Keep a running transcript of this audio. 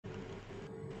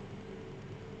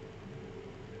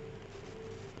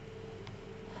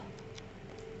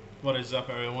What is up,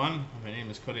 everyone? My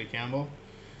name is Cody Campbell,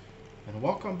 and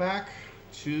welcome back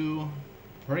to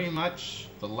pretty much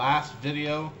the last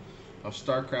video of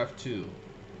Starcraft 2.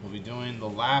 We'll be doing the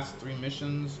last 3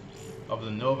 missions of the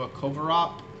Nova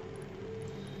Covert.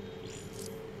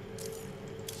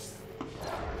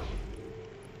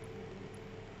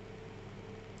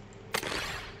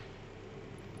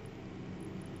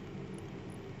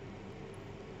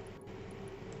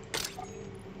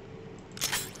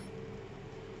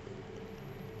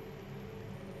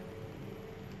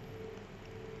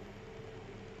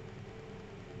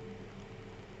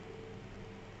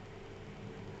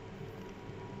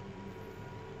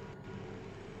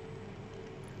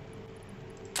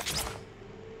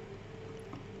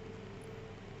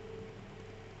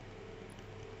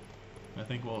 I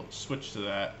think we'll switch to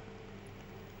that.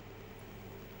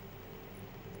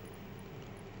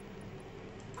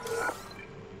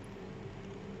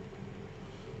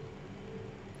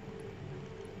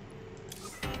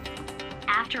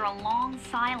 After a long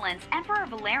silence, Emperor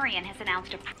Valerian has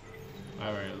announced a... I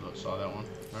already saw that one.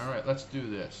 Alright, let's do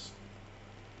this.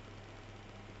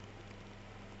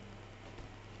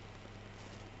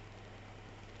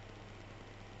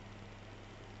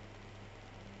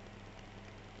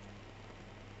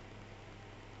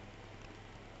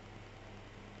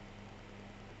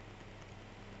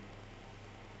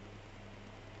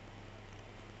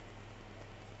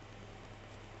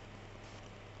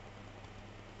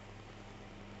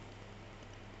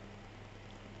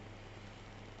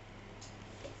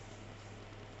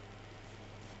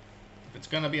 If it's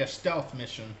gonna be a stealth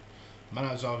mission, might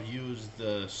as well use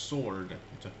the sword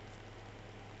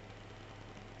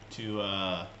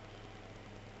to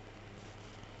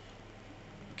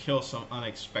kill some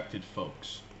unexpected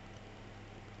folks.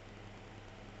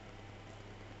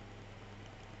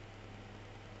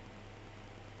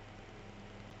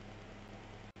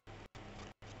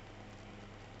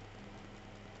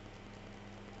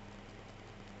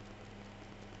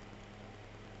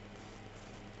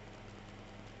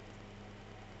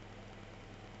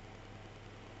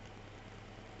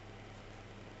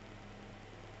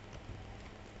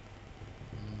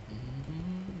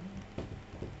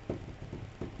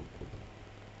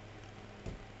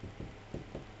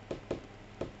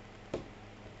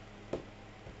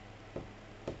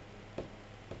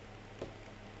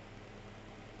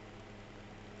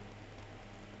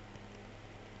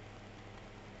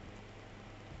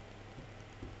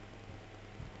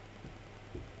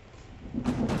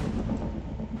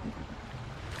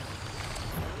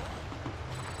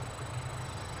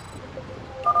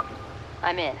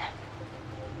 I'm in.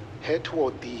 Head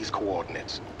toward these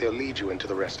coordinates. They'll lead you into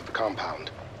the rest of the compound.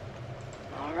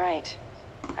 All right.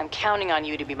 I'm counting on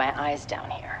you to be my eyes down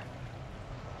here.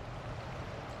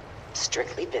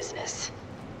 Strictly business.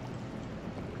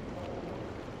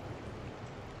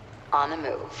 On the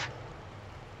move.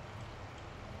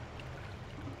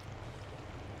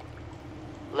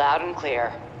 Loud and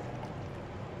clear.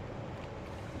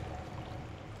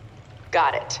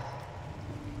 Got it.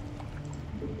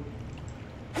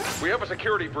 We have a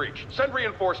security breach. Send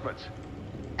reinforcements.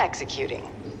 Executing.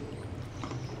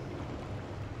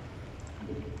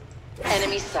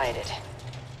 Enemy sighted.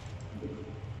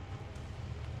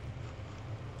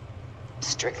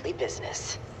 Strictly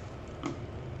business.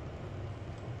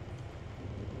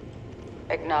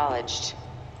 Acknowledged.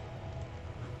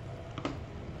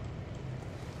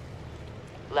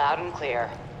 Loud and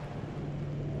clear.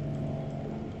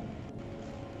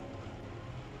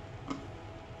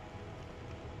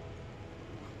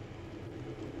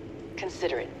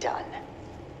 Consider it done.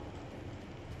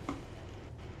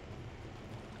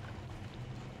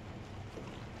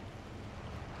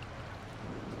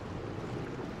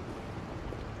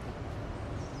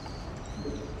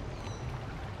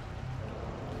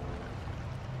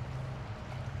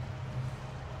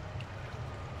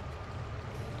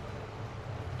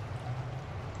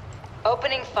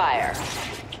 Opening fire.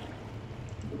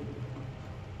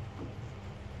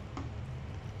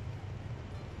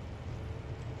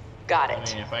 Got I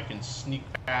it. mean, if I can sneak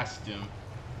past him.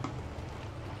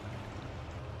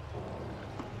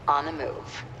 On the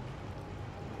move.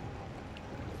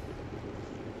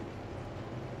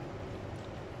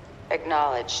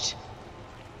 Acknowledged.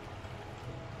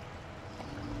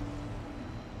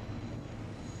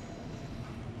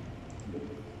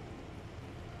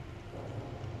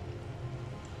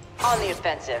 On the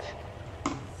offensive.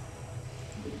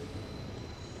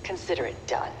 Consider it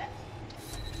done.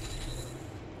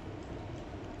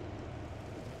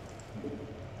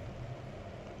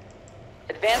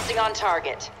 Advancing on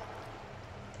target.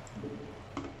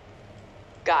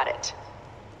 Got it.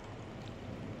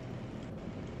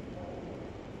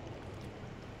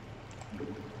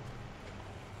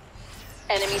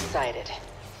 Enemy sighted.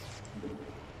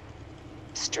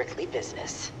 Strictly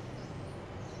business.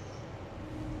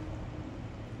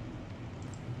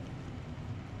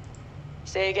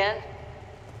 Say again?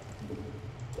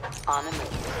 On the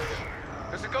move.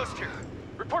 There's a ghost here.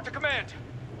 Report to command.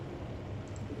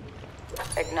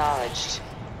 Acknowledged.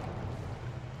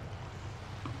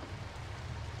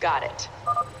 Got it.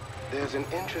 There's an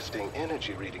interesting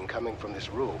energy reading coming from this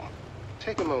room.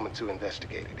 Take a moment to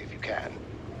investigate it if you can.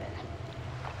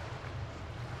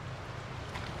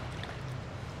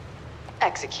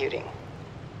 Executing.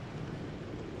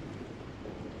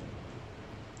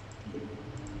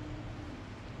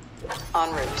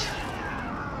 En route.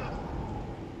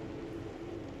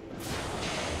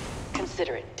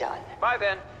 Consider it done. Bye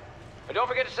then. But don't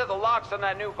forget to set the locks on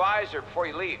that new visor before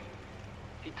you leave.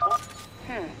 He told...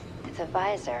 It's a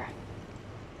visor.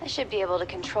 I should be able to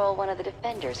control one of the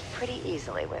defenders pretty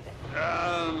easily with it.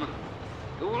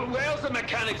 Where's the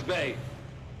mechanics bay?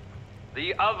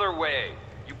 The other way.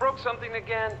 You broke something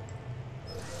again?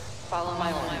 Follow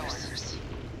my orders.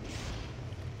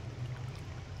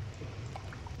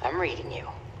 I'm reading you.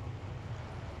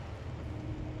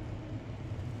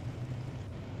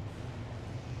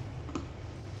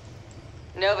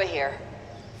 Nova here.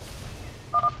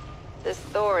 This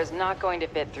Thor is not going to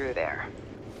fit through there.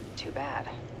 Too bad.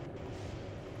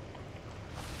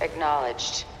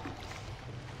 Acknowledged.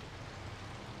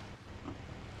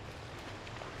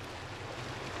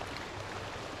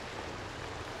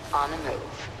 On the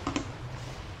move.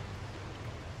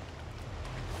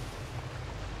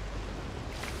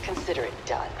 Consider it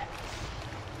done.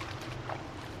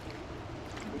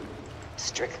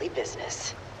 Strictly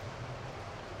business.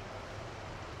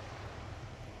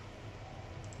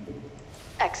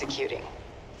 Executing.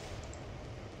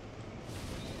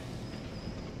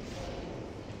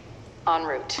 En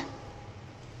route.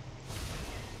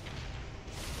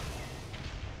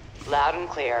 Loud and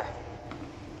clear.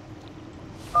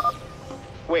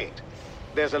 Wait.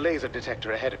 There's a laser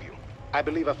detector ahead of you. I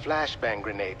believe a flashbang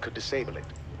grenade could disable it.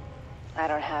 I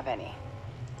don't have any.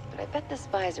 But I bet this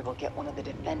visor will get one of the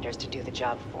defenders to do the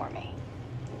job for me.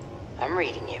 I'm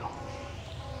reading you.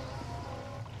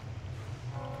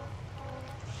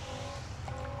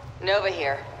 Nova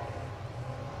here.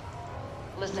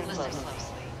 Listen closely.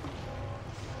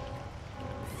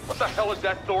 What the hell is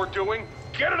that Thor doing?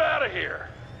 Get it out of here!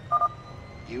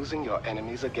 Using your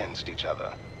enemies against each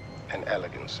other. An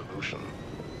elegant solution.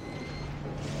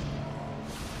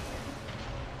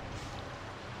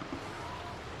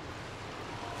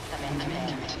 I'm in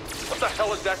command. What the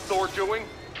hell is that Thor doing?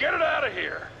 Get it out of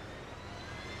here!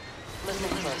 Listen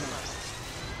closely.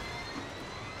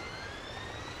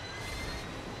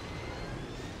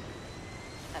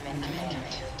 I'm in command.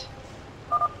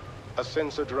 A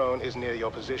sensor drone is near your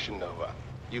position, Nova.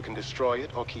 You can destroy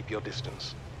it or keep your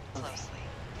distance. Closely.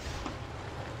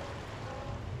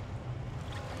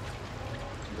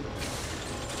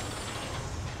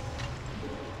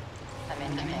 I'm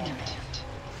in command.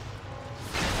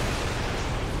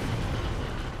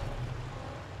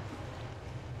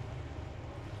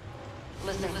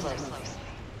 Listen closely.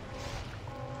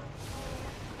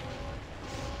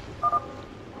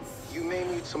 You may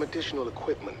need some additional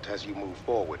equipment as you move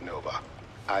forward, Nova.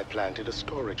 I planted a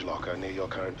storage locker near your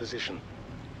current position.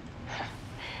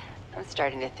 I'm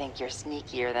starting to think you're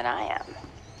sneakier than I am.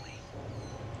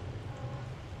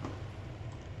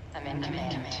 I'm in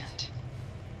command.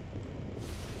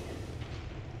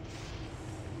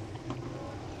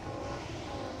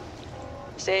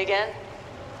 Say again?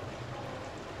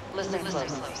 Listen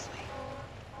closely.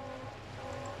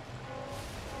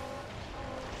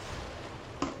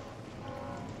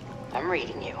 I'm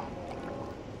reading you.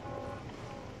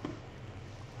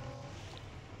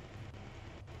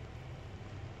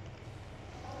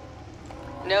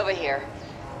 Nova here.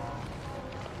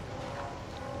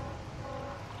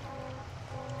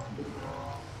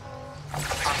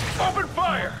 Open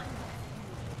fire!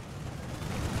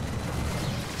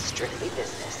 Strictly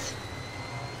business.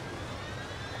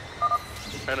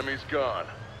 Enemy's gone.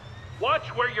 Watch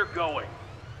where you're going.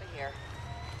 Over here.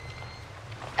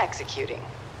 Executing.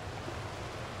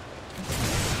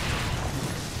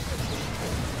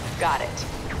 Got it.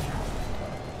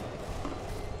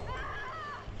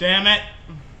 Damn it!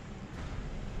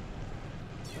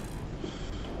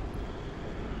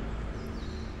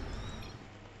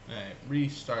 Alright,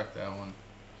 restart that one.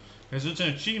 Because it's an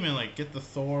achievement, like get the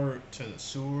Thor to the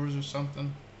sewers or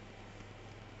something.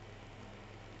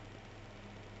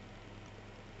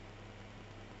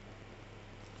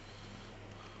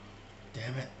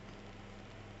 Damn it.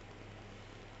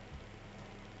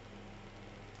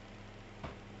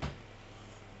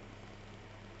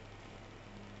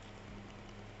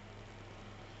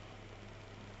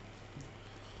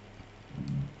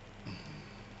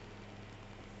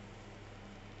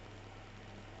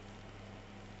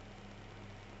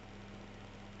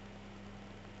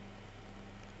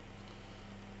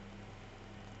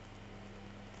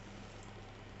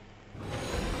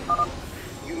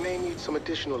 some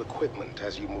additional equipment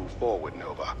as you move forward,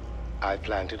 Nova. I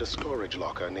planted a storage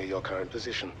locker near your current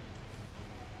position.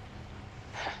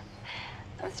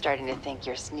 I'm starting to think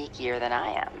you're sneakier than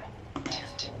I am.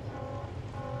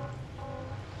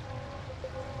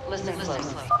 Listen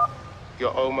closely.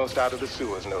 You're almost out of the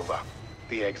sewers, Nova.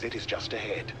 The exit is just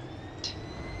ahead.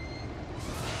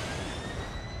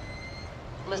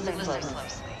 Listen closely.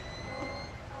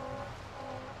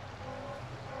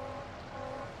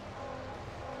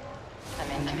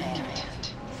 I'm in command.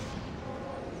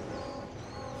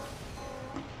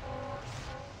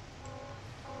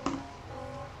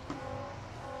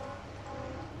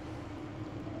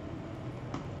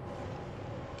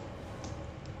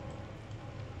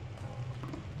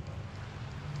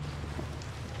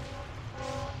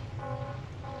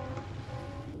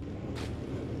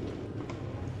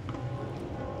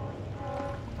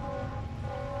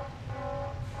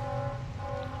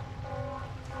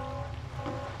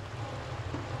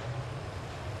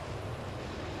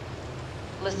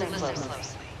 Listen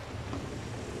closely.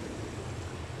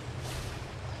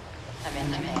 I'm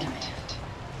in command.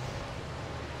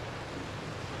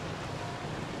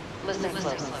 Listen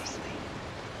closely.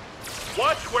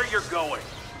 Watch where you're going.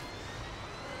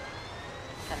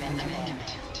 I'm in command.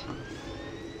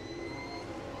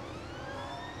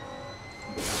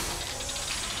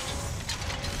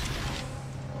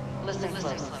 Listen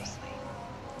closely.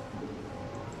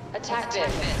 Attack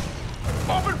this.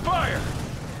 Open fire!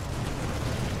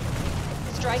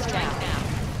 Strike now.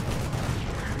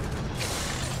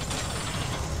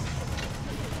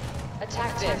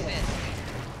 Attack this.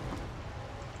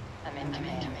 I'm in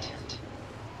command.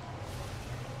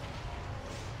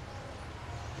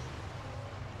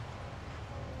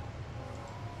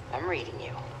 I'm reading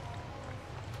you.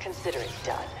 Consider it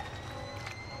done.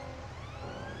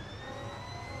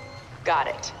 Got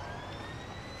it.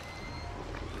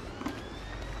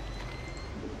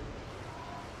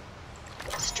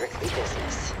 Strictly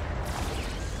business.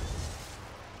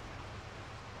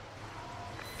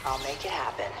 I'll make it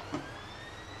happen.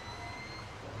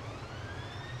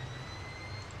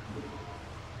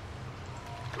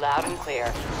 Loud and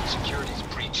clear. Security's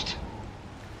breached.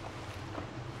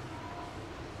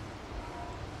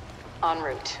 En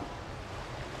route.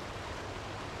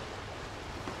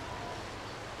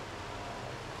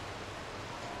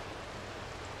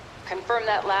 Confirm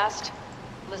that last.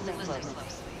 Listen closely.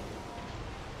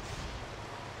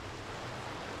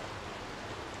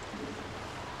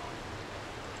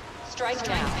 Strike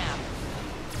now.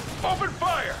 Open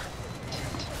fire!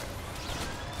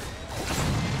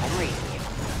 I'm reading you.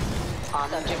 On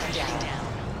subject down.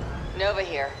 Nova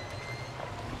here.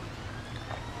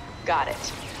 Got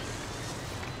it.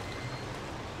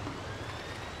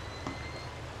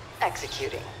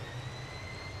 Executing.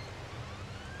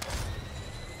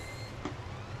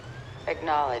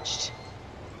 Acknowledged.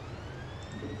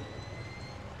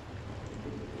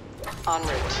 En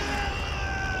route.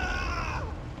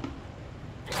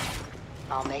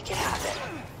 I'll make it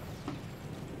happen.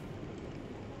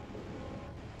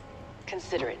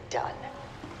 Consider it done.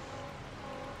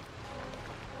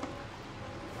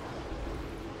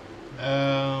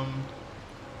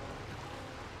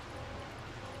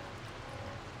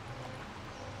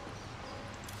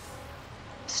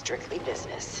 Strictly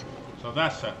business. So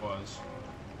that's what it was.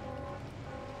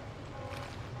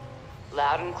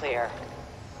 Loud and clear.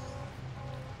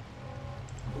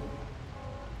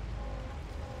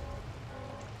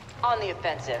 On the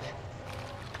offensive.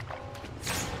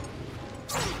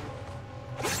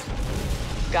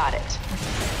 Got it.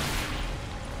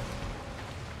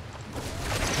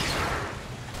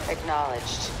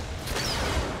 Acknowledged.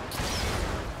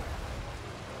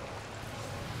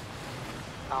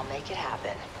 I'll make it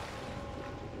happen.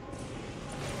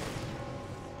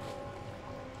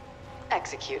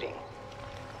 Executing.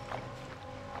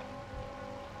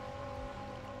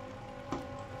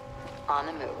 On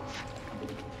the move.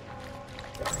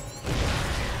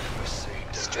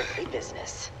 Strictly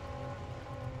business.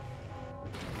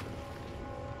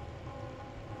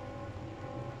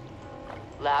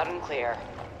 Loud and clear.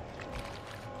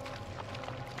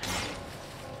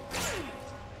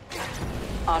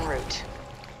 En route.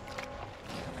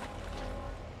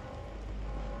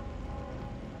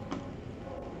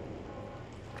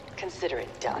 Consider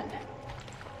it done.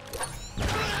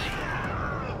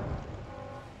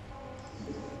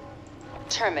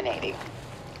 Terminating.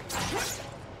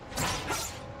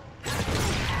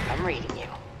 I'm reading you.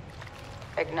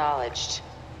 Acknowledged.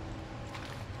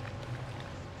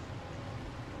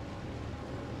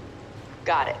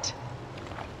 Got it.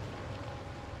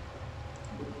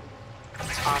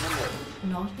 On the move.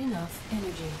 Not enough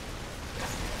energy.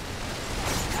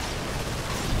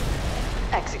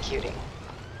 Executing.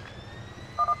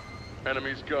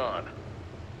 Enemy's gone.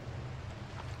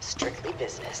 Strictly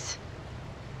business.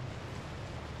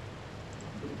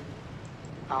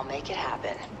 I'll make it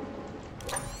happen.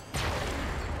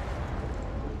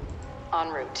 En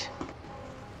route.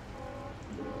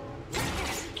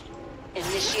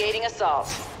 Initiating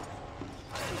assault.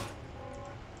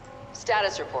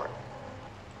 Status report.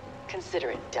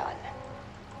 Consider it done.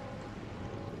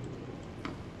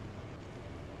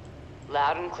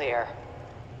 Loud and clear.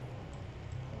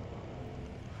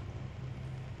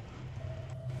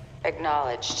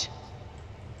 Acknowledged.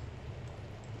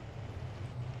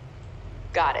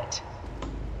 Got it.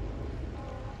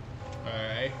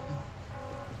 Alright.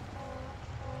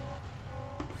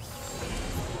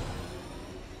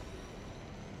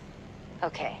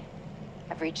 Okay.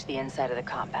 I've reached the inside of the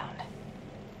compound.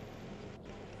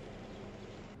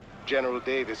 General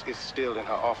Davis is still in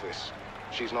her office.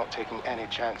 She's not taking any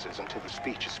chances until the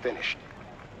speech is finished.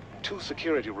 2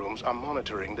 security rooms are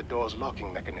monitoring the door's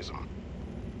locking mechanism.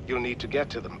 You'll need to get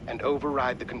to them and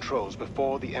override the controls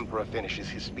before the Emperor finishes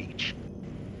his speech.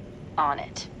 On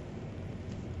it.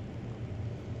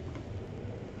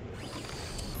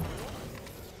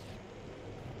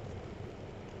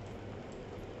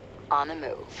 On the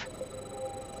move.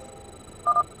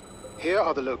 Here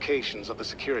are the locations of the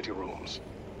security rooms.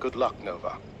 Good luck,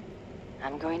 Nova.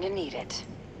 I'm going to need it.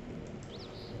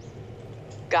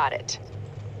 Got it.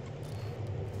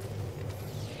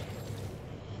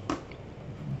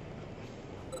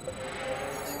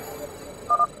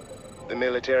 The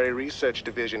military research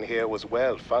division here was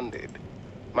well funded.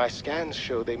 My scans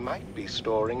show they might be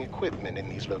storing equipment in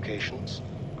these locations.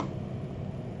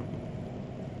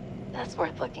 That's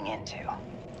worth looking into.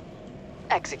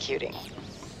 Executing.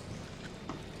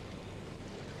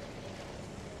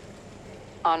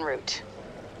 En route.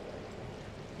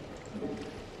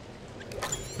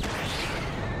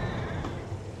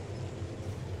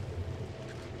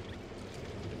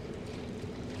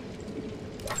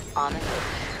 On the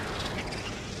move.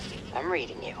 I'm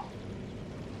reading you.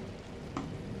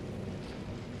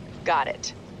 Got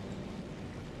it.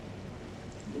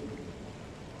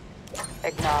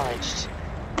 Acknowledged.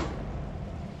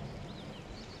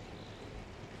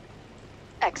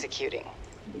 Executing.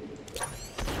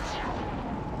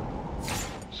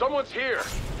 Someone's here!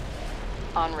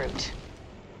 En route.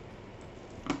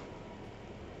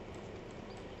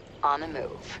 On the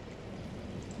move.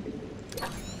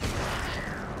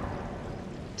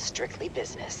 Strictly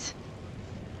business.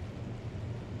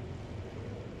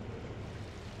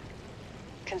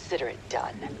 Consider it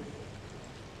done.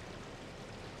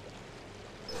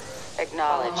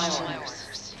 Acknowledged. Follow my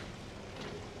orders.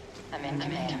 I'm in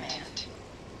command.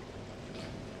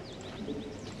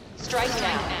 Strike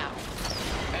now.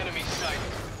 Enemy sighted.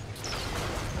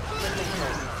 Listen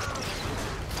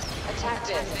close. Attack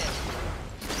this.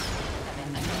 I'm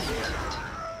in command.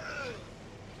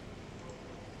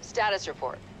 Status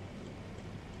report.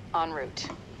 En route.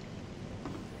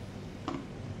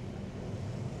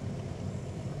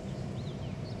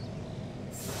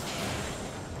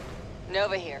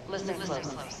 Nova here. Listen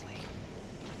closely.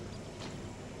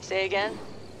 Say again?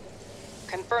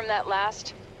 Confirm that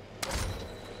last?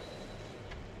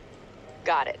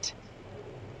 Got it.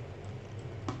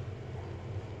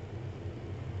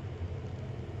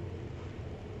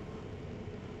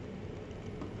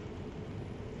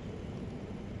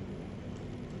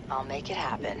 I'll make it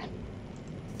happen.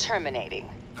 Terminating.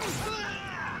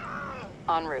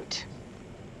 En route.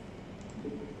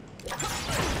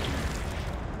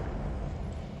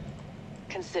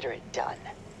 Consider it done.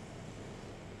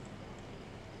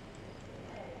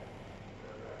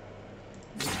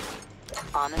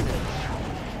 On the move.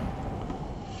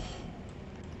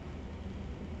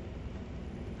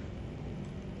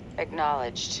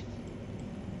 Acknowledged.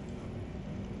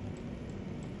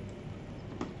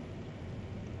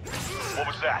 What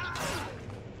was that?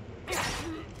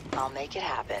 I'll make it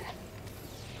happen.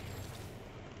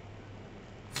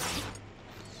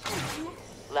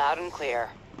 Loud and clear.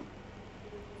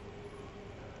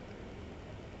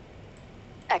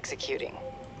 Executing.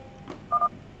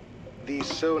 These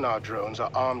sonar drones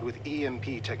are armed with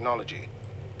EMP technology.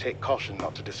 Take caution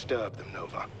not to disturb them,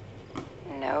 Nova.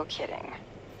 No kidding.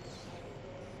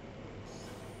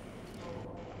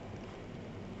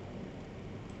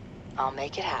 I'll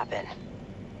make it happen.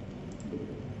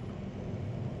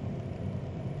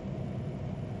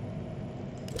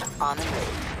 On the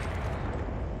move.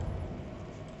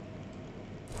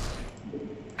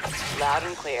 Loud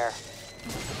and clear.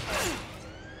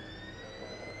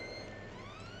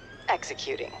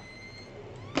 Executing.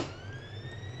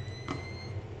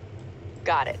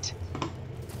 Got it.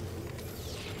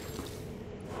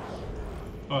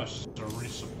 Oh, it's just a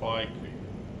resupply creep.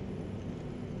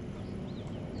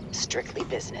 Strictly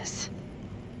business.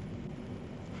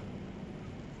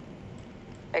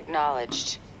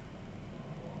 Acknowledged.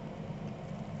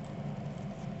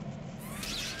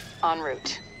 En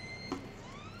route.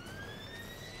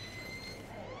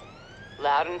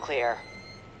 Loud and clear.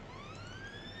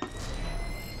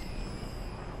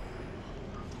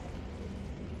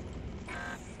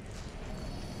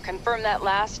 Confirm that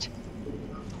last.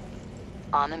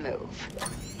 On the move.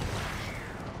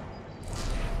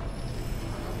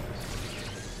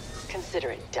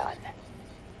 Consider it done.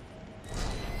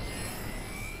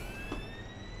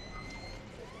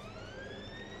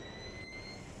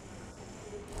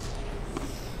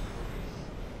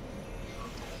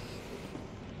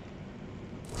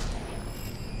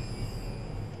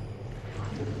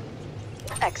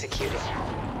 Executing.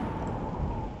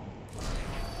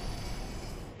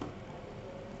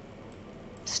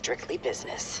 Strictly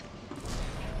business.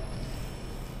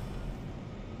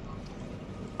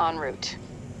 En route.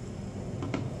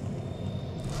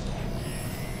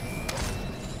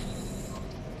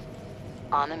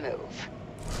 On the move.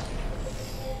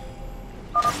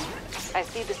 I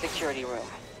see the security room,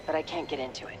 but I can't get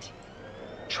into it.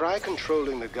 Try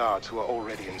controlling the guards who are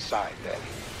already inside, then.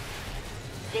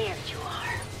 There you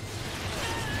are.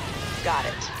 Got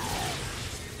it.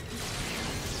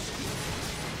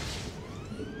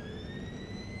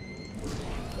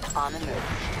 On the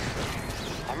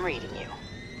move. I'm reading you.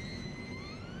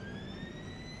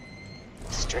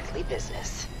 Strictly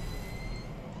business.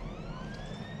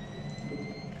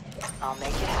 I'll make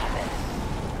it happen.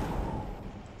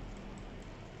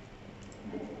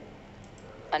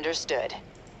 Understood.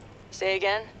 Say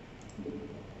again?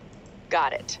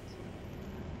 Got it.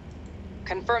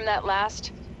 Confirm that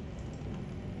last.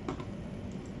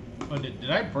 Oh,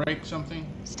 did I break something?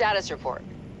 Status report.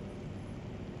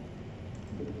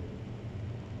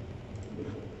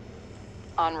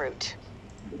 En route.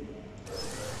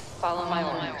 Follow my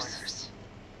orders.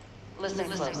 Listen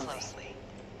closely.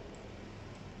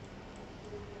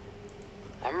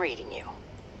 I'm reading you.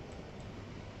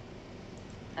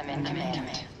 I'm in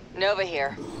command. Nova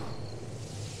here.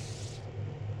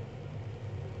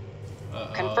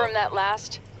 Confirm that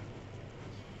last.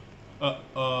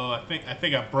 I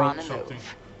think I broke something.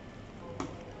 Move.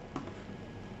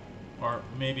 Or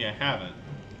maybe I haven't.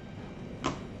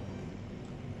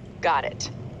 Got it.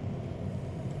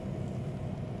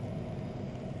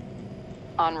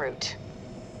 En route.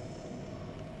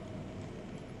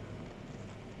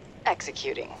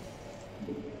 Executing.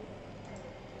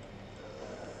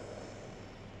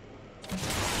 I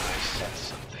sense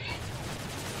something.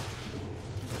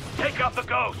 Take out the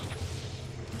ghost!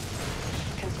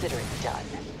 Consider it done.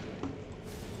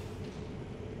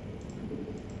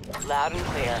 Loud and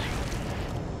clear.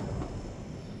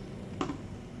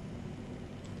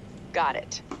 Got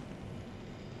it.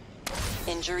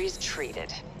 Injuries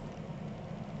treated.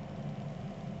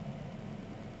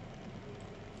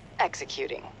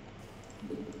 Executing.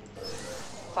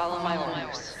 Follow my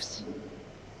orders.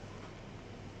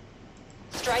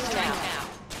 Strike now.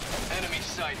 Enemy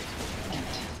sighted.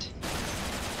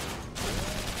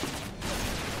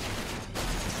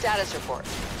 Status report.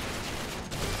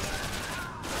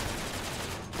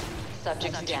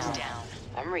 Subjects down.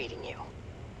 I'm reading you.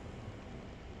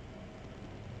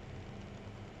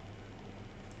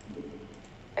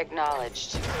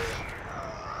 Acknowledged.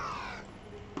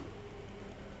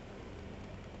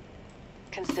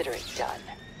 Consider it done.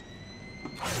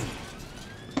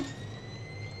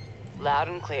 Loud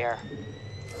and clear.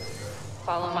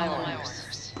 Follow my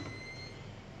orders.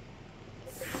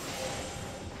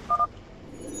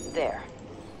 There.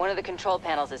 One of the control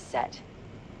panels is set.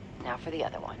 Now for the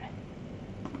other one.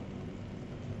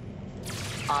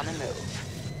 On the move.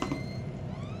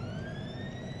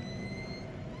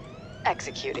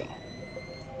 Executing.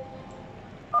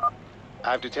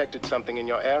 I've detected something in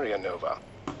your area, Nova.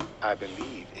 I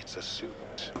believe it's a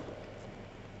suit.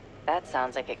 That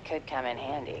sounds like it could come in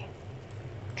handy.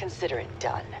 Consider it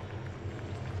done.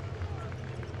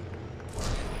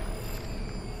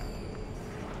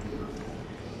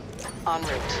 En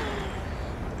route.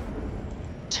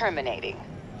 Terminating.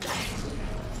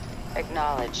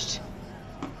 Acknowledged.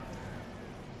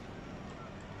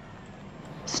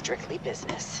 Strictly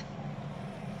business.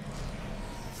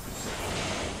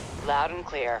 Loud and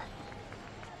clear.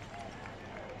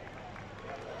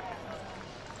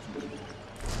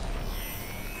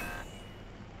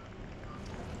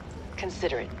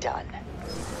 Consider it done.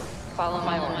 Follow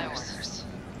my orders.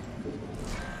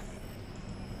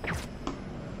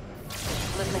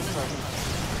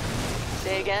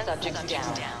 Say again? Subject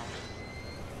down.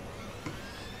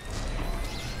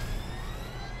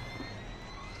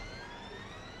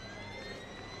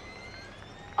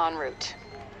 En route.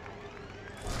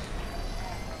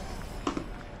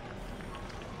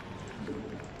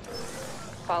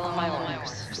 Follow my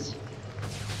orders.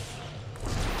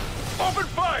 Open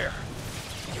fire!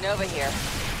 Nova here.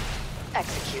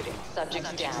 Executing.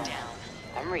 Subject down.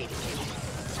 I'm reading you.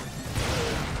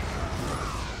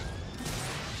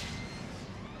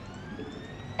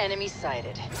 Enemy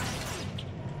sighted.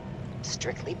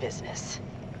 Strictly business.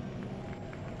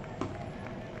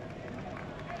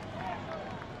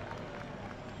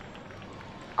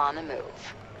 On the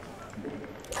move.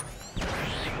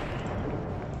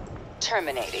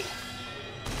 Terminating.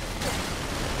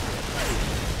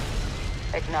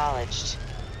 Acknowledged.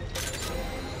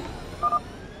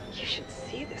 You should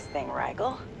see this thing,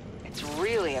 Rigel. It's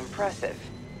really impressive.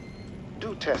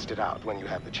 Do test it out when you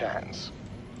have the chance.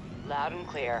 Loud and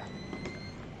clear.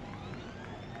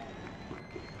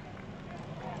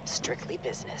 Strictly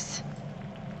business.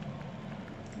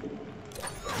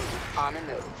 On the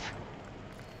move.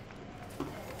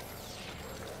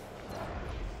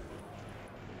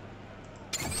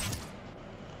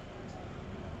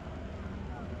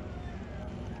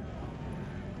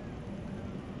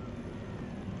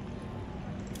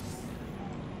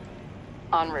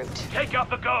 En route. Take out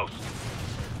the ghost!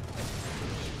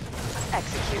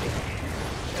 Executing.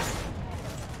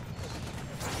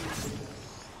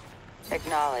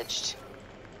 Acknowledged.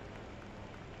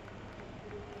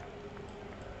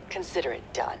 Consider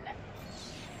it done.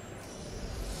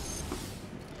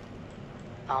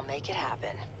 I'll make it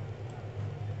happen.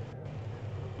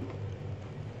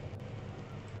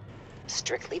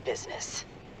 Strictly business.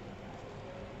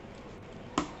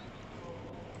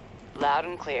 Loud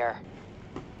and clear.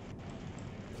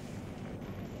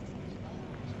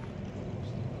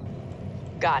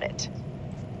 Got it.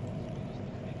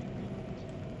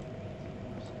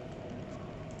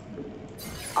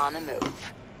 On the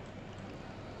move.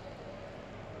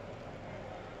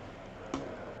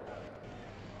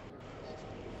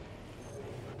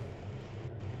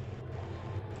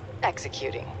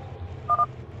 Executing.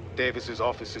 Davis's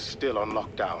office is still on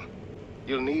lockdown.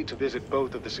 You'll need to visit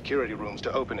both of the security rooms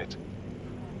to open it.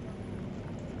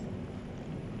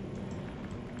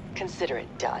 Consider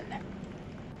it done.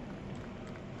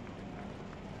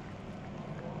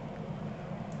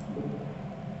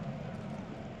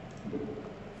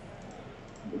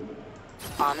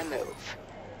 On the move.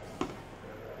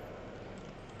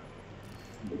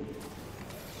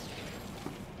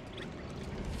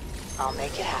 I'll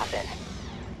make it happen.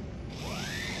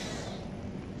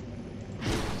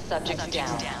 Subject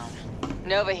down.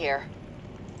 Nova here.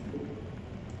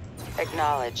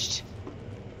 Acknowledged.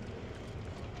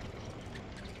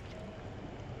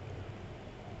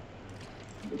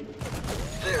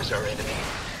 There's our enemy.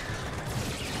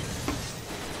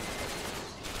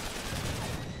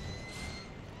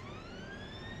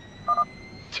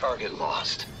 Target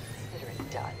lost. Consider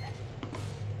it done.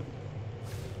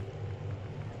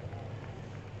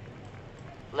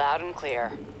 Loud and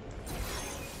clear.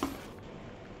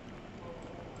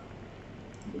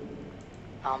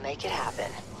 I'll make it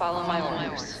happen. Follow my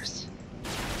orders.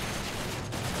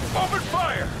 Open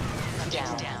fire!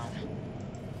 Down.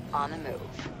 On the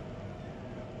move.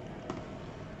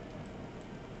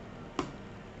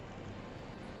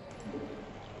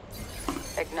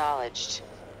 Acknowledged.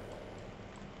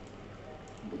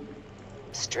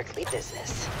 Strictly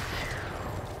business.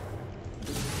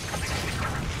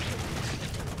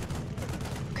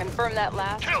 Confirm that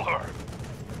last. Kill her!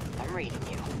 I'm reading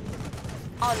you.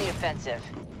 On the offensive.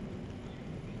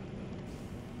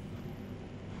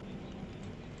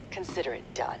 Consider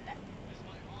it done.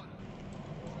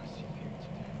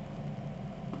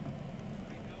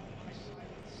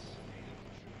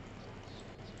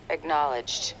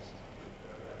 Acknowledged.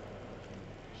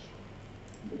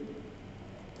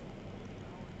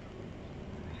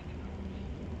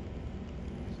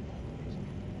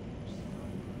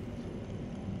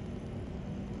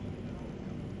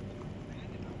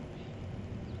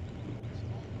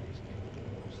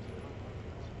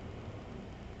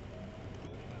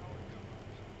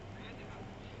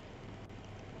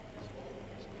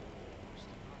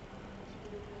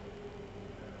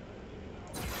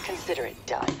 Consider it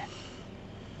done.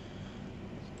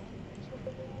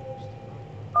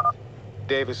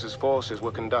 Davis's forces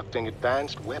were conducting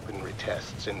advanced weaponry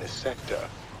tests in this sector.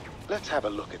 Let's have a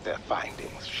look at their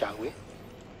findings, shall we?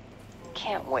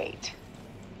 Can't wait.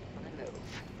 On the move.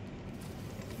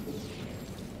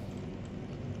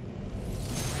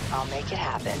 I'll make it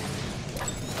happen.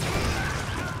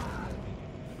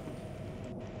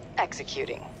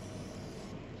 Executing.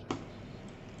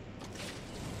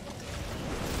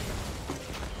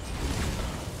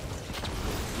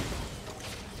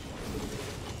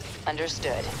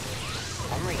 Understood.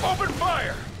 I'm reading. Open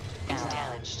fire!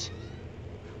 Acknowledged.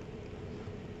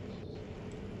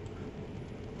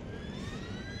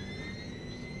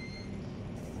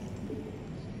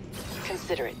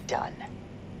 Consider it done.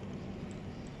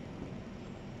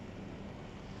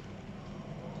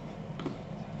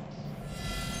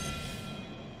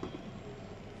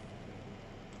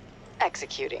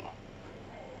 Executing.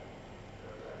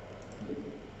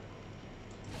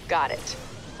 Got it.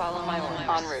 Follow my orders.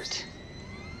 En route.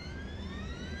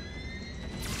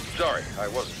 Sorry, I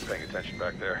wasn't paying attention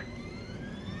back there.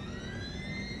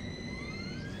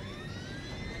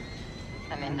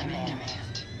 I'm in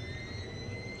command.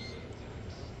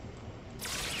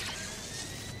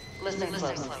 Listen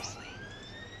closely.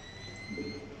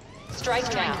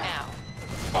 Strike now.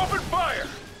 Open fire!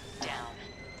 Down.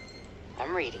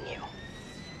 I'm reading you.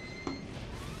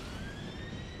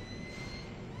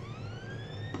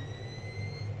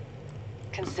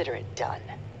 Consider it done.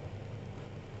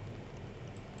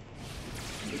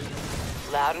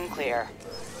 Loud and clear.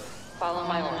 Follow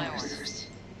my orders.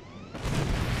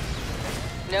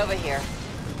 Nova here.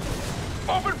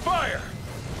 Open fire!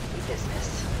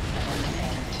 Business. I'm in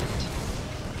command.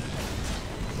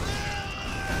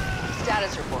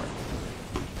 Status report.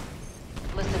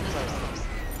 Listen closely.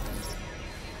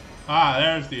 Ah,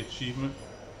 there's the achievement.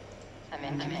 I'm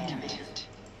in command.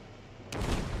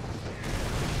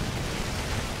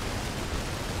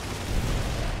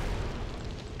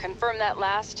 Confirm that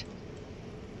last.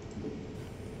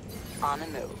 On the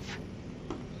move.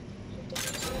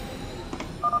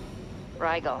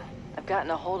 Rigel, I've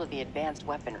gotten a hold of the advanced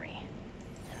weaponry.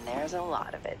 And there's a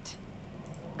lot of it.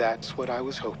 That's what I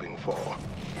was hoping for.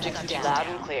 Loud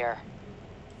and clear.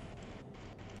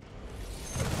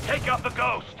 Take out the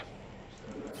ghost!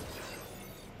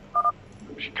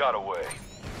 She got away.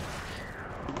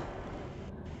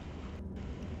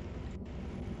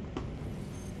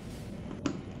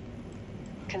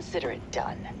 Consider it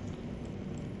done.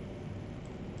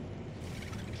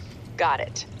 Got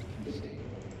it.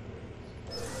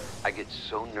 I get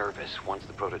so nervous once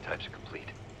the prototypes are complete.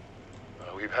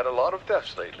 We've had a lot of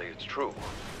thefts lately, it's true.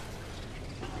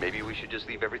 Maybe we should just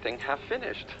leave everything half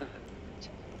finished.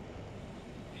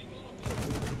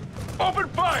 Open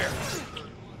fire!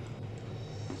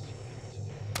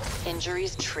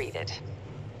 Injuries treated.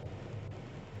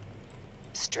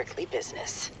 Strictly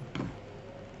business.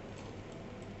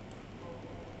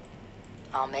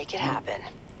 I'll make it happen.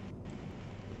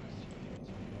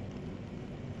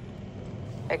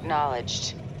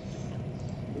 Acknowledged.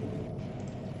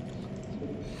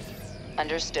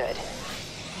 Understood.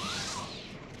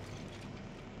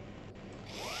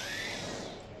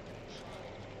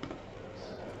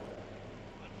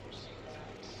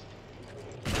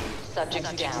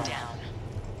 Subject's down.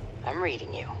 I'm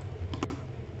reading you.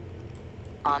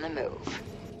 On the move.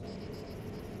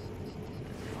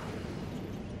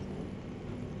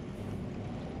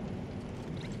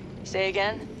 Say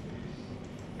again?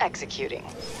 Executing.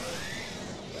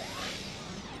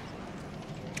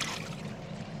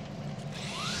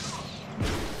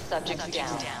 Subject's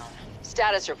down.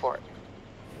 Status report.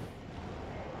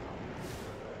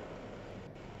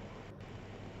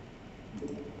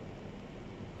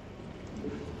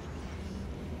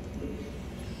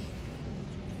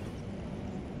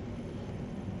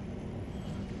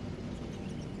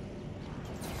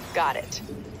 Got it.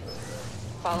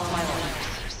 Follow my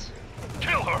orders.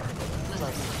 Kill her!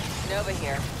 Nova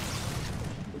here.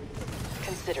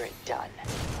 Consider it done.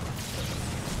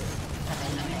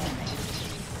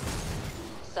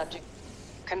 Subject.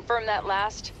 Confirm that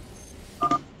last.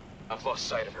 I've lost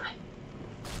sight of her.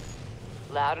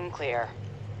 Loud and clear.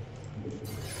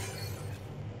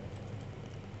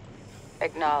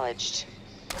 Acknowledged.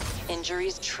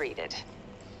 Injuries treated.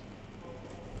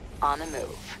 On the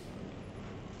move.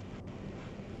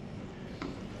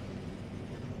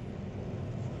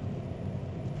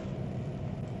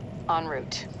 En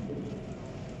route.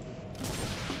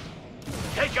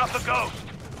 Take out the ghost!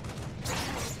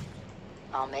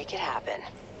 I'll make it happen.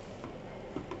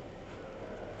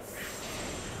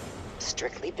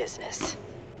 Strictly business.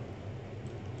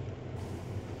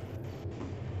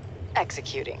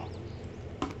 Executing.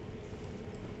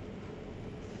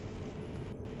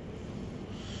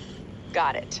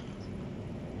 Got it.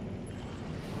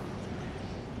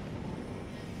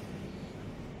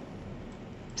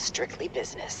 Strictly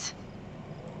business.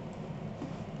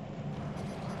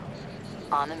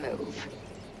 On the move.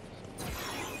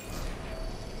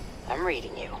 I'm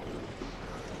reading you.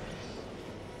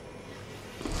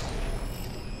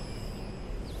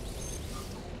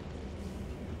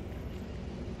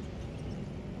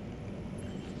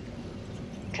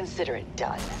 Consider it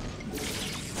done.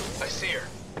 I see her.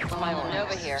 My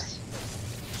Nova here.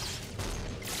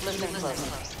 Listen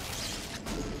closely.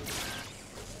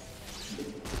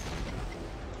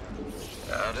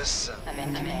 Out of sight. I'm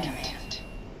in command.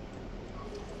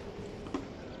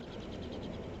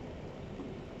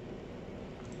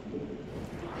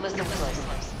 Listen closely.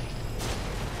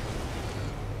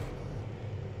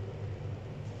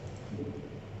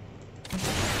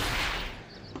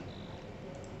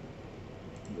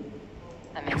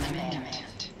 I'm in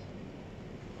command.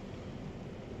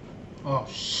 Oh,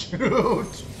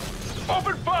 shoot!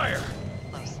 Open fire!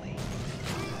 Closely.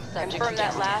 Confirm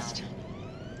that last.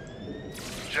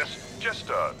 Just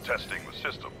testing the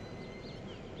system.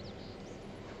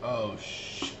 Oh,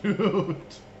 shoot.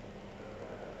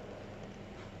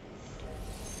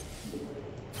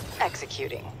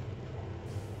 Executing.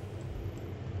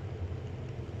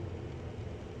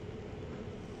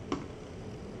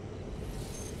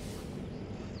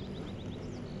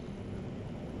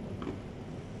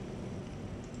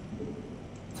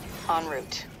 En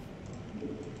route.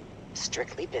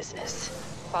 Strictly business.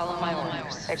 Follow my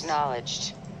orders.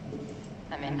 Acknowledged.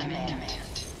 I'm in command.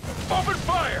 Open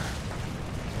fire!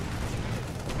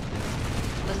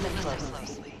 Listen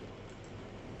closely.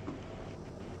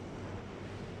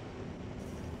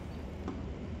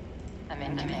 I'm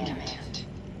in command.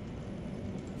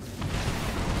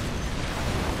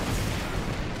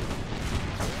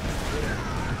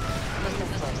 Listen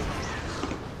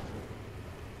closely.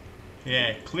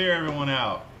 Yeah, clear everyone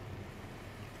out.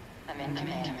 I'm in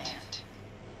command.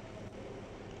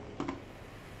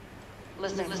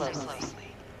 Listen closely.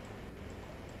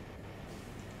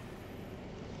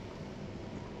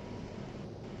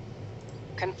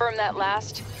 Confirm that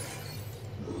last.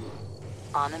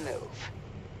 On the move.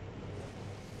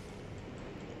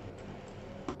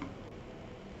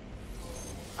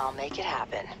 I'll make it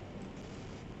happen.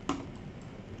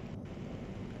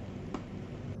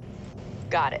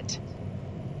 Got it.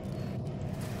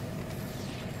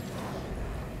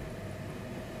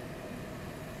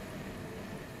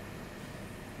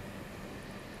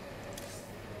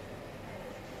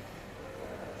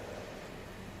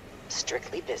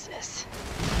 Strictly business.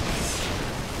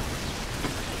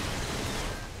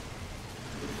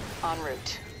 En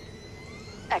route.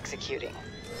 Executing.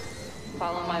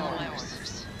 Follow my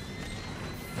orders.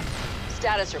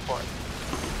 Status report.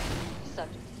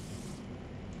 Subject.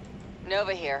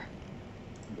 Nova here.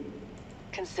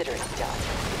 Consider it done.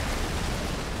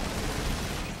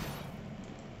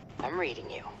 I'm reading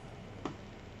you.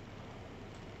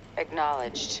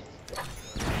 Acknowledged.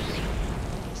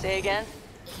 Say again?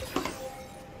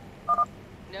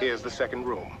 Here's the second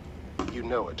room. You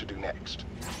know what to do next.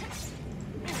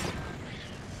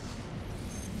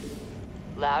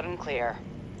 Loud and clear.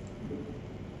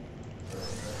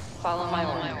 Follow my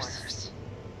orders.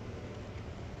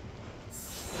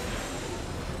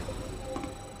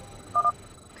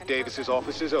 Davis's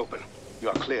office is open. You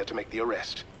are clear to make the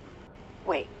arrest.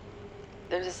 Wait.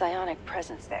 There's a psionic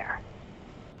presence there.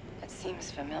 It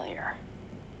seems familiar.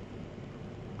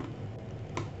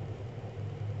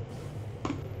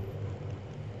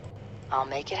 I'll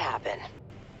make it happen.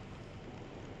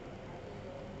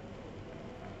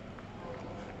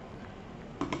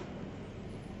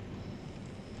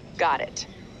 Got it.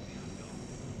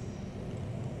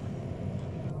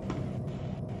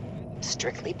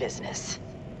 Strictly business.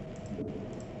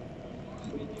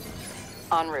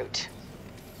 En route.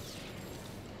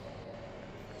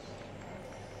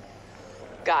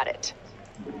 Got it.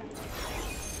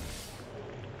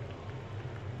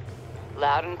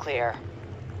 Loud and clear.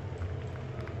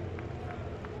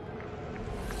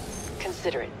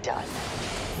 Consider it done.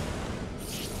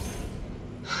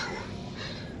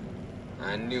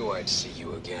 I knew I'd see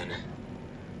you again.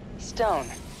 Stone,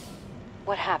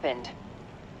 what happened?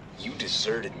 You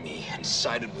deserted me and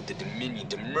sided with the Dominion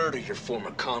to murder your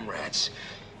former comrades.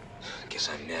 Guess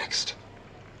I'm next.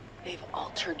 They've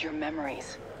altered your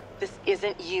memories. This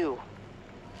isn't you.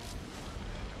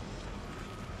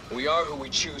 We are who we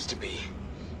choose to be.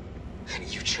 And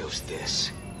you chose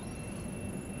this.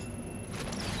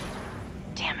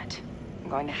 Damn it. I'm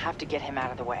going to have to get him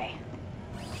out of the way.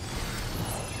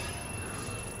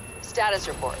 Status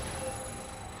report.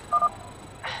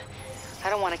 I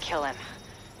don't want to kill him.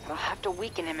 But I'll have to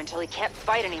weaken him until he can't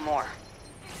fight anymore.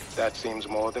 That seems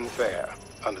more than fair,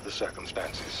 under the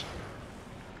circumstances.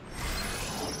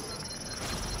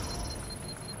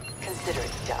 Consider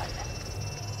it done.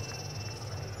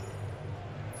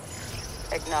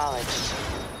 Acknowledged.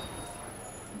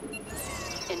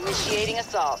 Initiating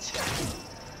assault.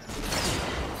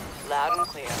 Loud and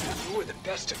clear. You were the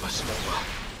best of us, Nova.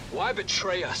 Why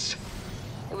betray us?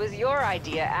 It was your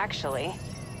idea, actually.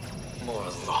 More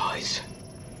lies.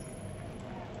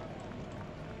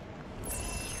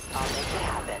 I'll make it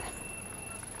happen.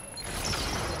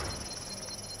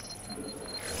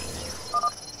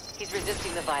 He's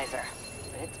resisting the visor,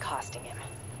 but it's costing him.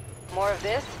 More of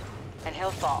this, and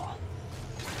he'll fall.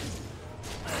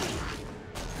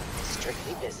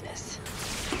 Strictly business.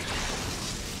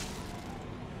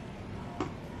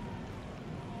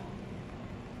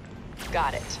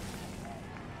 Got it.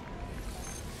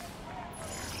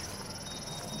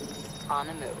 On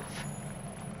the move.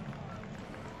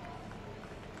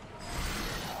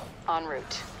 En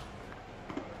route.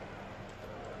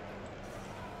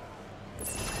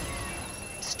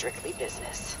 Strictly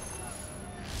business.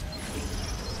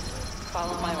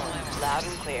 Follow my orders, loud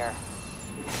and clear.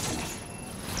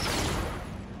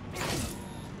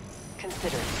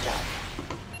 Consider it done.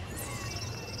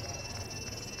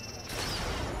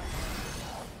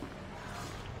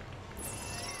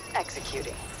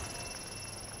 Executing.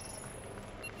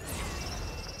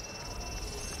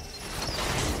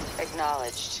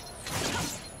 Acknowledged.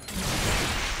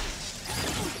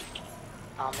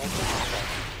 I'll make it happen.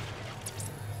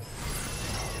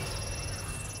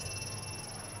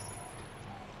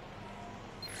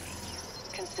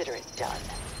 Consider it done.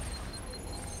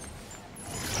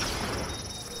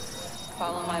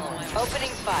 Follow my orders.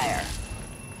 Opening fire.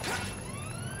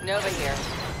 Nova here.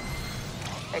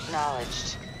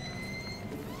 Acknowledged.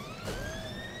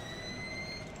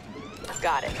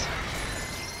 Got it.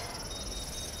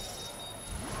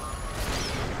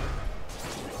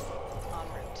 En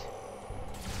route.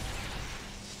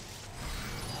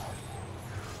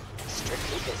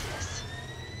 Strictly business.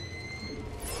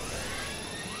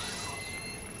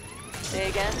 Say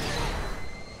again?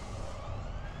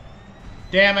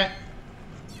 Damn it.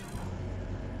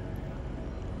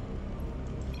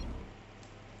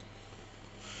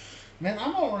 Man,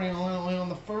 I'm already only on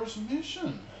the first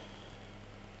mission.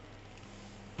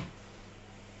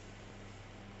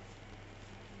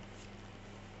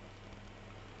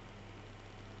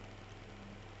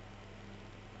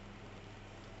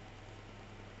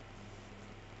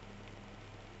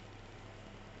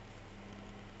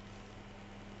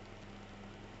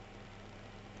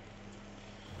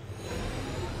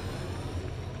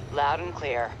 Loud and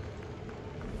clear.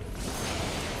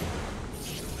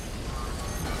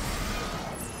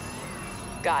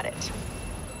 Got it.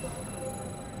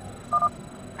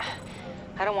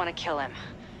 I don't want to kill him,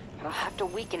 but I'll have to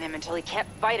weaken him until he can't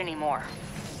fight anymore.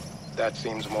 That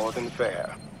seems more than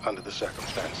fair, under the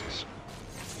circumstances.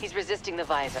 He's resisting the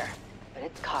visor, but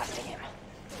it's costing him.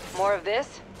 More of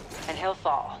this, and he'll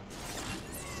fall.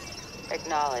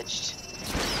 Acknowledged.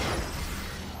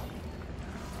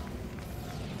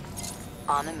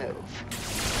 On the move.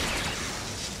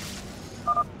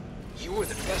 You were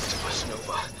the best of us,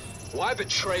 Nova. Why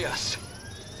betray us?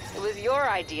 It was your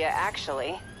idea,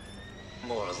 actually.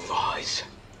 More lies.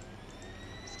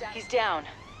 He's down.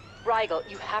 Rigel,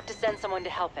 you have to send someone to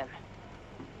help him.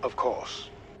 Of course.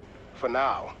 For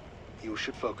now, you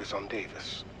should focus on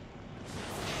Davis.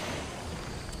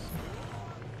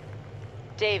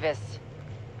 Davis,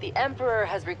 the Emperor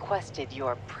has requested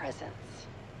your presence.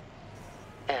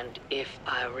 And if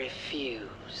I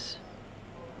refuse?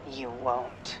 You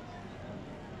won't.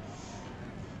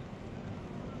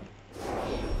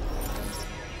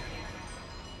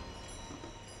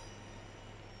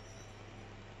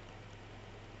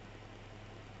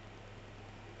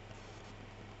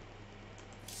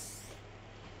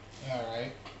 All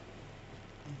right.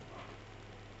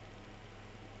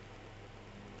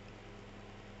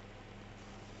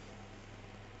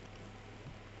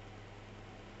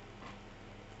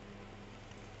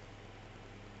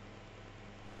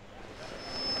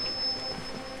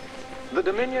 The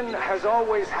Dominion has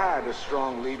always had a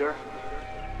strong leader.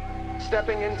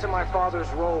 Stepping into my father's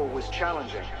role was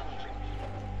challenging,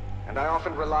 and I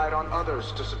often relied on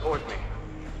others to support me,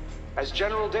 as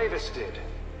General Davis did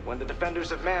when the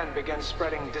Defenders of Man began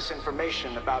spreading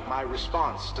disinformation about my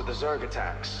response to the Zerg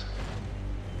attacks.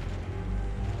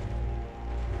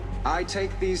 I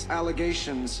take these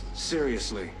allegations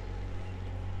seriously.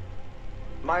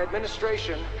 My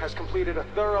administration has completed a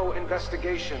thorough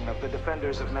investigation of the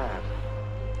Defenders of Man.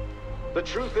 The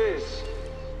truth is,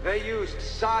 they used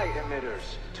psi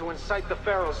emitters to incite the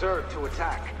Pharaoh Zerg to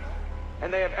attack,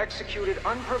 and they have executed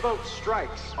unprovoked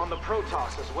strikes on the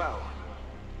Protoss as well.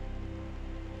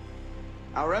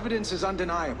 Our evidence is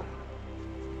undeniable.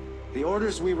 The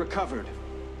orders we recovered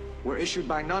were issued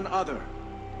by none other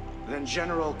than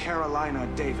General Carolina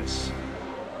Davis.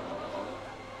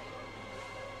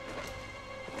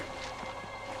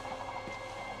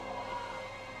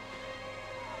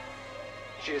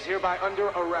 She is hereby under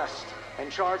arrest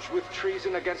and charged with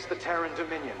treason against the Terran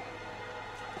Dominion.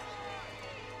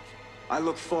 I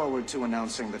look forward to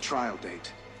announcing the trial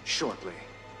date shortly.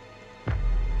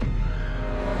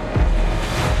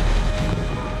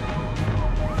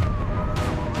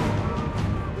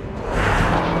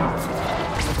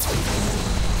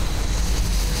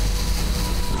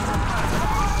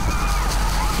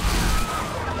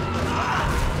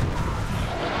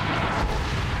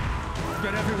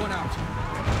 Get everyone out.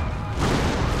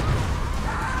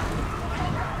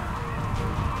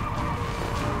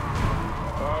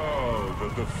 Oh, the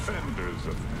defenders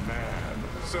of man.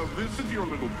 So this is your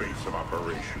little base of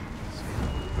operations.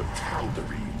 The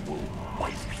Tal'Darim will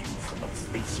wipe you from the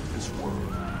face of this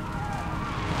world.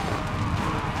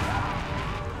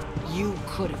 You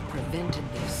could have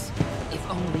prevented this, if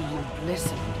only you'd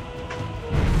listened.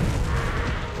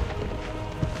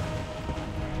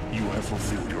 You have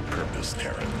fulfilled your purpose,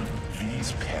 Terran.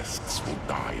 These pests will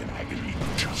die in agony,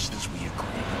 just as we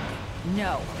agreed.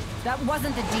 No, that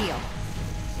wasn't the deal.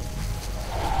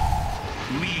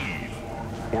 Leave,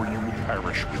 or you will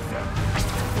perish with them.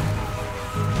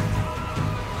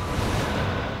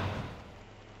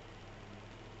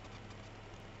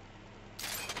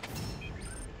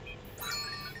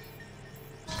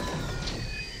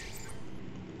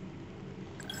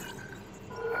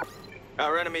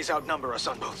 Our enemies outnumber us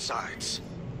on both sides.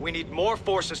 We need more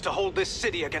forces to hold this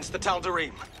city against the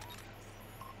Tal'Darim.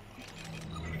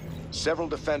 Several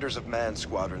defenders of man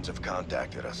squadrons have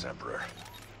contacted us, Emperor.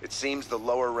 It seems the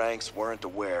lower ranks weren't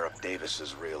aware of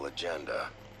Davis's real agenda.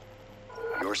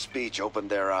 Your speech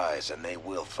opened their eyes, and they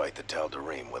will fight the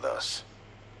Tal'Darim with us.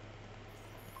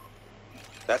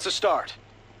 That's a start.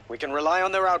 We can rely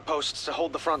on their outposts to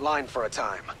hold the front line for a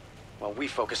time, while we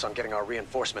focus on getting our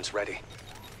reinforcements ready.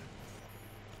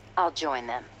 I'll join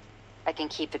them. I can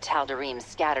keep the Tal'Darim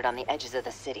scattered on the edges of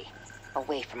the city,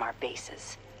 away from our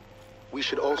bases. We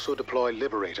should also deploy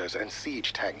liberators and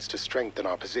siege tanks to strengthen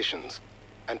our positions,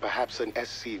 and perhaps an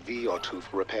SCV or two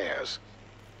for repairs.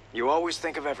 You always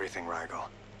think of everything, Rigel.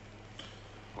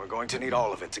 We're going to need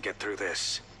all of it to get through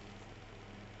this.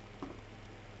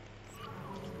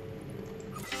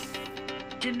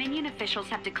 Dominion officials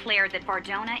have declared that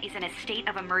Vardona is in a state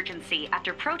of emergency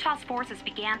after Protoss forces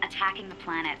began attacking the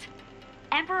planet.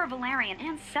 Emperor Valerian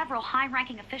and several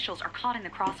high-ranking officials are caught in the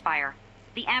crossfire.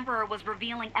 The Emperor was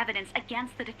revealing evidence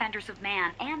against the Defenders of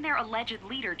Man and their alleged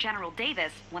leader, General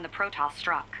Davis, when the Protoss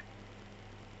struck.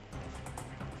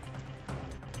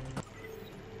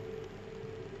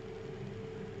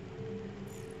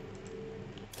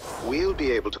 We'll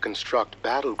be able to construct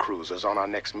battle cruisers on our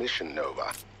next mission,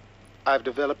 Nova. I've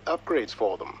developed upgrades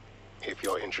for them, if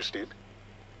you're interested.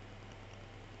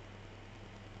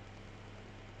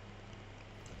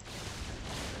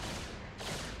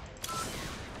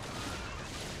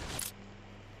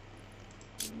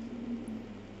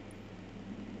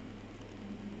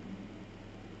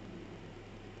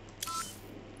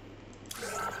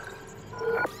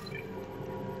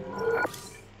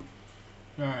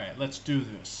 All right, let's do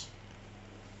this.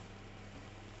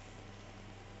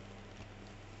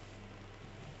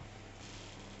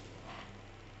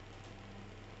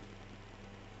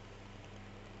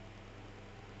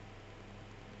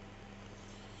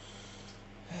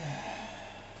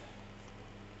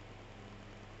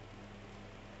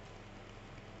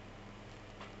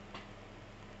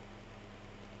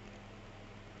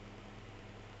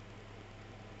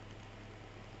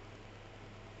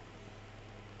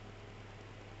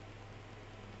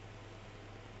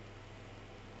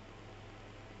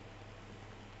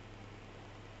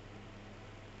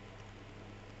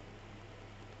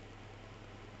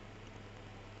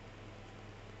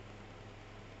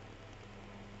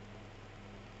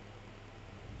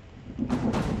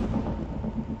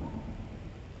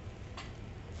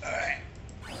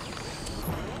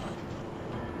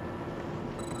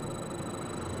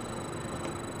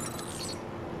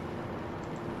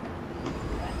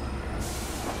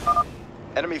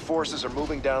 Enemy forces are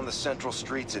moving down the central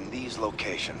streets in these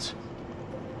locations.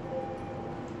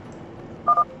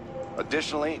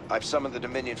 Additionally, I've summoned the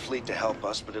Dominion fleet to help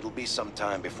us, but it'll be some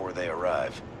time before they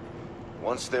arrive.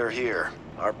 Once they're here,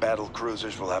 our battle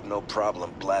cruisers will have no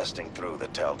problem blasting through the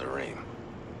Tal'Darim.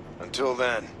 Until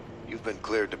then, you've been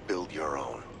cleared to build your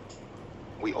own.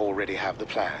 We already have the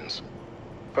plans.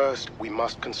 First, we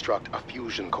must construct a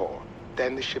fusion core.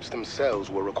 Then the ships themselves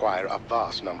will require a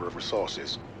vast number of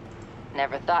resources.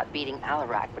 Never thought beating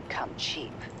Alarak would come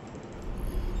cheap.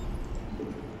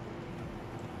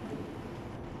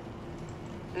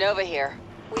 Nova here.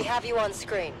 We have you on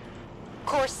screen.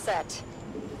 Course set.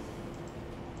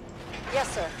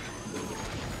 Yes, sir.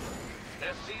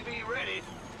 SCV ready.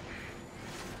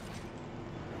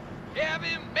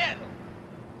 Heavy metal.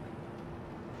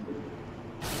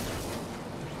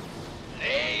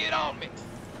 Lay it on me.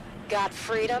 Got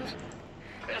freedom?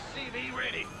 SCV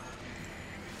ready.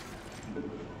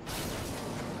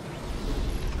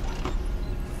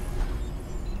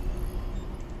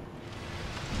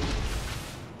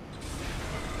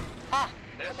 Ah,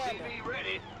 SCV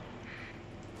ready.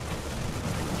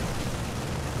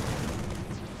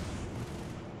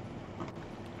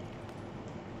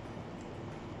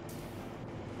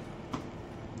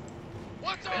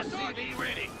 What's our SCV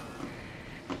ready?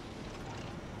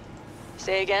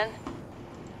 Say again?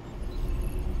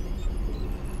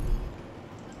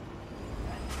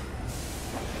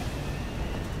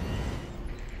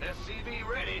 SCV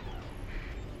ready.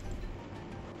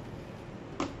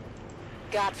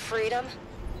 Got freedom?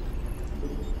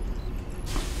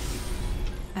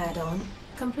 Add-on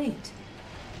complete.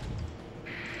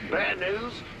 Bad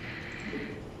news?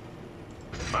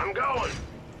 I'm going.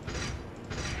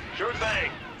 Sure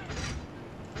thing.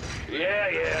 Yeah.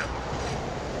 Yeah.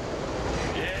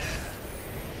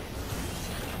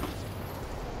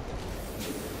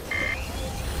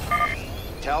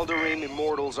 Tal'Darim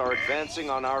Immortals are advancing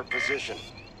on our position.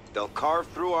 They'll carve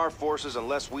through our forces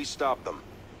unless we stop them.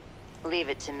 Leave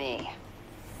it to me.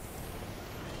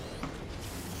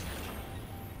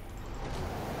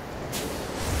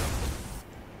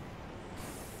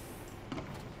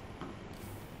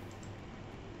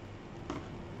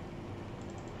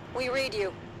 We read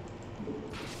you.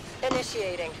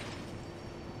 Initiating.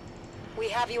 We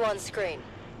have you on screen.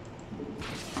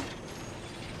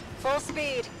 Full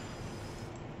speed.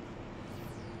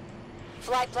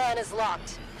 Flight plan is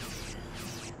locked.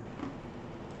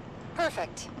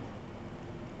 Perfect.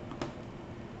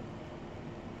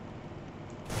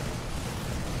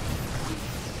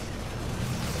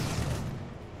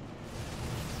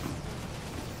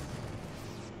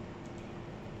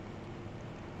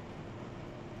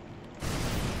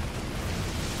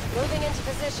 Moving into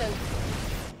position.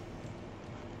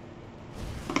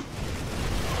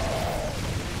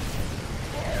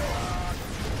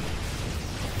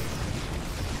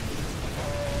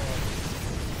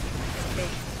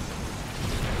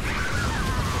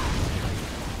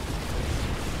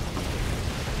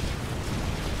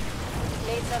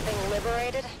 Need something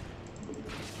liberated?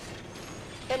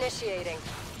 Initiating.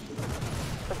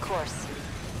 Of course.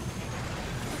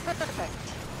 Perfect.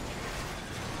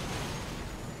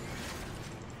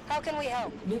 How can we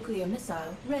help? Nuclear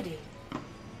missile ready.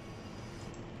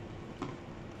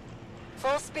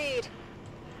 Full speed.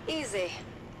 Easy.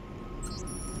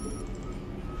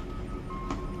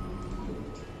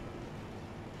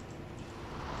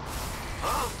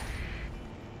 Huh?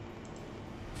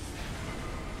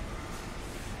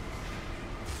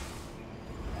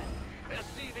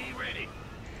 SCV ready.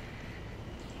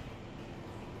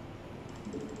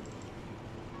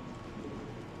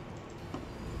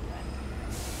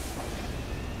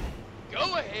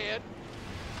 Go ahead.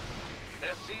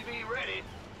 SCV ready.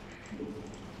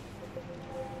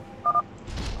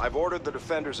 I've ordered the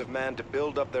Defenders of Man to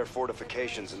build up their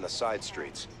fortifications in the side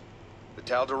streets. The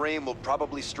Tal'Darim will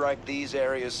probably strike these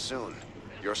areas soon.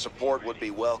 Your support would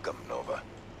be welcome, Nova.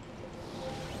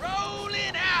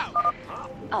 Rolling out.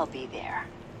 I'll be there.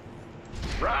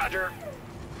 Roger.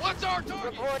 What's our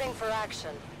target? Reporting for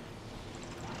action.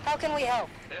 How can we help?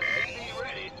 SCV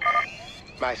ready.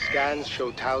 My scans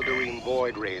show Tal'Darim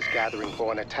void rays gathering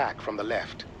for an attack from the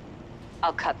left.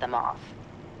 I'll cut them off.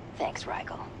 Thanks,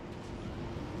 Rigel.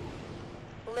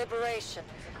 Liberation.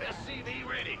 SCV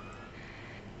ready.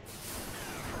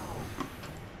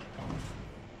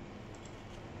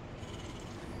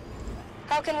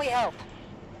 How can we help?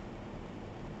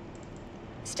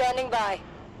 Standing by.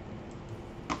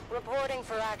 Reporting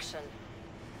for action.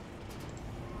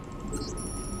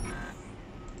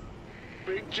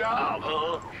 Big job,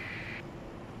 huh?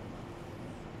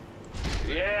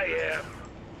 Yeah.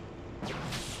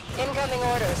 Incoming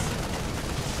orders.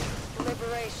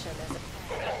 Liberation is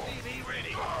SCV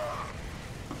ready.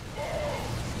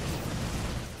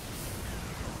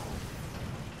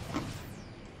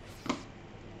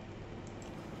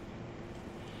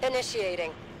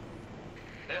 initiating.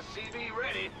 SCV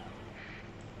ready.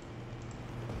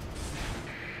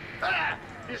 Ah!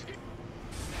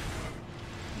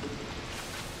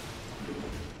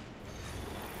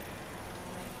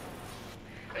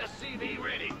 SCV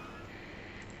ready.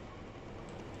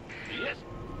 Yes.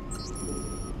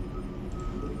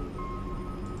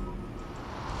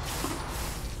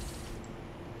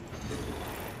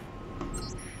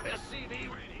 SCV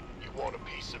ready. You want a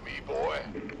piece of me, boy?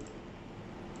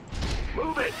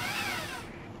 Move it!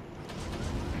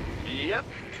 Yep.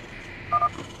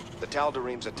 The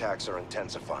Tal'Darim's attacks are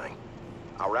intensifying.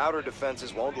 Our outer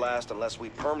defenses won't last unless we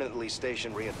permanently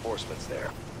station reinforcements there.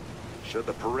 Should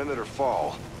the perimeter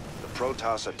fall, the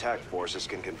Protoss attack forces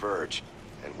can converge,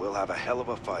 and we'll have a hell of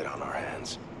a fight on our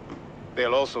hands.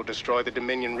 They'll also destroy the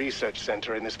Dominion Research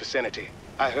Center in this vicinity.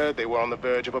 I heard they were on the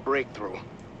verge of a breakthrough.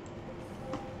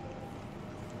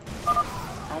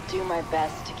 I'll do my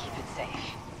best to keep it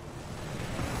safe.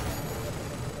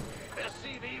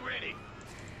 SCV ready.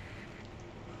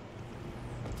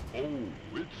 Oh,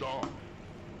 it's on.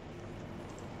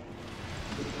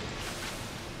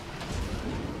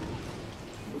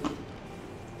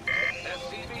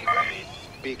 SCV ready.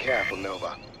 Be careful,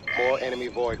 Nova. More enemy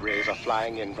void rays are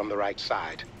flying in from the right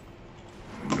side.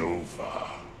 Nova,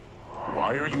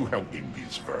 why are you helping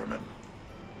these vermin?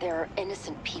 There are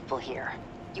innocent people here.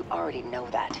 You already know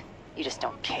that. You just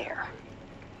don't care.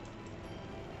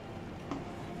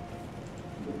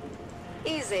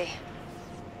 Easy.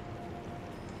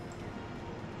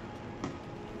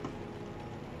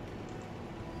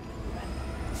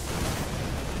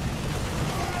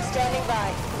 Standing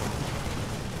by.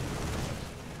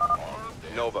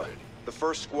 Nova, the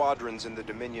first squadrons in the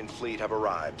Dominion fleet have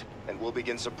arrived, and will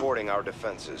begin supporting our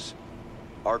defenses.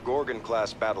 Our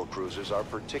Gorgon-class battlecruisers are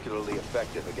particularly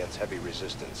effective against heavy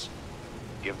resistance.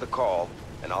 Give the call,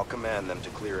 and I'll command them to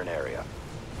clear an area.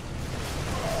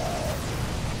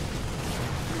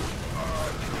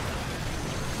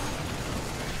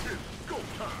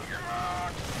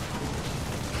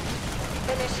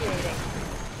 Initiating.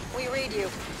 We read you.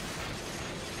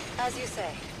 As you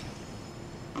say.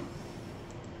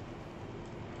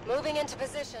 Moving into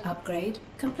position. Upgrade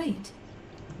complete.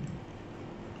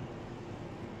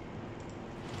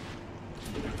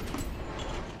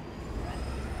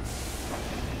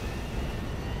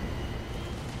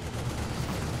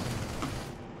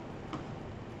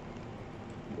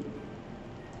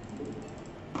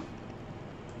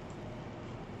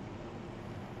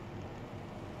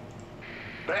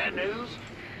 Bad news?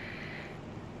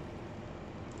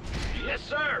 Yes,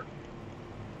 sir.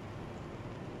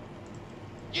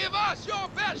 Give us your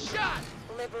best shot!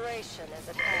 Liberation is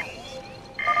at hand.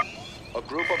 A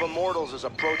group of immortals is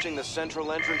approaching the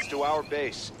central entrance to our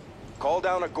base. Call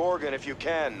down a Gorgon if you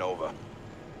can, Nova.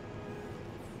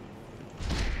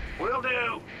 Will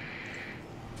do.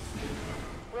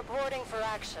 Reporting for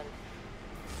action.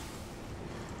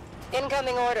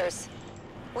 Incoming orders.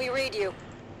 We read you.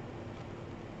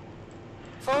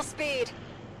 Full speed.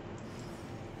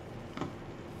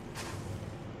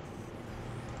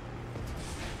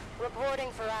 Reporting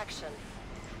for action.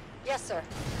 Yes, sir.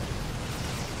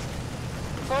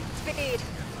 Full speed.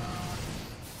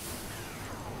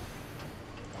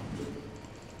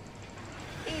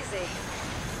 Easy.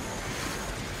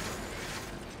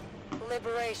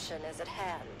 Liberation is at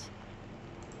hand.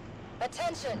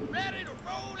 Attention! Ready to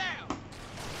roll out!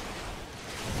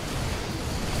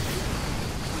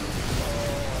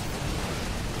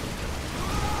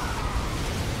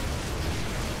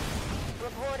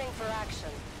 Reporting for action.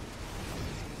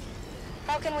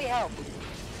 How can we help?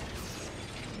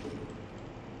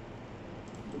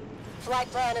 Flight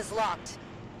plan is locked.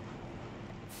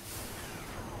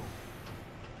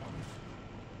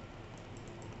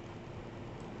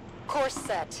 Course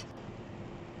set.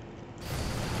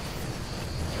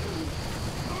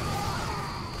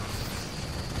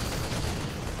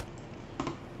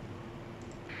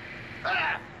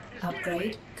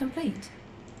 Upgrade complete.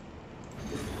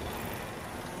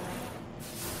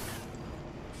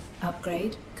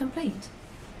 Upgrade complete.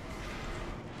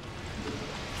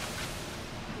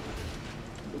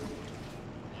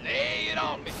 Lay it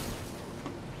on me.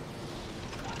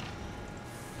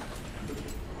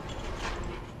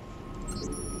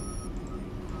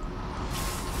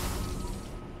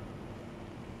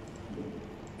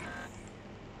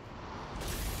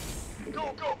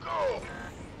 Go, go, go!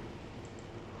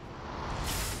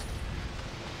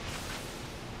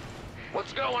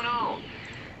 What's going on?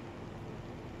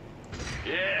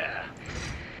 Yeah.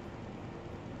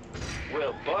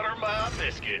 Well, butter my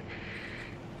biscuit.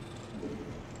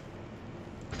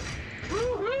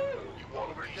 Woo-hoo! You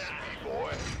want a piece of me,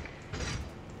 boy?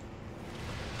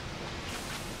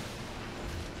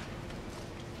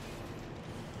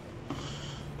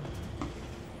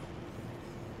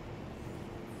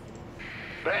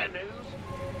 Bad news?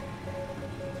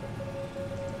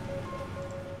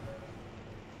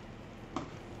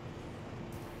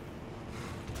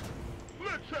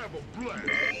 Let's have a blast.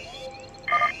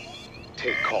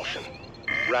 Take caution.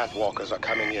 Wrathwalkers are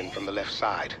coming in from the left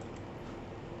side.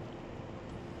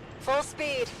 Full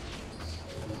speed.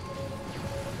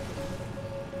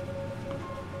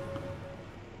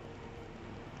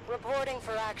 Reporting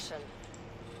for action.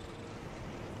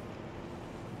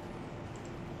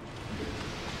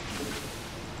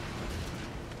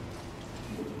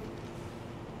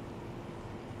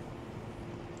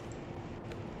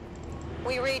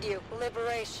 We read you.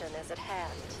 Liberation is at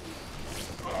hand.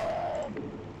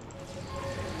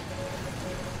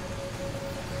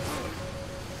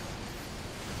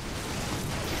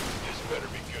 This better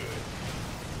be good.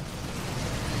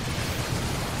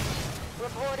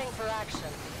 Reporting for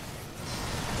action.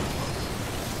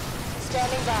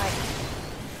 Standing by.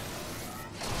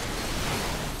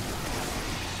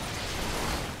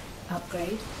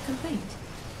 Upgrade complete.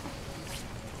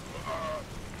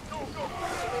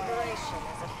 Liberation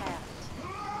is at hand.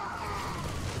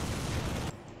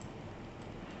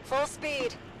 Full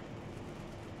speed.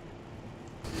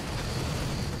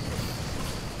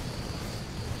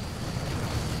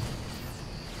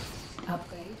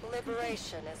 Upgrade.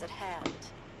 Liberation is at hand.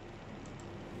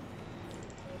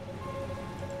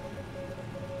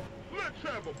 Let's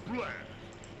have a blast.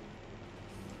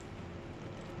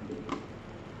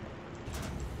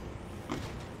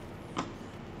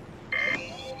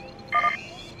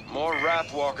 More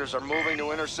Wrathwalkers are moving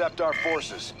to intercept our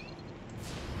forces.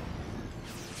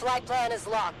 Flight plan is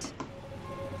locked.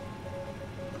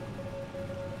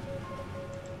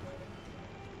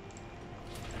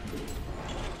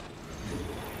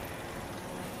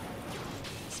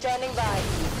 Standing by.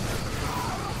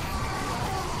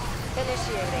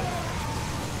 Initiating.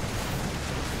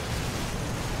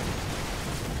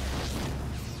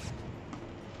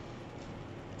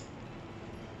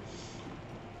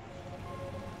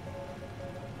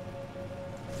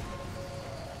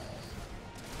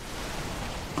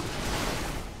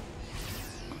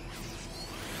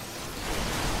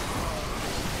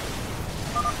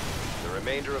 The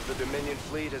remainder of the Dominion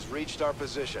fleet has reached our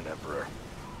position, Emperor.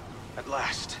 At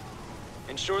last.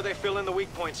 Ensure they fill in the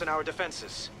weak points in our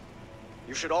defenses.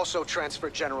 You should also transfer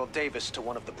General Davis to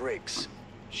one of the brigs.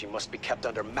 She must be kept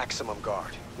under maximum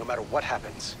guard, no matter what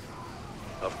happens.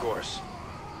 Of course.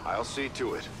 I'll see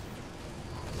to it.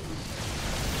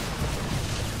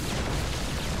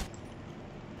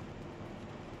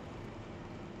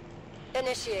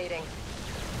 Initiating.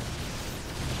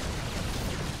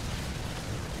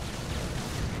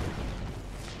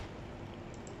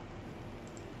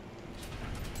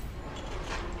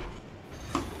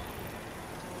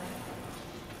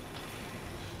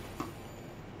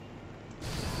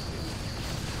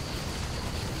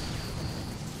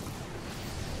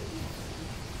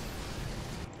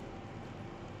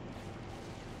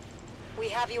 We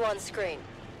have you on screen.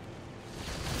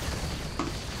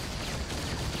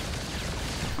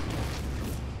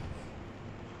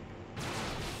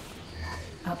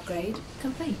 Upgrade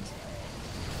complete.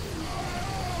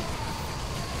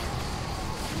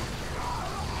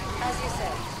 As you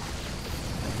say.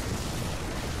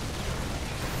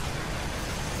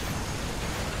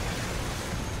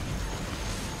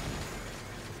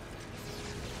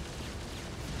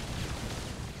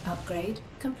 Upgrade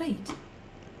complete.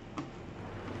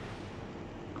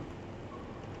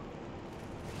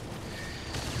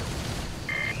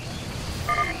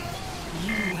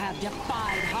 You have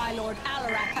defied High Lord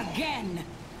Alarak again!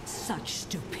 Such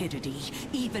stupidity,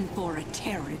 even for a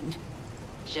Terran.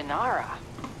 Janara.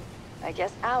 I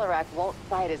guess Alarak won't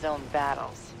fight his own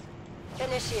battles.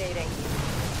 Initiating.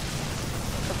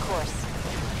 Of course.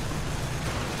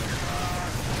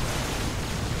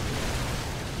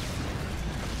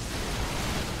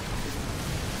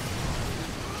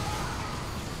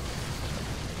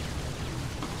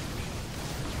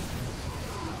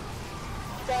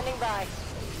 Standing by.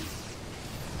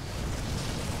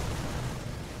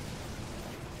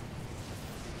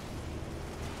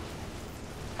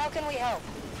 How can we help?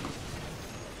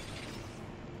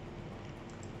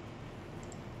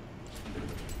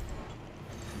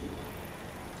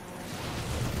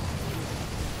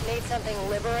 Need something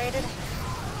liberated?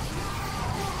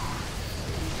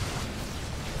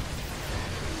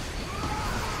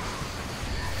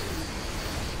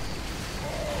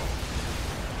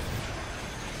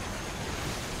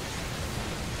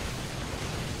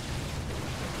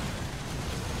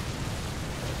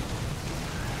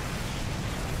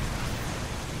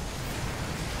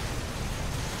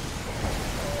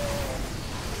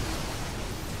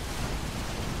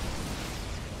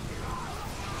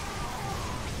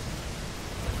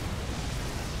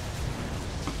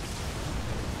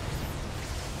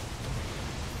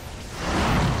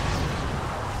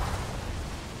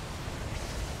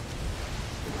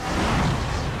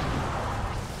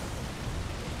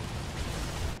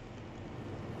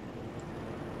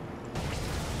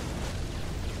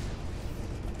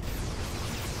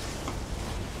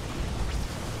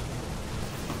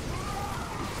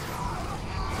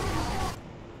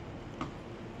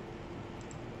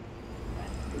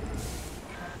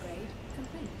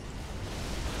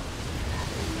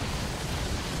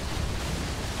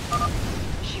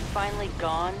 finally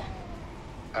gone?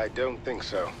 I don't think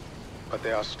so. But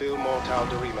there are still more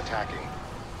Tal'Darim attacking.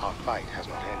 Our fight has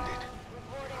not ended.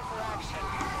 Reporting for action.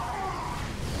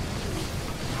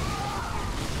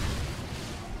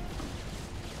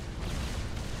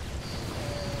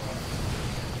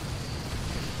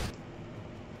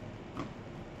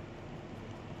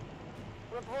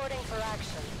 Reporting for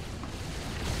action.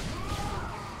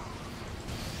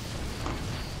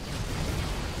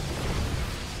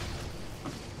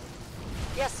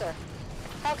 Yes, sir.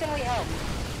 How can we help?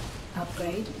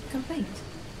 Upgrade complete.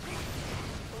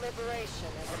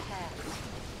 Liberation is at hand.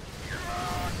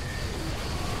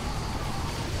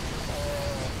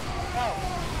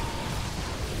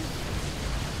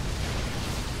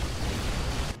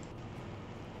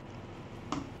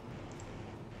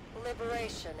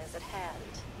 Liberation is at hand.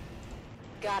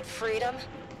 Got freedom?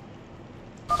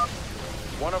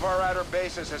 One of our outer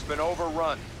bases has been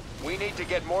overrun. We need to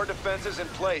get more defenses in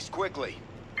place quickly.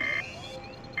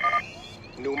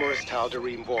 Numerous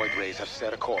Tal'Darim void rays have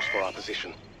set a course for our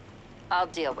position. I'll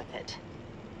deal with it.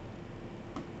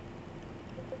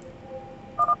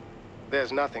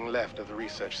 There's nothing left of the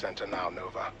research center now,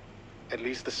 Nova. At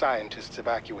least the scientists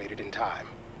evacuated in time.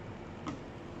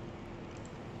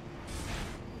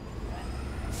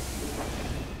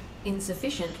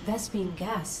 Insufficient Vespene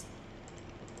gas.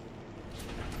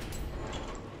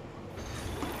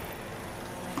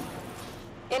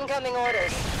 Incoming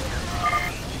orders.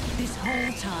 This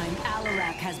whole time,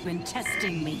 Alarak has been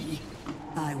testing me.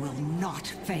 I will not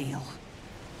fail.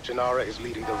 Janara is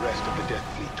leading the rest of the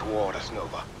Death Fleet toward us,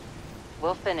 Nova.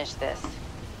 We'll finish this,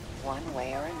 one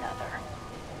way or another.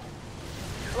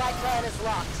 Flight plan is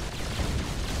locked.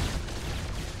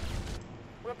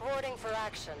 Reporting for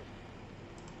action.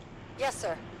 Yes,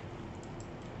 sir.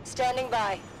 Standing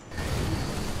by.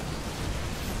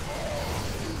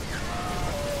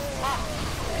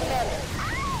 Commander.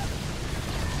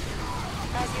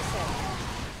 As you said,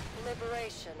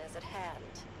 liberation is at hand.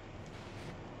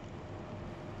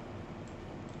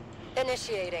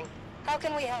 Initiating. How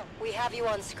can we help? We have you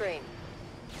on screen.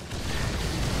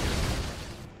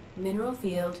 Mineral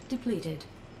field depleted.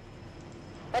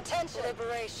 Attention!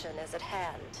 Liberation is at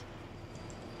hand.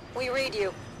 We read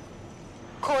you.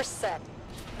 Course set.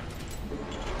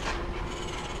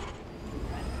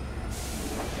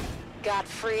 Got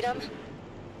freedom?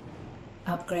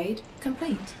 Upgrade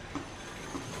complete.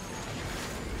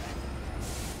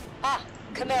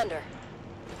 Commander.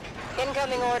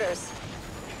 Incoming orders.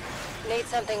 Need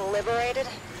something liberated?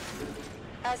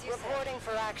 As you reporting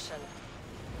for action.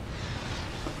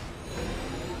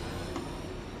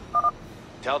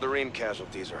 Tal'Darim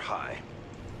casualties are high.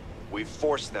 We've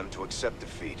forced them to accept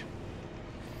defeat.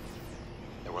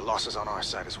 There were losses on our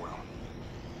side as well.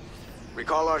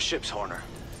 Recall our ships, Horner.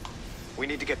 We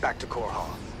need to get back to Core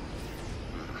Hall.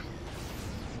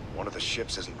 One of the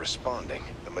ships isn't responding.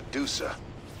 The Medusa.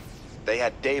 They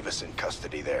had Davis in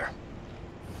custody there.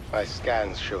 My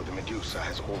scans show the Medusa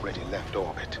has already left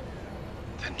orbit.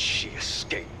 Then she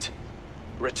escaped.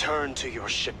 Return to your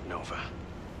ship, Nova.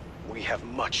 We have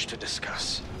much to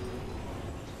discuss.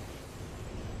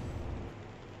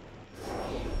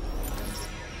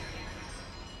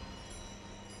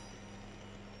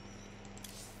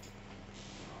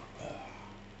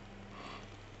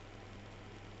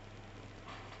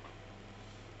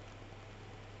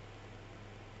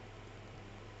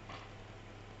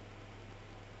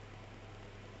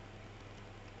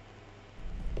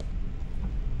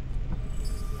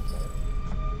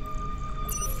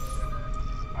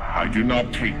 I do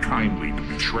not take kindly to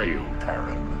betrayal,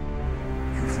 Terran.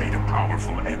 You've made a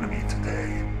powerful enemy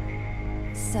today.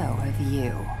 So have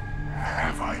you.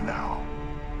 Have I now?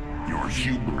 Your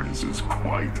hubris is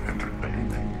quite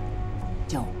entertaining.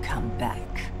 Don't come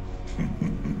back.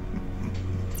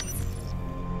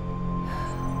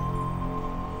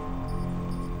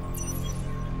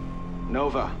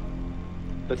 Nova.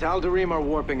 The Tal'Darim are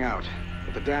warping out,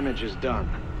 but the damage is done.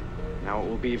 Now it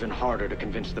will be even harder to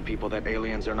convince the people that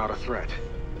aliens are not a threat.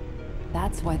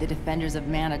 That's why the Defenders of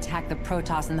Man attacked the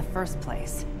Protoss in the first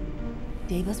place.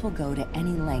 Davis will go to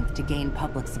any length to gain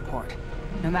public support,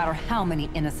 no matter how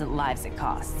many innocent lives it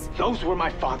costs. Those were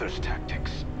my father's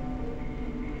tactics.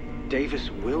 Davis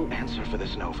will answer for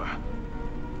this, Nova.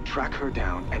 Track her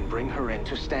down and bring her in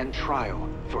to stand trial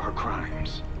for her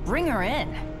crimes. Bring her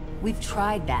in! We've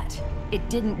tried that. It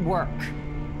didn't work.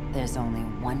 There's only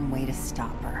one way to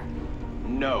stop her.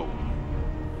 No.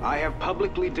 I have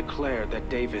publicly declared that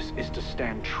Davis is to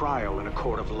stand trial in a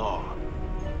court of law.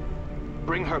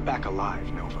 Bring her back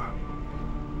alive, Nova.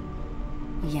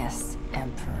 Yes,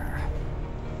 Emperor.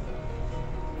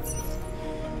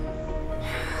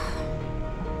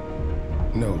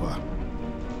 Nova,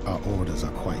 our orders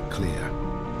are quite clear.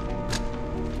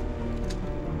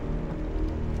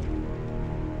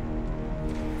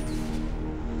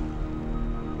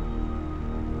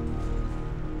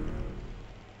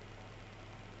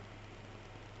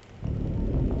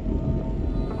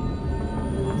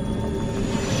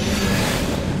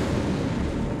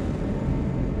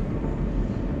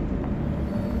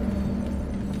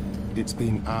 It's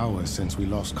been hours since we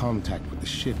lost contact with the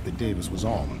ship that Davis was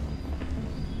on.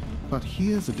 But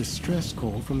here's a distress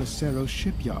call from the Cerro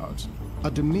shipyards.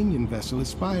 A Dominion vessel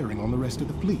is firing on the rest of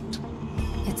the fleet.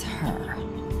 It's her.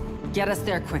 Get us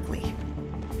there quickly.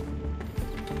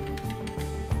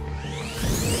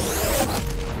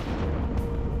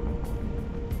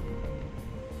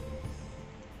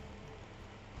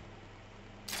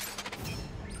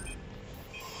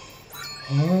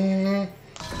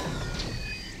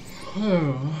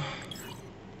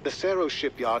 The Cerro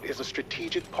shipyard is a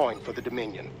strategic point for the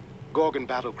Dominion. Gorgon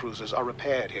battlecruisers are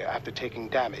repaired here after taking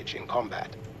damage in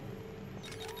combat.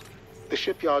 The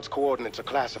shipyard's coordinates are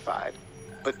classified,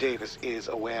 but Davis is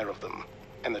aware of them,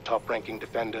 and the top-ranking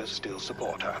defenders still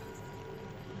support her.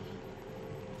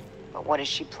 But what is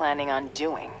she planning on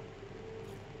doing?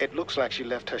 It looks like she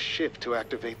left her ship to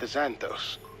activate the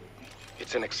Xanthos.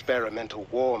 It's an experimental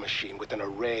war machine with an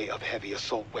array of heavy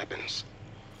assault weapons.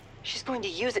 She's going to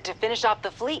use it to finish off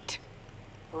the fleet.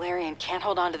 Valerian can't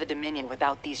hold on to the Dominion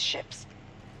without these ships.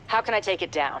 How can I take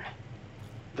it down?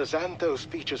 The Xanthos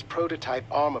features prototype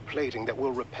armor plating that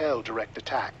will repel direct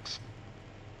attacks.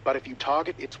 But if you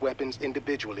target its weapons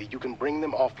individually, you can bring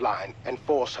them offline and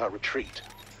force her retreat.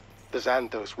 The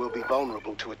Xanthos will be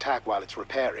vulnerable to attack while it's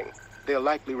repairing. They'll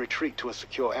likely retreat to a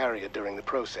secure area during the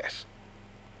process.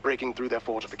 Breaking through their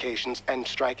fortifications and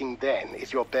striking then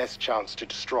is your best chance to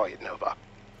destroy it, Nova.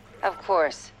 Of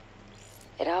course.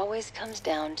 It always comes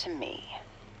down to me.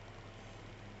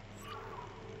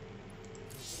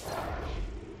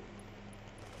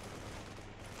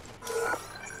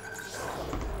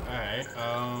 Alright,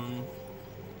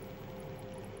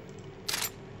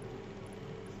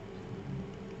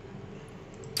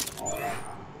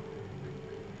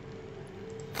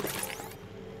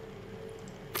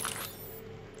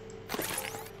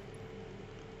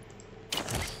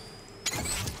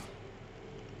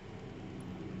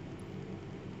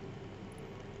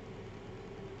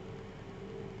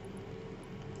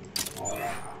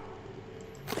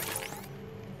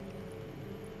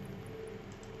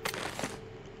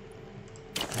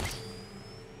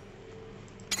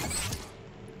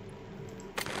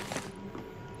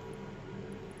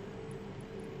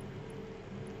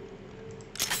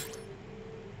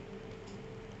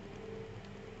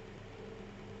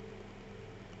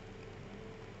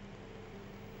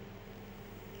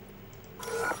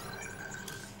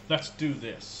 let's do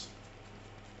this.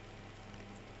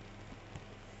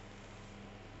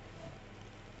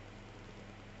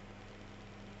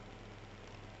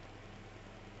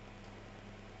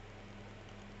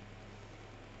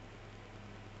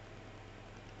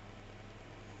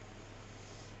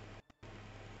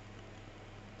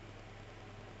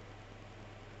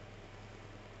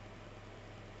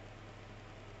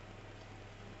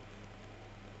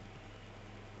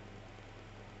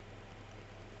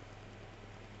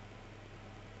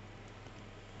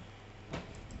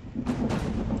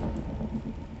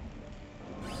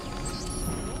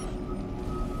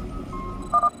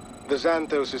 The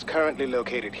Xanthos is currently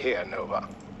located here, Nova.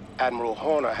 Admiral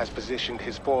Horner has positioned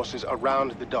his forces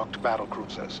around the docked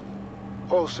battlecruisers.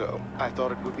 Also, I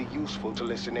thought it would be useful to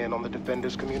listen in on the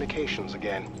Defenders' communications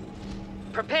again.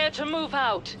 Prepare to move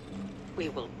out. We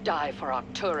will die for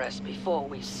Arcturus before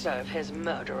we serve his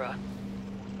murderer.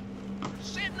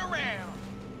 Sitting around.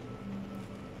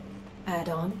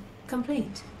 Add-on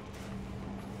complete.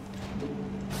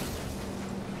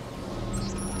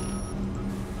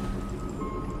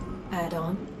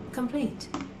 Add-on complete.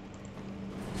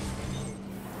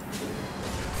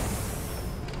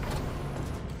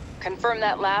 Confirm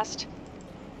that last.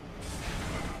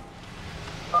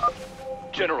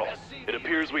 General, it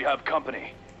appears we have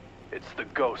company. It's the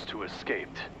Ghost who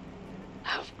escaped.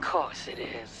 Of course it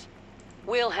is.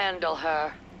 We'll handle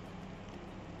her.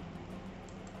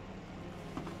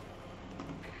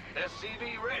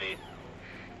 SCV ready.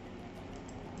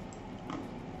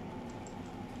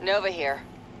 Nova here.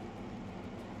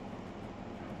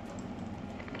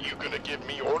 You gonna give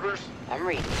me orders? I'm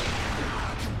reading.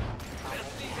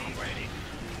 SCV ready.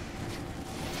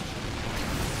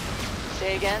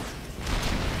 Say again?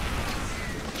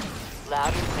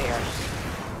 Loud and clear.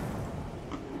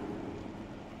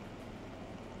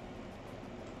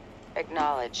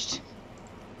 Acknowledged.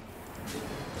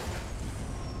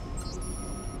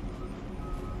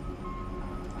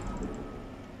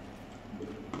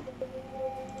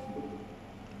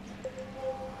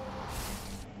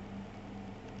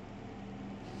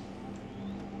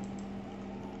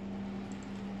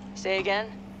 Say again?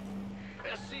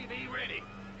 SCV ready.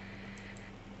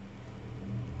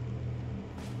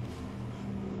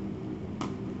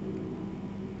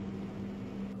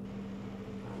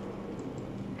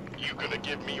 You gonna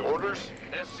give me orders?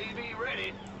 SCV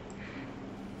ready.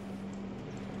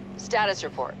 Status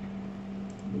report.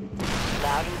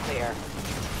 Loud and clear.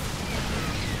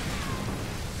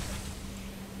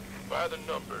 By the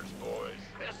numbers, boys.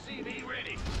 SCV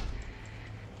ready.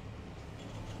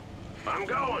 I'm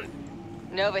going.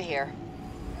 Nova here.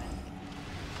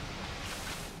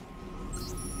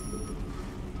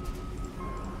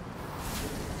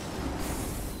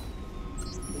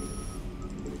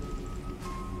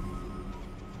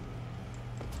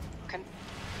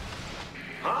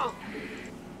 Huh?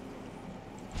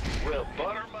 Well,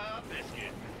 butter my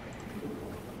biscuit.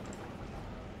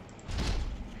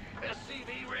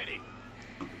 SCV ready.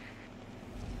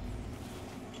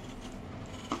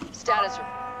 Status.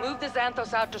 Move the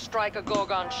Xanthos out to strike a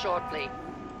Gorgon shortly.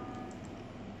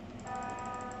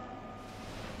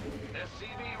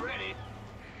 SCV ready.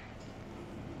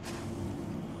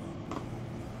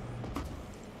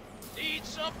 Need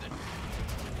something.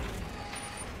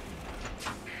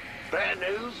 Bad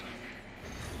news.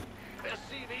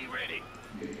 SCV ready.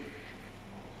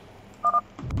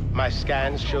 My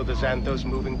scans show the Xanthos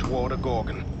moving toward a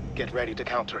Gorgon. Get ready to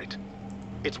counter it.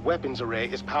 Its weapons array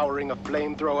is powering a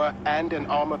flamethrower and an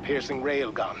armor-piercing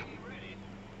railgun.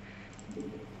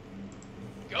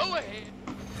 Go ahead.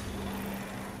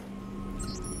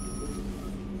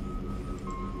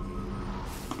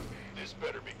 This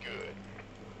better be good.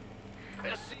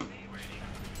 SCV ready.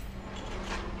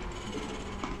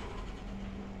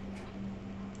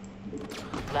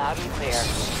 Loud and clear.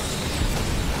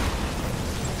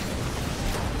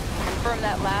 Confirm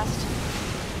that last.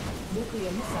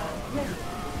 Nuclear missile ready.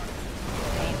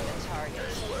 Aim the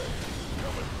target.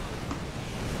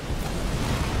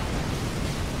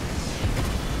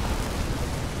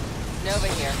 Nova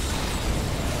here.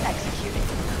 Executing.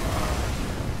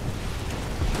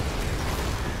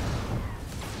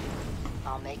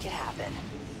 I'll make it happen.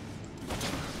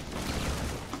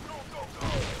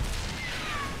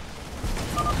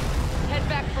 Head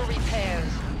back for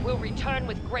repairs. We'll return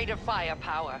with greater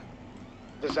firepower.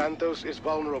 The Xanthos is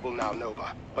vulnerable now,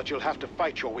 Nova, but you'll have to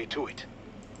fight your way to it.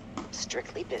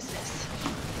 Strictly business.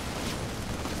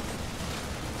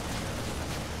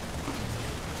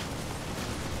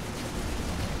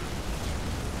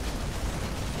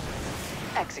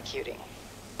 Executing.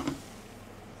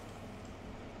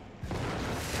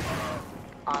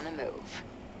 On the move.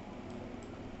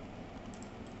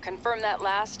 Confirm that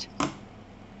last.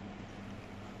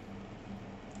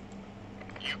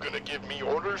 You gonna give me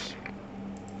orders?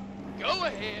 Go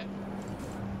ahead.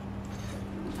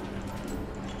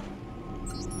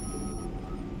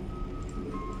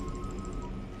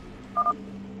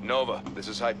 Nova, this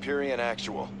is Hyperion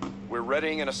Actual. We're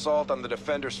readying an assault on the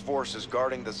Defender's forces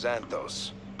guarding the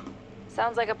Xanthos.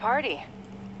 Sounds like a party.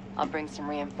 I'll bring some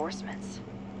reinforcements.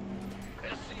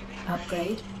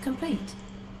 Upgrade complete.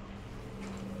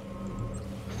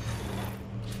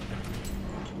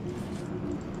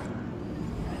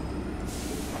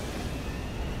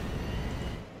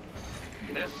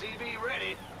 SCV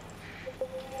ready.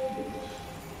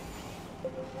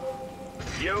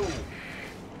 Yo.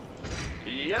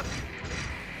 Yep.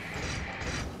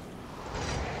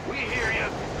 We hear you.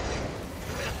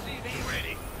 SCV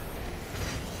ready.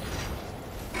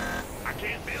 I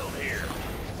can't build here.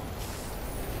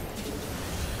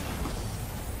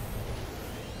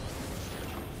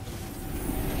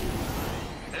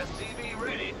 SCV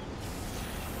ready.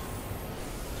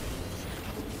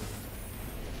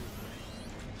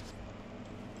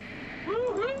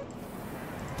 Woo-hoo.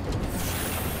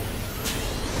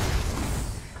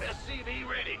 SCV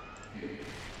ready.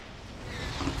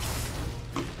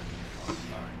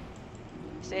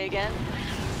 Say again.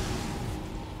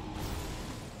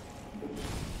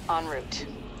 En route.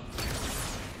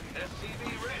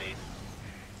 SCV ready.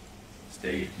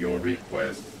 State your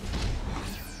request.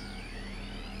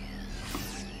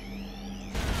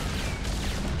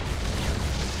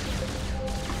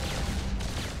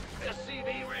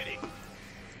 SCV ready.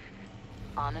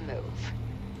 On the move.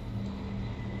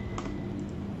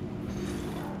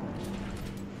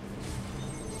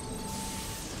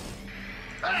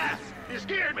 Ah! You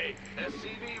scared me!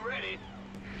 SCV ready.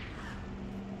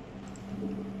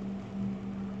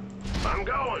 I'm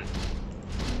going.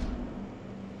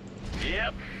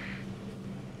 Yep.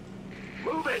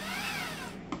 Move it.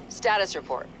 Status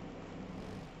report.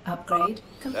 Upgrade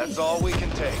complete. That's all we can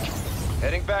take.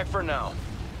 Heading back for now.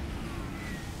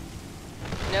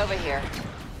 Nova here.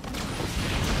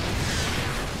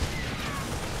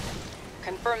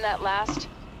 Confirm that last.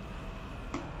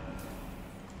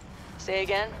 Say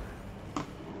again?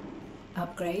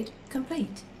 Upgrade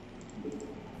complete.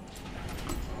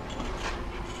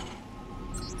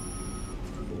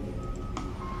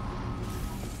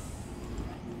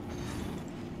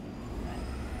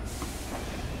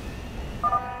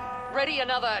 Ready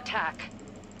another attack.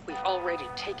 We've already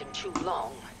taken too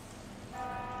long.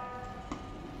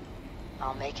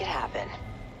 I'll make it happen.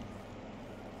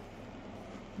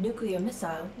 Nuclear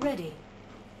missile ready.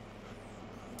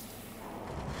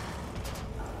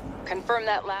 Confirm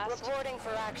that last. Reporting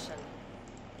for action.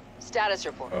 Status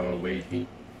report. Waiting.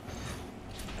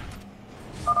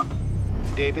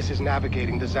 Davis is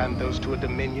navigating the Xanthos to a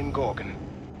Dominion Gorgon.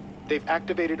 They've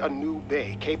activated a new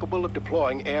bay capable of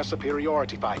deploying air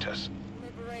superiority fighters.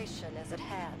 Liberation is at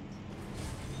hand.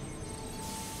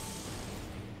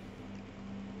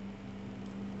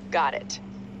 Got it.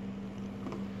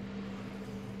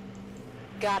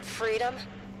 Got freedom?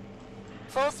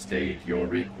 Full State your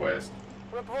request.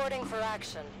 reporting for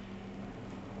action.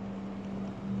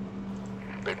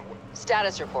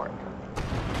 Status report.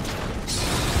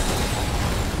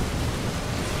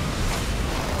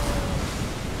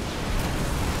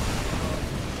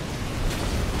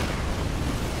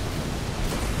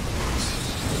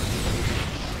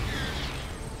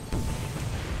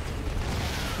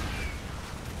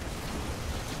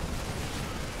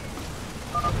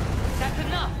 That's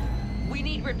enough. We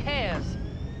need repairs.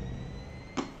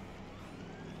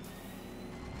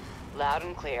 Loud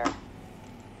and clear.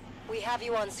 We have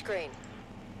you on screen.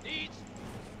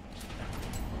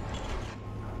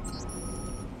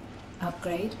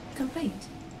 Upgrade complete.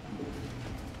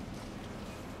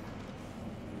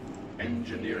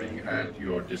 Engineering at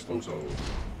your disposal.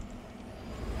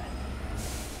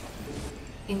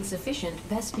 Insufficient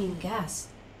Vespine gas.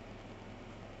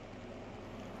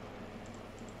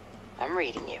 I'm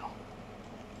reading you.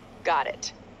 Got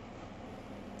it.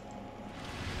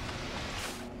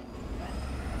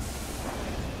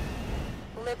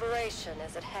 Liberation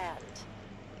is at hand.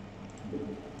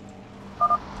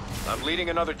 I'm leading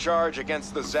another charge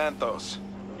against the Xanthos.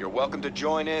 You're welcome to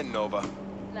join in, Nova.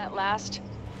 That last.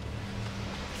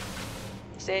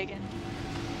 Say again.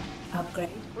 Upgrade.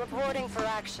 Reporting for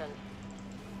action.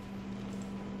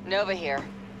 Nova here.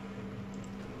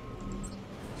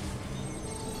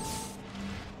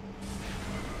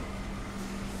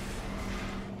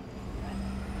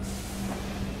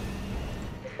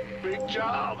 Big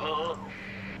job, huh?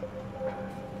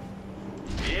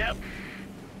 Yep.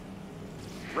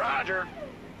 Roger.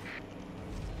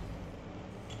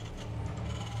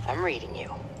 I'm reading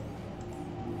you.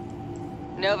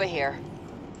 Nova here.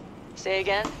 Say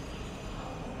again.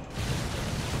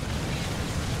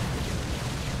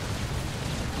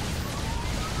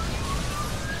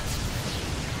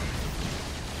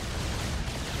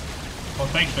 Well,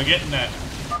 thanks for getting that.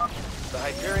 The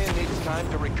Hyperion needs time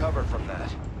to recover from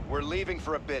that. We're leaving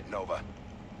for a bit, Nova.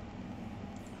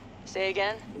 Say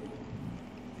again.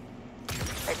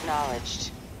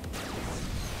 Acknowledged.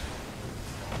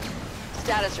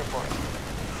 Status report.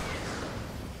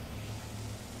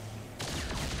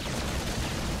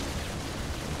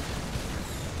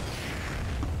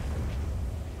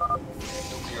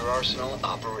 Nuclear arsenal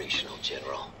operational,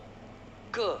 General.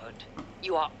 Good.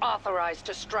 You are authorized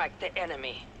to strike the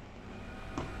enemy.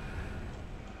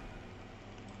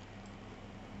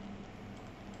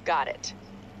 Got it.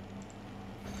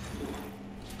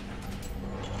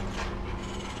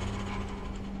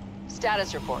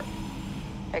 Status report.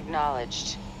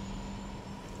 Acknowledged.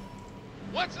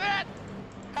 What's that?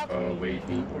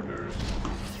 Awaiting orders.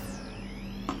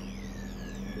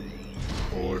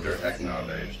 Order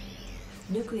acknowledged.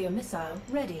 Nuclear missile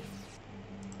ready.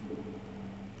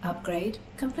 Upgrade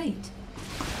complete.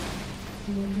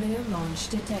 Nuclear launch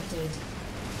detected.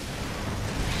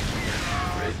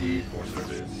 Ready for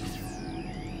service.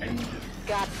 Engine.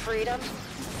 Got freedom?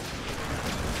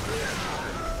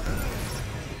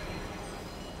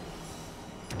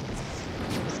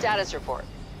 Status report.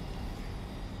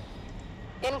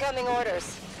 Incoming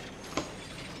orders.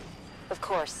 Of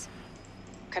course.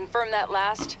 Confirm that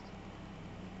last.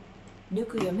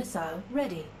 Nuclear missile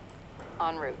ready.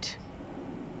 En route.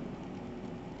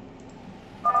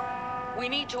 We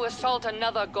need to assault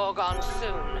another Gorgon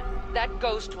soon. That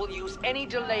ghost will use any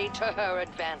delay to her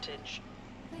advantage.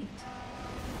 Wait.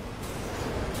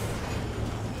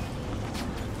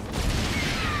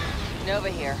 Nova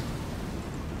here.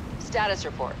 Status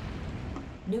report.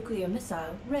 Nuclear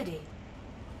missile ready.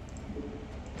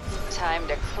 Time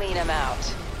to clean him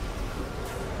out.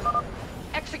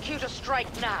 Execute a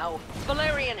strike now.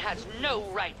 Valerian has no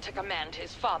right to command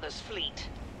his father's fleet.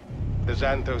 The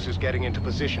Xanthos is getting into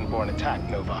position for an attack,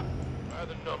 Nova. By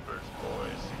the numbers,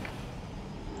 boys.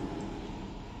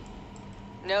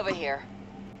 Nova here.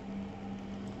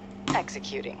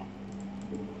 Executing.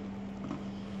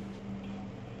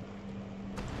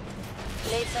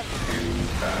 Need some...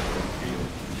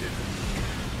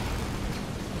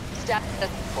 Step the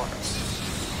quarters.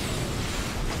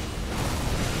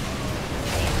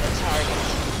 Aim the target.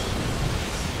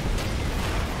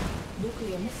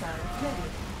 Nuclear missile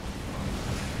ready.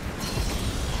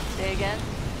 Say again?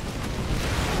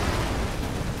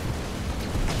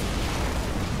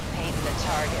 Paint the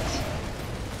target.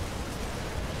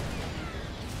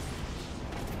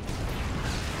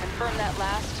 Confirm that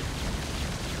last.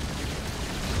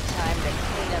 Time to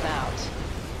clean them out.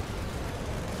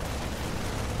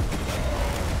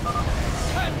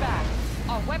 Turn back!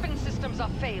 Our weapon systems are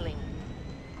failing.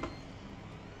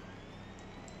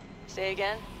 Say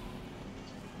again?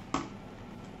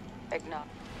 Ignore.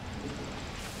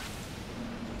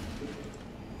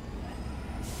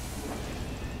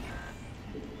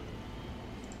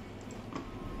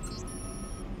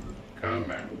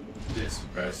 Combat. This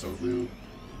vessel will...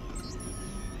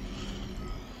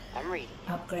 I'm reading.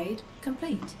 Upgrade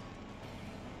complete.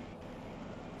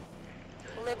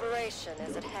 Liberation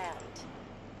is at hand.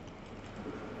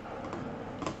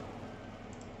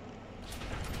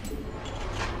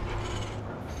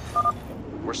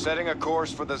 We're setting a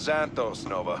course for the Xanthos,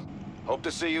 Nova. Hope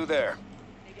to see you there.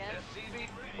 Again?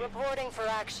 Reporting for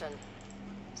action.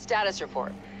 Status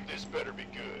report. This better be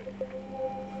good.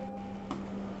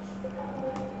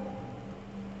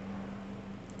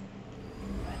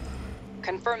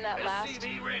 Confirm that last.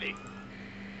 SCV ready.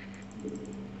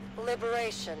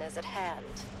 Liberation is at hand.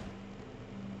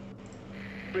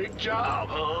 Big job,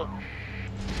 huh?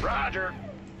 Roger.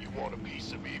 You want a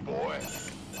piece of me, boy?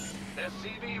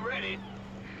 SCV ready.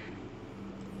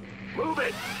 Move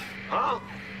it! Huh?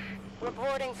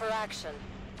 Reporting for action.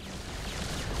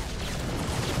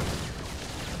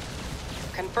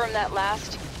 Confirm that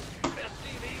last.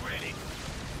 SCV ready.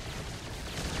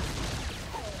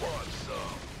 Who wants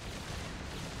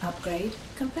some? Upgrade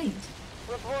complete.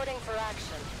 Reporting for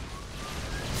action.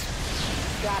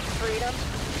 Got freedom?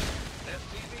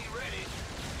 SCV ready.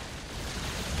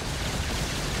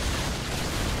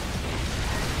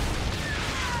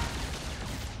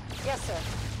 Yes, sir.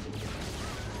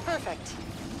 Perfect.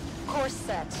 Course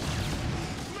set.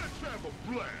 Let's have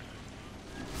a blast.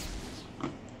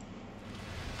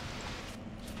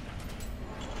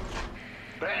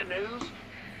 Bad news?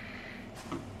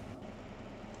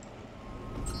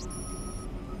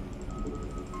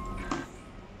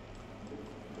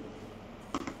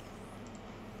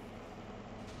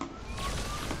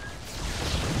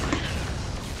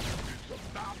 It's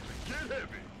about to get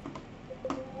heavy.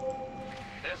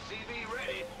 SCV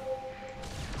ready.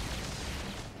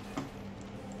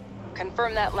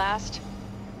 Confirm that last.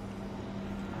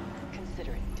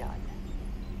 Consider it done.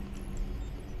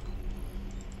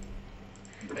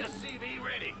 SCV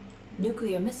ready.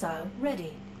 Nuclear missile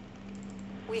ready.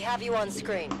 We have you on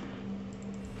screen.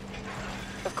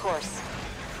 Of course.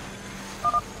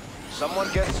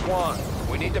 Someone get Swan.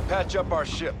 We need to patch up our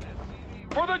ship.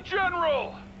 For the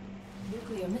General!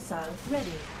 Nuclear missile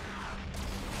ready.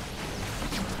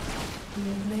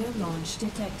 Nuclear launch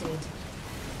detected.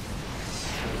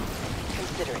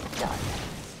 Consider it done.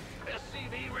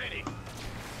 SCV ready.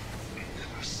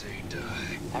 Never say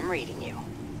die. I'm reading you.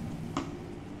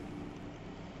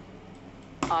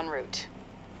 En route.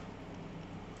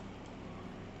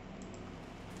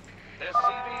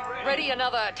 SCV ready. Ready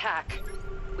another attack.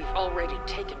 We've already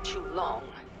taken too long.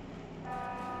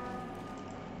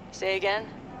 Say again?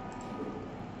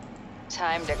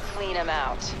 Time to clean them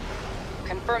out.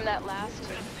 Confirm that last.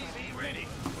 SCV ready.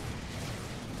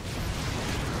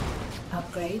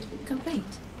 Upgrade complete.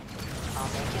 I'll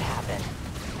make it happen.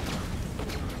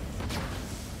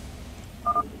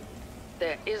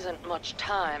 There isn't much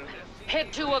time.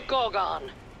 Head to a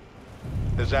Gorgon.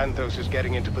 The Xanthos is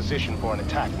getting into position for an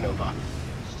attack, Nova.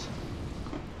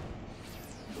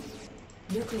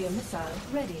 Nuclear missile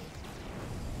ready.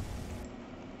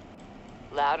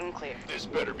 Loud and clear. This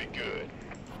better be good.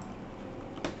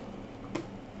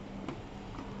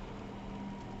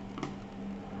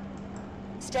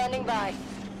 Standing by.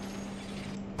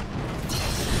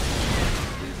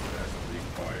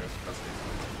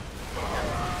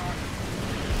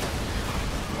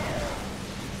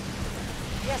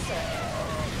 Yes, sir.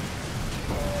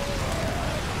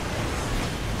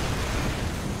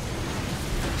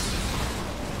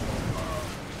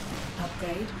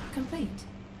 Upgrade complete.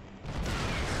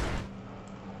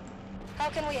 How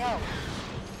can we help?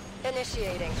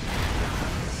 Initiating.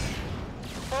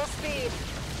 Full speed.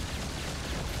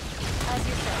 As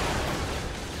you said.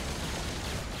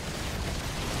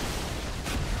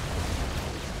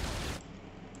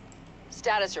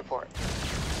 Status report.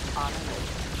 On the move.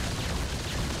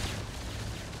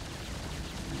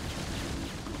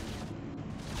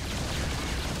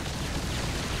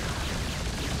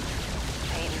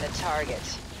 Painting the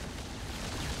target.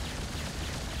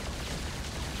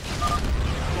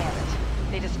 Damn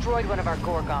it. They destroyed one of our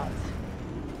Gorgons.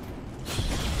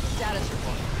 Status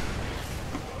report.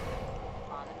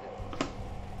 On the move.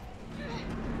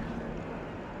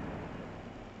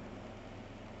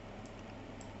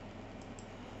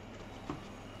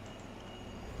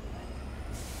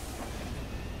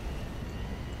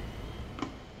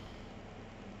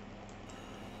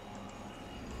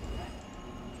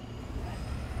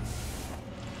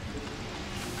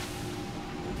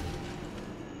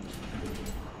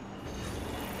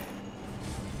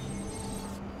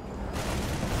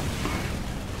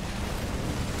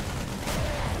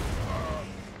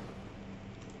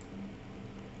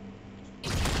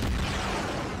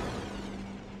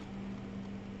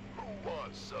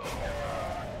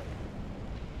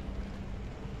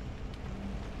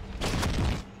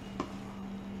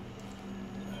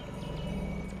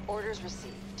 Orders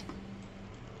received.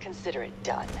 Consider it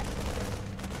done.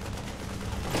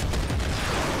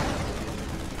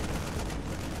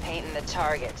 Painting the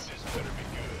target. This better be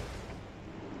good.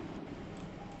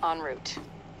 En route.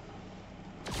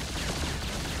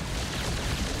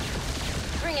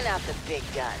 Bringing out the big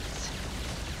guns.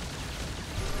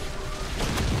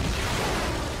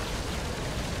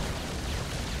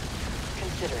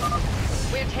 Consider it.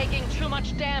 We're taking too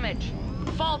much damage.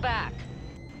 Fall back.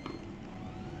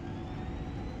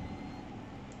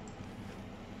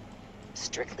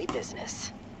 Strictly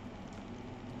business.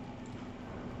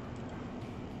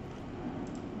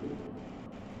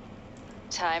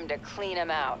 Time to clean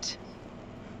him out.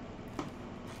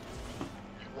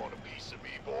 You want a piece of me,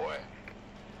 boy?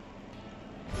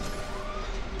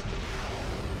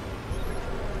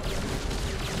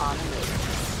 On the move.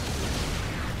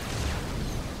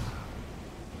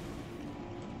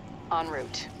 En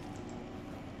route.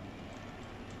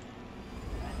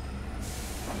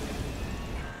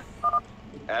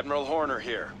 Admiral Horner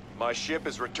here. My ship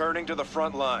is returning to the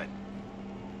front line.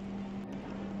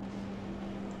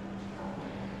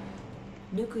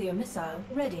 Nuclear missile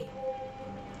ready.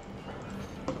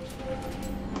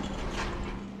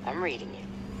 I'm reading you.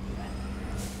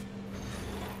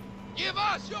 Give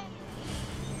us your...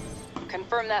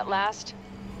 Confirm that last.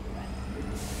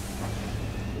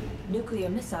 Nuclear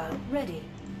missile ready.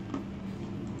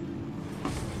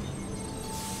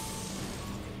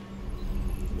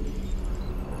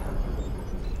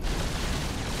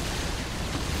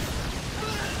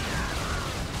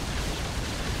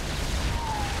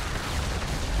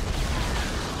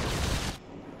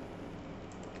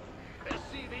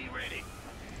 SCV ready.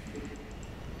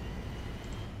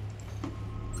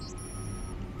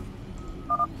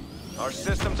 Our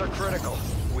systems are critical.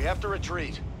 We have to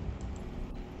retreat.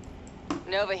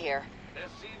 Nova here.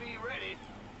 SCV ready.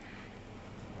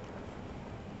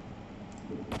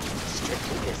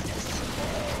 Strictly business.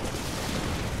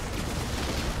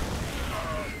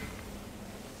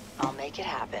 I'll make it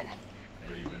happen.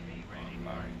 Raven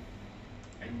online.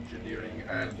 Engineering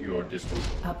at your disposal.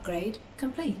 Upgrade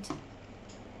complete.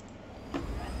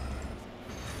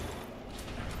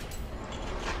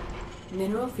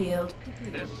 Mineral field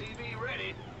depleted. SCV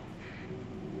ready.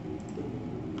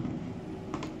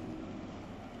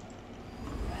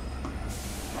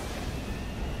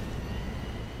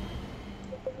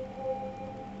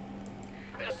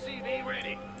 SCV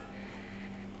ready.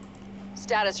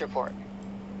 Status report.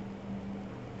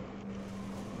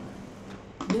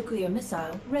 Nuclear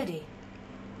missile ready.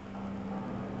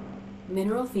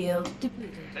 Mineral field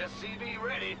depleted. SCV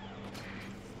ready.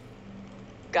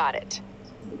 Got it.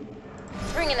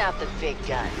 Bringing out the big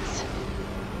guns.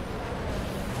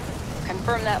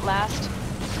 Confirm that last.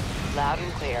 Loud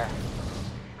and clear.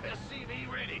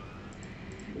 SCV ready.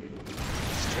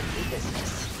 Strictly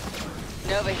business.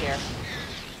 Nova here.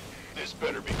 This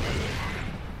better be good.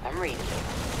 I'm reading you.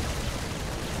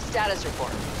 Status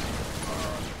report.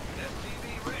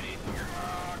 SCV ready.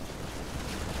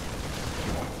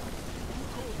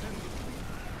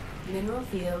 Mineral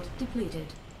field depleted.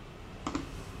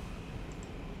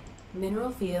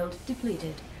 Mineral field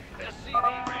depleted.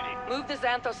 SCV ready. Move the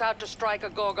Xanthos out to strike a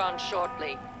Gorgon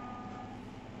shortly.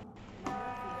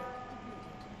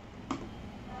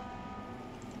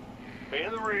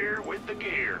 In the rear with the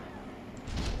gear.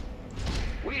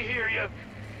 We hear you.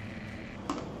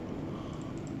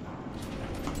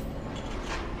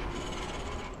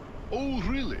 Oh,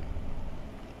 really?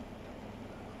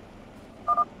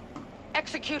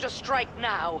 Execute a strike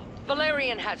now.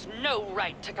 Valerian has no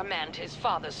right to command his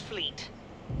father's fleet.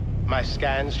 My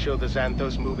scans show the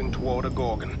Xanthos moving toward a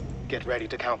Gorgon. Get ready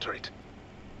to counter it.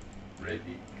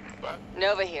 Ready.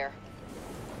 Nova here.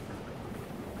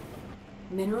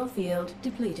 Mineral field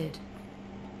depleted.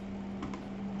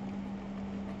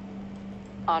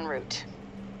 En route.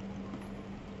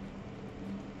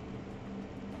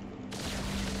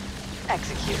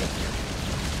 Executing.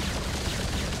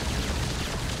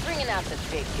 Bringing out the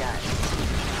big guns.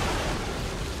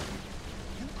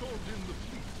 Who called in the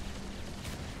fleet?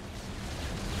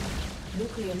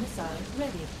 Nuclear missile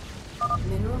ready.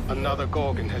 Mineral field. Another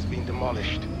Gorgon has been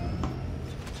demolished.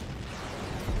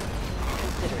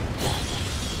 Considering death.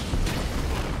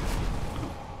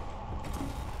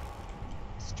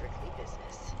 Strictly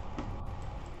business.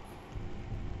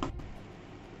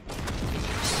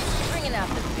 Bringing out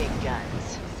the big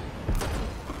guns.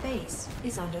 Base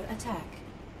is under attack.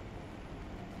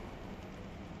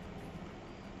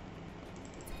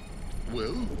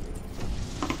 Well?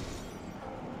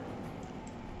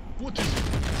 What is it?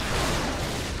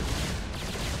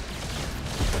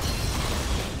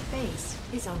 Base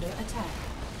is under attack.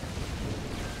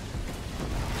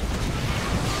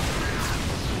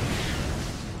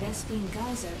 Vespine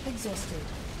geyser exhausted.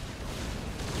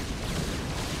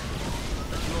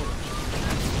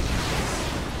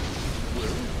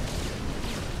 Well?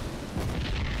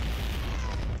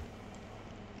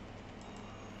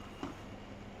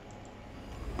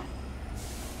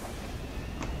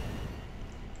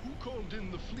 Who called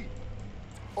in the fleet?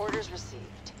 Orders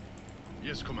received.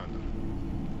 Yes, Commander.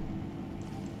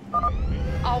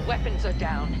 Our weapons are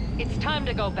down. It's time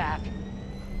to go back.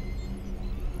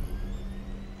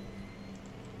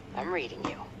 I'm reading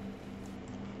you.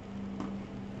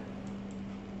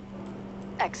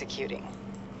 Executing.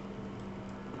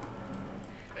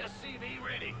 SCV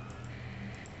ready.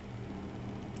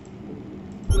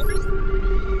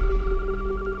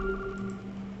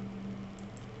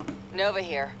 Nova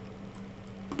here.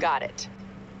 Got it.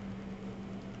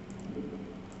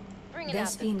 Bringing out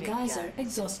the Vespine big geyser guns.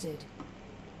 exhausted.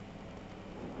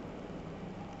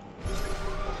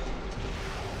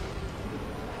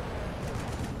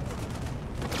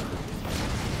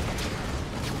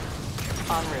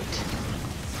 En route.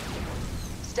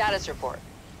 Status report.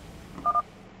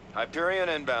 Hyperion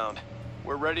inbound.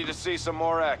 We're ready to see some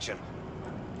more action.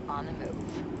 On the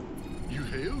move. You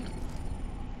hailed?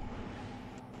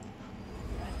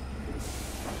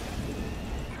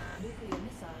 Nuclear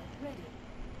missile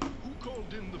ready. Who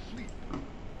called in the fleet?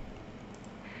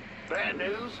 Bad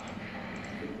news?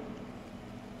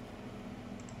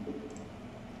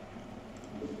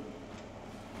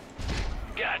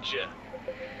 Gotcha.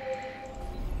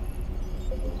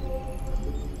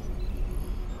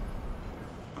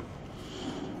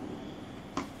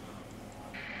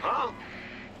 Huh?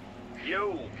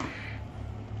 Yo.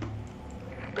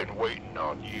 Been waiting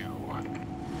on you.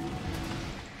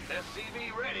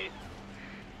 SCV ready.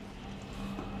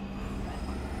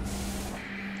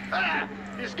 Ah!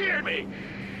 You scared me!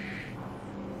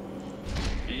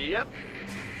 Yep.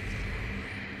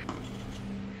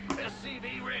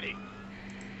 SCV ready.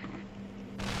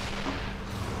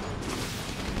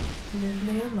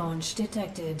 Nuclear launch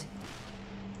detected.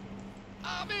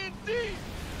 I'm in deep!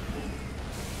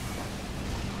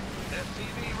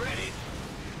 SCV ready.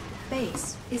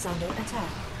 Base is under attack.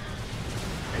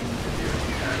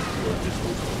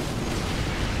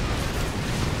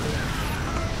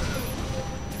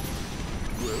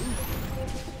 Well?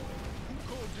 Who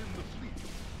called in the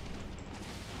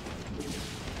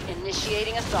fleet?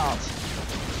 Initiating assault.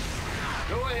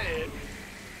 Go ahead.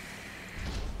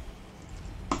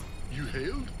 You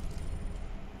hailed?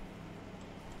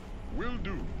 Will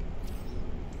do.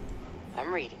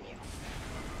 I'm reading you.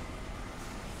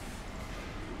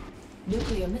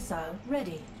 Nuclear missile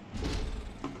ready.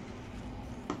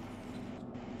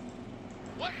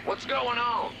 What's going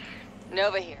on?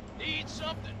 Nova here. Need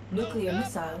something? Nuclear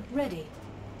missile ready.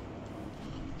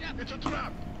 It's a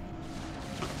trap.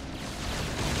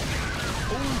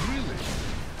 Oh, really?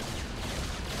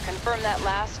 Confirm that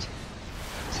last.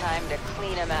 Time to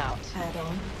clean him out.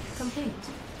 Add-on complete.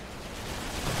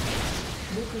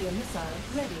 Nuclear missile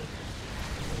ready.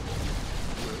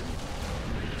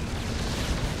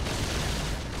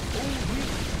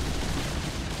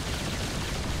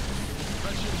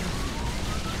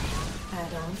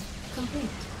 Add-on complete.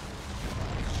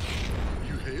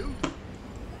 You hailed?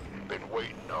 Been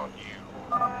waiting on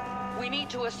you. We need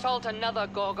to assault another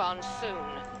Gorgon soon.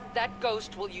 That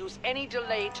ghost will use any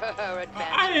delay to her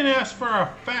advantage. I didn't ask for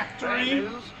a Bad factory.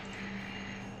 news?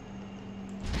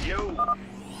 Yo.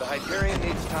 The Hyperion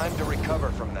needs time to recover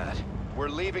from that. We're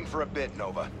leaving for a bit,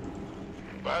 Nova.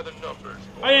 By the numbers.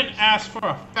 I didn't ask for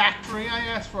a factory, I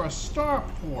asked for a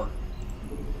starport.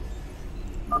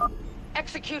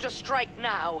 Execute a strike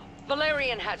now.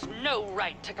 Valerian has no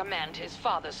right to command his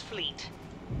father's fleet.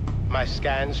 My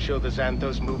scans show the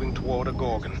Xanthos moving toward a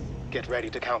Gorgon. Get ready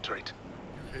to counter it.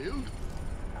 Hailed?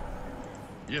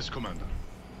 Yes, Commander.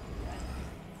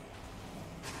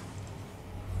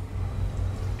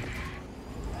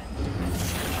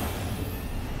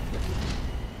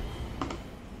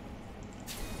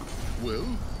 Well?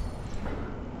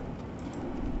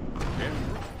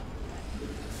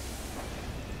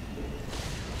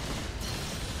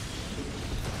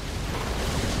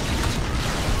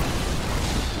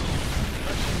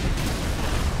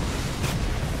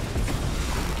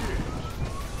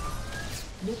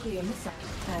 Nuclear missile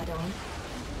add-on.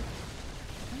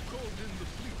 Who called in the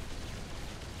fleet?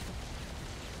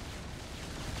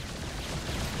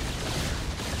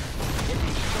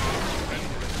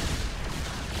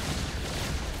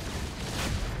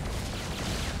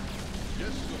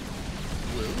 Yes, sir.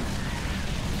 Well?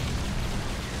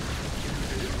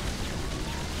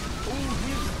 Oh,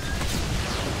 really?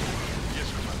 Yes,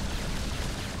 Commander.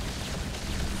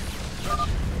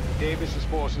 Davis's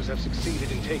forces have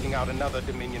succeeded in taking out another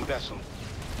Dominion vessel.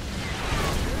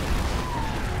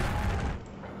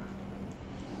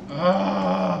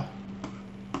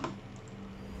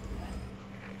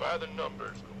 By the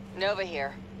numbers. Nova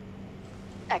here.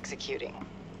 Executing.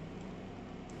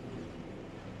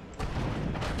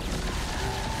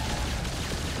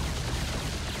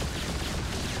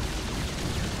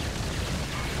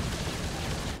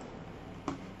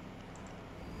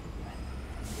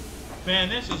 Man,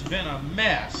 this has been a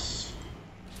mess.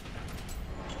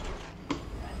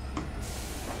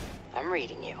 I'm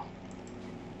reading you.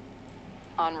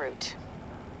 En route.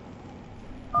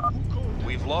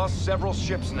 We've lost several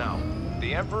ships now.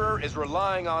 The Emperor is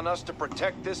relying on us to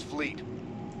protect this fleet.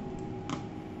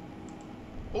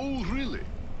 Oh, really?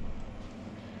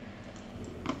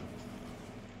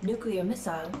 Nuclear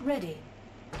missile ready.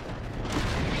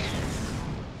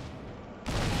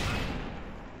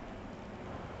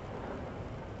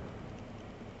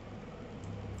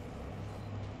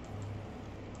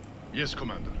 Yes,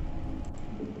 Commander.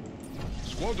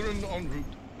 Squadron en route.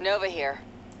 Nova here.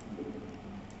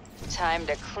 Time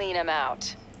to clean him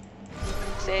out.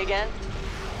 Say again?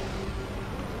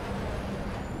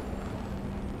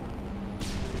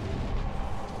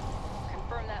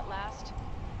 Confirm that last.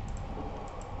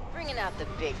 Bringing out the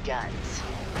big guns.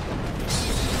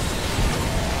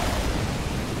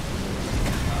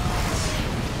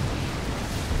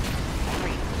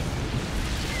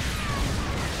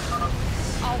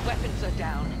 All weapons are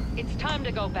down. It's time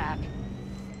to go back.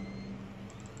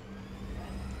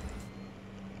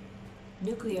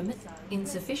 Nuclear missile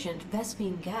insufficient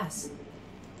Vespine gas.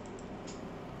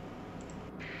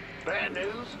 Bad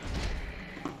news?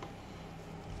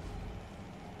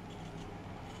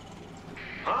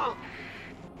 Huh?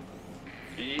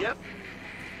 Yep.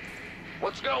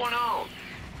 What's going on?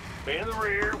 In the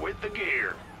rear with the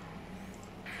gear.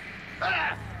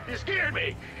 Ah! You scared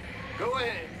me! Go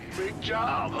ahead. Big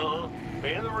job, huh?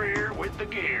 In the rear with the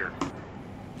gear.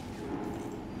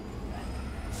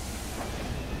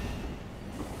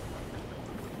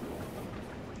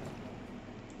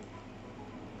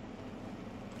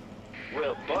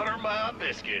 Well, butter my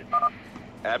biscuit.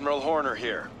 Admiral Horner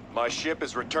here. My ship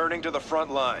is returning to the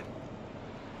front line.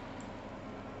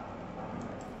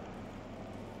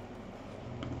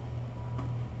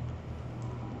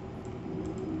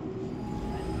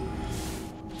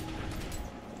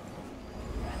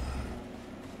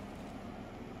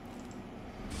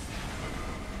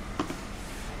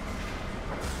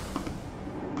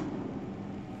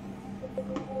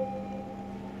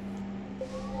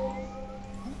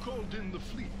 Who called in the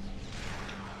fleet?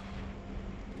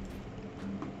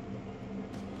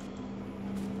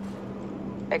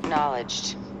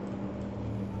 Acknowledged.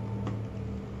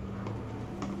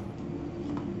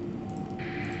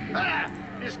 Ah!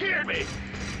 You scared me!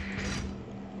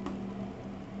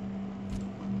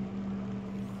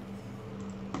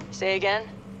 Say again?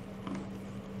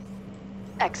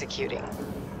 Executing.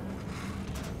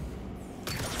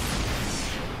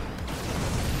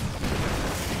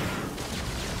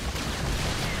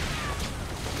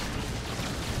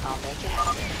 I'll make it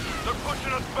happen. They're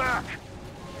pushing us back!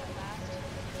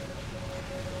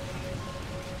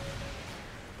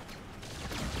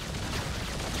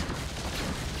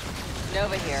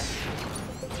 Nova here.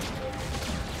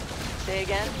 Say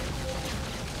again?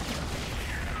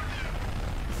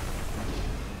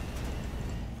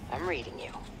 I'm reading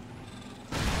you.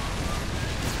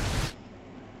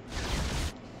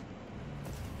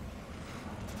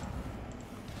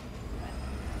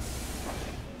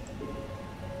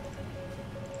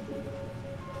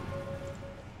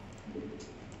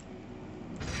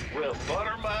 Well,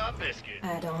 butter my biscuit.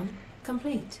 Add-on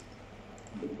complete.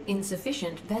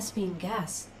 Insufficient Vespene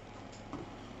gas.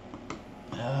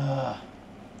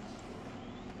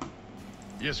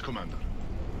 Yes, Commander.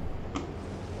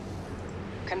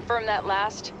 Confirm that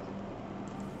last.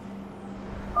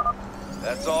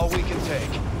 That's all we can take.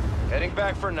 Heading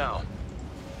back for now.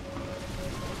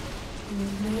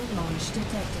 Nuclear launch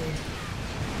detected.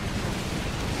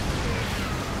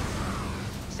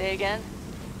 Say again?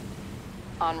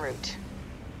 En route.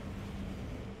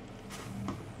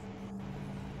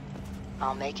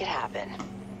 I'll make it happen.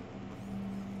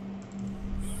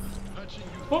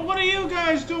 Well, what are you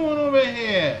guys doing over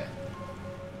here?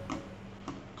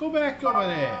 Go back over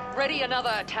there. Ready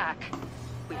another attack.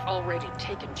 We've already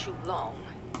taken too long.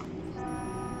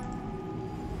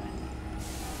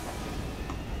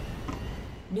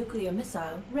 Nuclear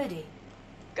missile ready.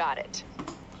 Got it.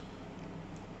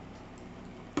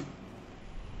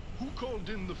 Who called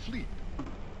in the fleet?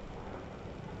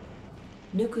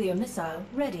 Nuclear missile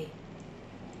ready.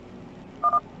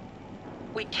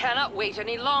 We cannot wait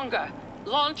any longer.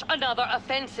 Launch another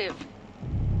offensive.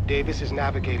 Davis is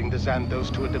navigating the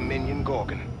Xanthos to a Dominion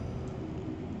Gorgon.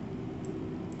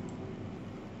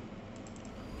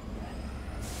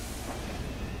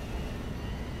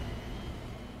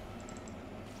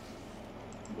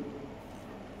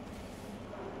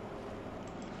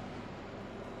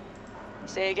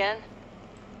 Say again?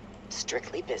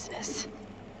 Strictly business.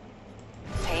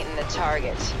 Painting the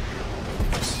target.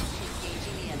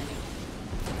 Engaging the enemy.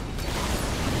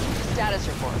 Status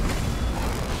report.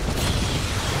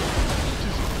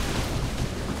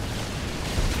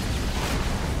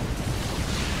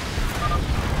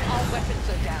 All weapons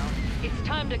are down. It's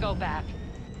time to go back.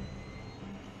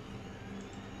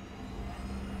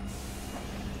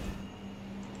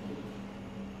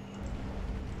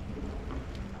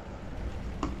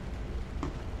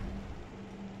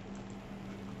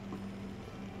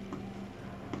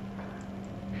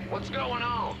 What's going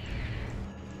on?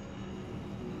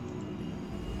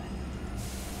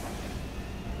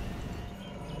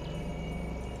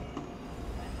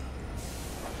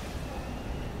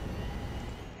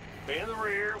 In the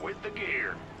rear with the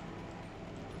gear.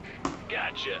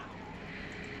 Gotcha.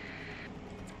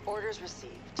 Orders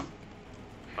received.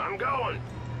 I'm going.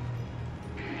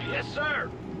 Yes, sir.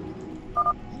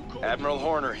 Admiral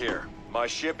Horner here. My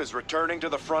ship is returning to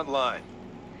the front line.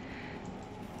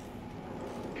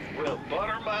 Well,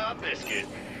 butter my biscuit.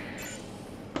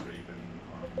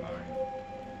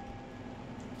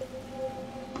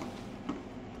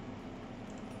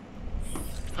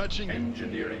 Hatching.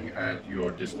 Engineering at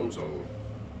your disposal.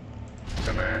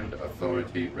 Command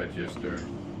authority registered.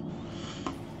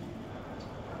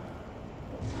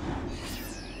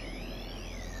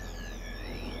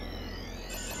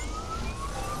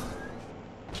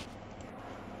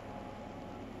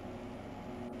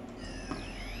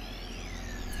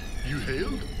 You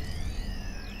hailed?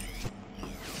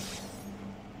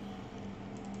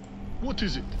 What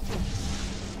is it?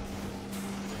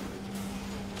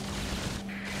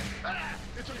 Ah,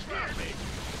 it's a trap me.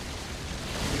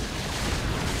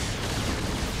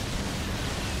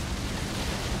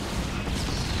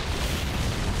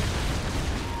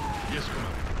 Yes,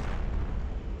 Commander.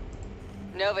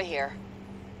 Nova here.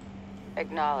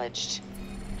 Acknowledged.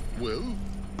 Well?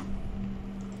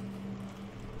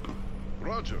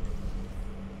 Roger.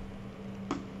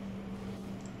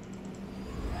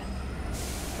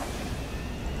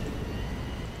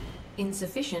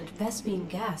 Insufficient Vespene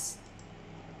gas.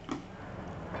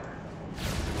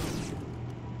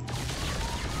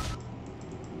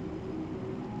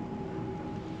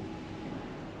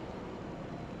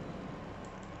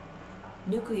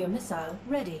 Nuclear missile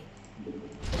ready.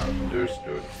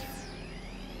 Understood.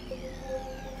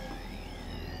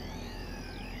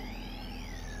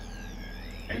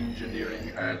 Engineering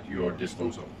at your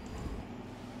disposal.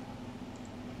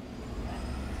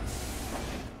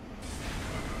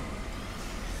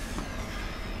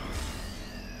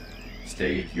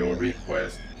 State your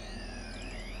request.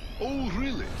 Oh,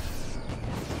 really?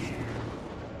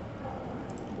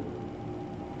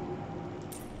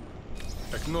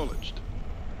 Acknowledged.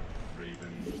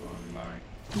 Raven online.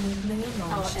 Nuclear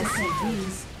launch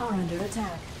SCVs are under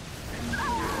attack.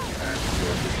 At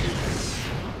your disposal.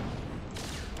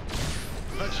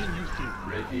 Patching you through.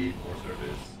 Ready for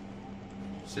service.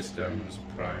 Systems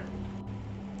primed.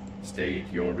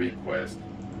 State your request.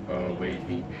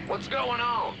 Awaiting. What's going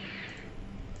on?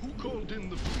 Who called in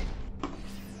the fleet?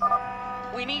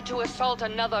 We need to assault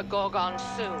another Gorgon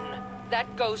soon.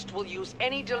 That ghost will use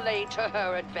any delay to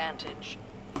her advantage.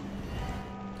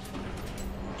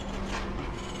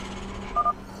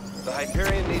 The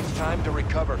Hyperion needs time to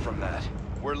recover from that.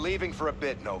 We're leaving for a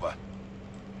bit, Nova.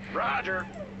 Roger.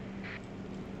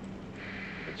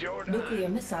 It's your time. Nuclear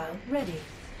missile ready.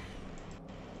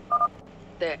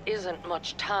 There isn't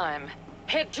much time.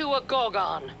 Head to a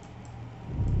Gorgon.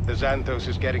 The Xanthos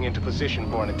is getting into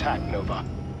position for an attack, Nova.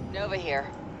 Nova here.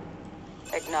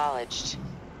 Acknowledged.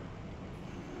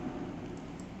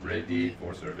 Ready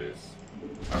for service.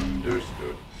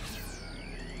 Understood.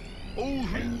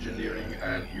 Engineering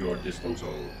at your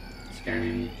disposal.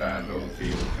 Scanning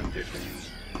battlefield conditions.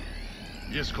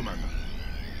 Yes, Commander.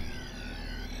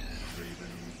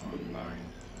 Raven online.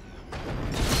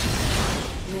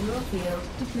 Mineral field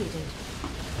depleted.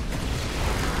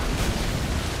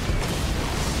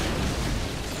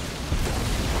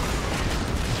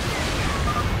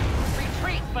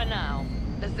 Retreat for now.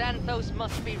 The Xanthos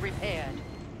must be repaired.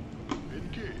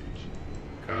 Engage.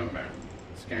 Command.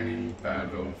 Scanning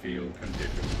battlefield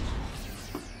conditions.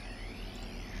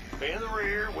 In the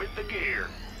rear with the gear.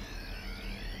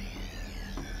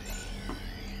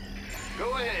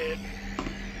 Go ahead.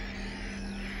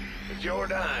 It's your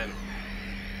time.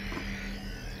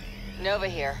 Nova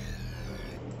here.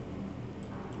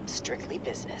 Strictly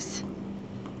business.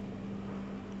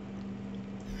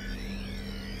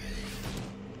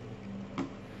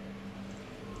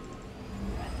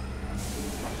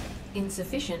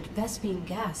 Insufficient Vespine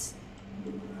gas.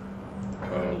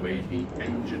 Awaiting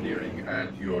engineering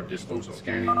at your disposal.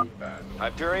 Scanning battle.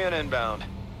 Hyperion inbound.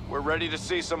 We're ready to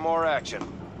see some more action.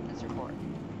 Let's report.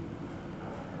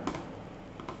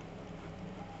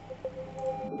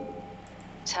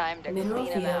 Time to Mineral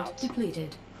clean them field out.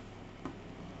 depleted.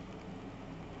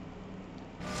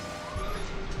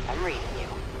 I'm reading you.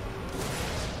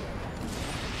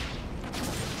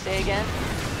 Say again?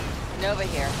 Nova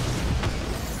here.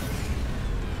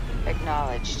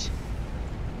 Acknowledged.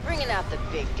 Bringing out the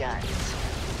big guns.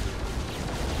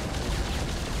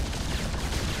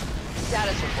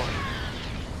 Status report.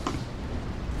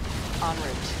 En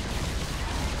route.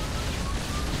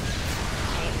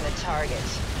 Aim the target.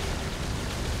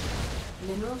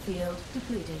 Mineral field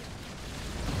depleted.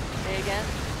 Say again?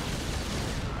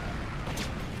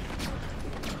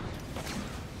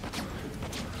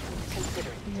 Consider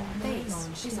it done.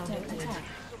 Base is under attack.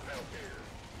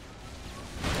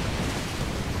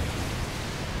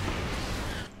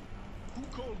 Who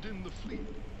called in the fleet?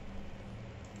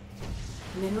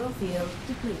 Mineral field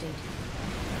depleted.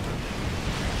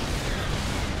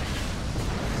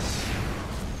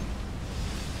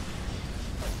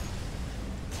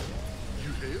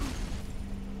 You hail?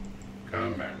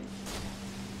 Command.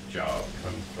 Job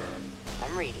confirmed.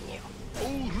 I'm reading you.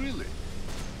 Oh, really?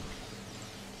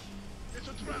 It's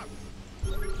a trap.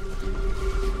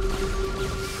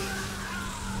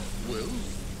 Well?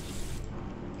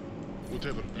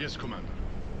 Whatever. Yes, Commander.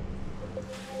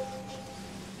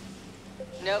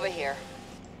 Nova here.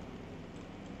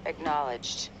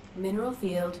 Acknowledged. Mineral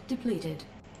field depleted.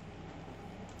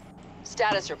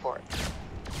 Status report.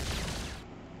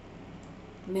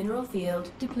 Mineral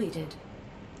field depleted.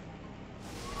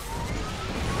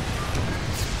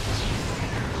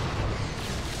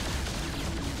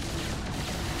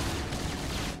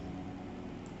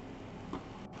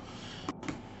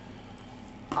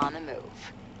 On the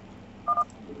move.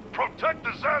 Protect the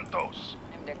Xanthos!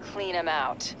 Time to clean them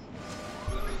out.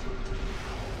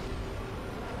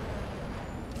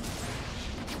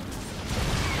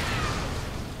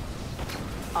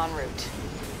 En route.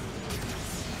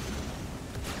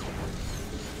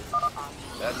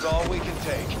 That's all we can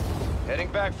take.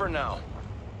 Heading back for now.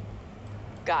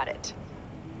 Got it.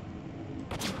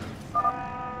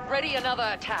 Ready another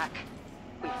attack.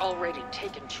 We've already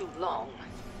taken too long.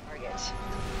 Target.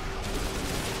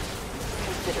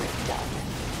 Consider it done.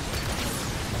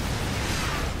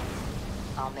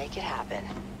 I'll make it happen.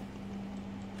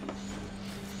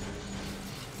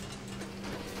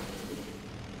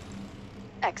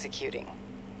 Executing.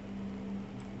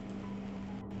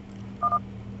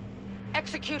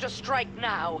 Execute a strike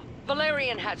now.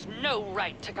 Valerian has no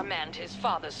right to command his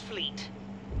father's fleet.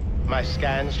 My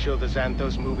scans show the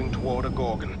Xanthos moving toward a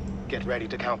Gorgon. Get ready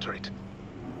to counter it.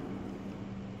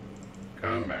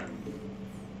 Command.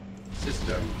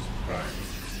 Systems prime.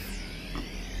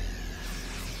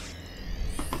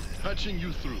 Patching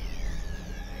you through.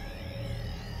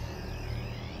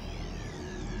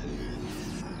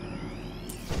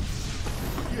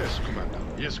 Yes, Commander.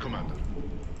 Yes, Commander.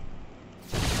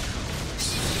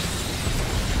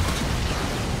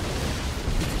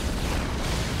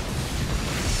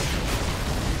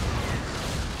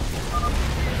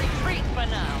 Retreat for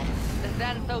now. The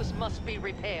Xanthos must be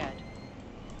repaired.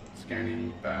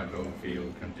 Scanning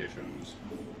battlefield conditions.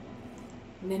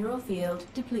 Mineral field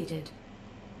depleted.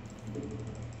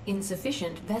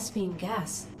 Insufficient Vespene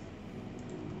gas.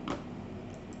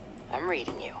 I'm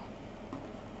reading you.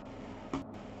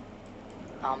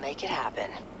 I'll make it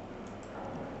happen.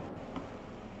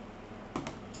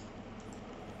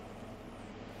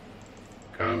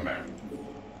 Command.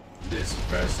 This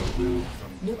vessel will...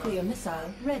 Nuclear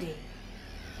missile ready.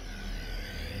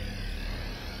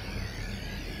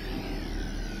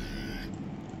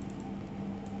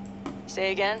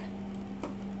 Say again?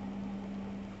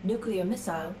 Nuclear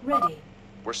missile ready.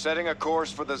 We're setting a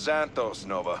course for the Xanthos,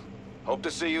 Nova. Hope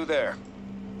to see you there.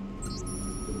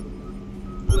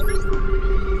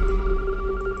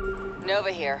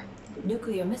 Nova here.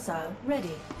 Nuclear missile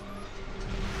ready.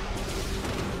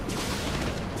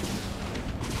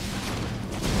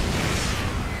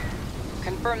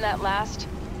 Confirm that last.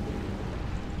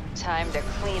 Time to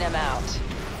clean them out.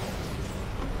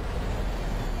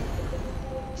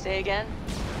 Say again?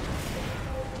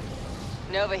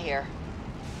 Nova here.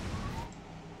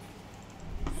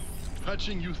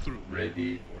 Patching you through.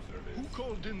 Ready for service. Who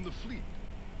called in the fleet?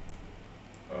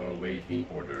 Awaiting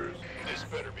orders. This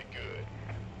better be good.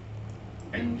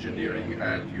 Engineering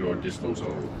at your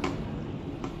disposal.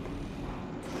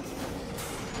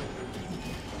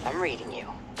 I'm reading you.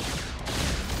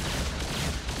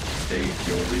 State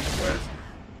your request.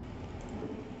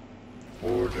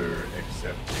 Order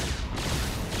accepted.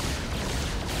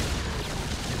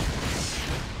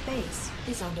 Base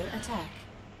is under attack.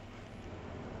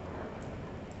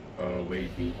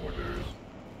 Awaiting orders.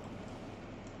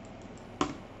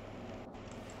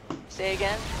 Say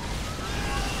again?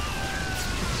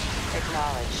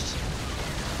 Acknowledged.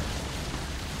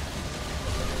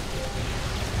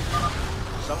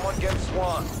 Someone get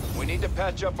Swan. We need to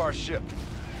patch up our ship.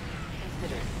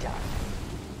 Consider it done.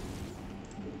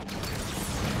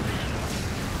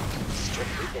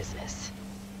 Strictly business.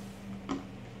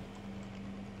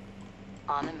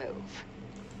 On the move.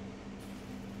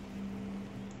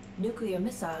 Nuclear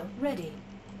missile ready.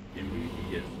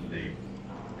 Immediately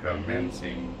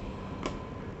commencing.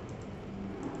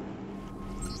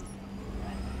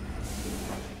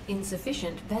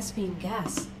 Insufficient Vespene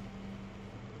gas.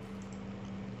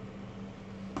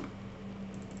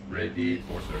 Ready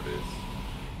for service.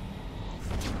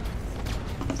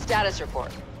 Status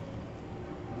report.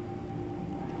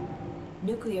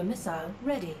 Nuclear missile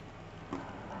ready.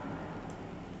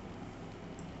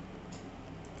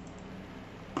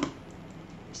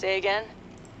 Say again?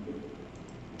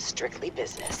 Strictly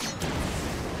business.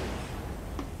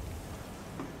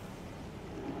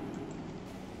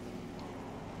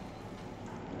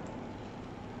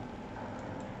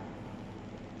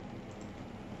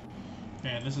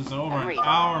 Man, this is over an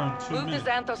hour and 2 Move minutes. the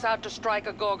Xanthos out to strike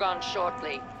a Gorgon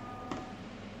shortly.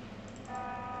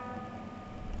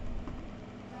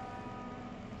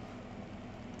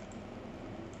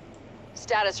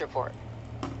 Status report.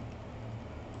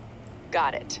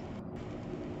 Got it.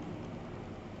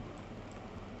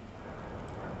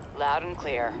 Loud and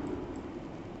clear.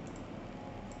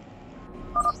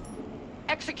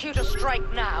 Execute a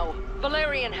strike now.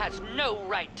 Valerian has no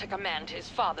right to command his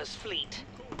father's fleet.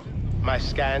 My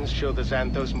scans show the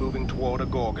Xanthos moving toward a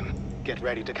Gorgon. Get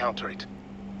ready to counter it.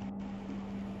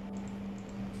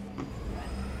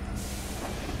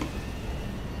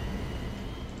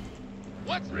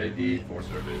 What? Ready for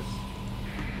service.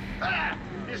 Ah!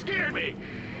 You scared me!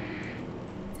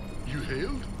 You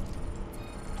hailed?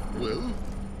 Well?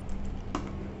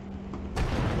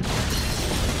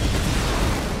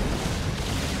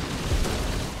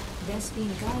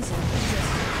 Vespene geyser.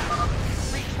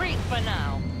 Retreat for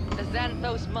now. The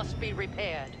Xanthos must be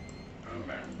repaired.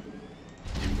 Command.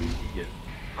 Immediate.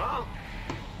 Huh?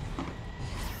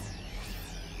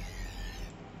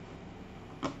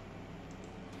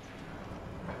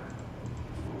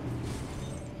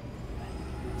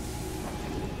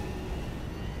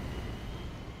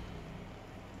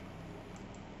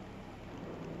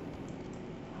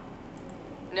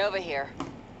 Nova here.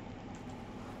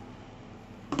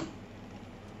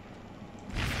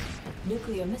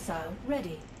 Nuclear missile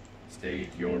ready. State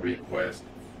your request.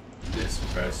 This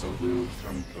vessel will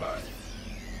comply.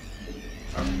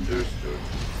 Understood.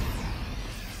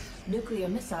 Nuclear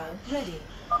missile ready.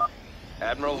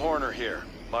 Admiral Horner here.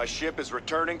 My ship is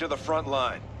returning to the front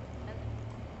line.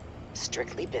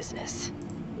 Strictly business.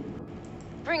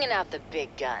 Bringing out the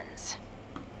big guns.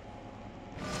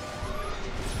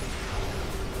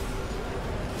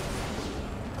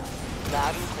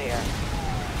 Loud and clear.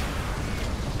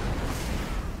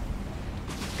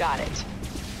 Got it.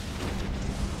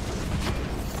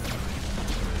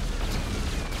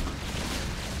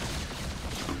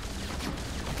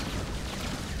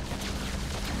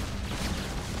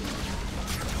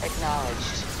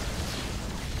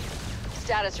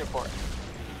 Status report.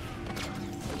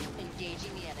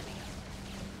 Engaging the enemy.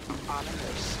 On the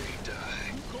move. Say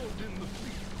die.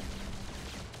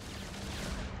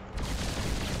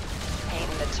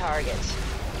 Painting the target.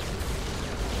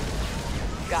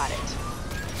 Got it.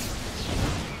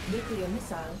 Nuclear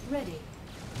missile ready.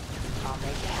 I'll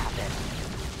make it happen.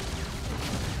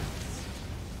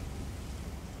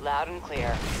 Loud and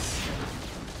clear.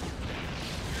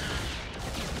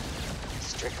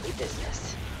 Strictly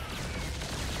business.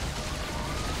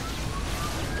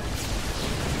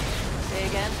 Say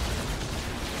again?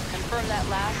 Confirm that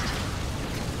last.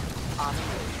 On the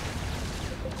move.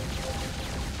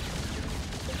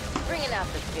 Bringing out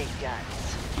the big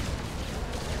guns.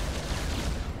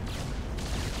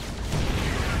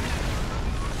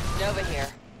 Nova here.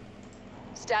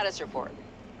 Status report.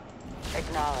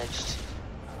 Acknowledged.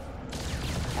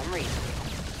 I'm reading.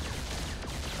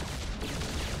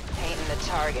 Painting the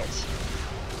target.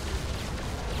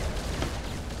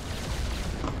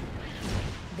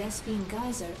 Vespine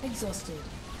geyser exhausted.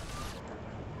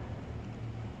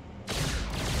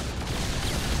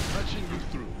 Patching you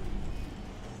through.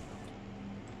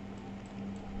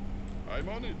 I'm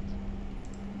on it.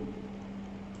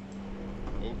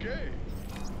 Okay.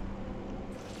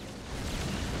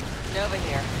 Nova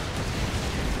here.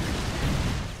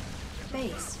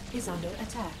 Base is under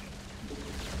attack.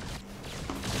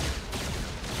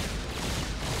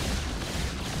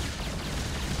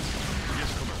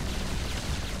 Yes, Commander.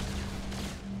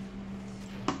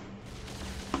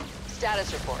 Status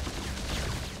report.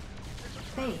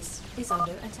 Base is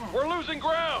under attack. We're losing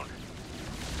ground!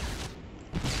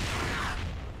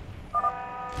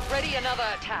 Ready another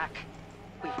attack.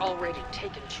 We've already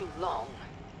taken too long.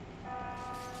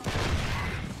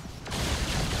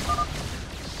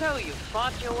 So you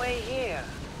fought your way here.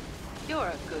 You're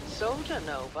a good soldier,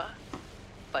 Nova.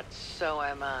 But so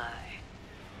am I.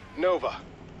 Nova,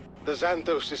 the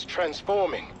Xanthos is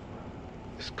transforming.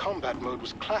 This combat mode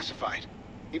was classified,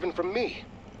 even from me.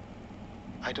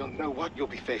 I don't know what you'll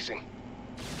be facing.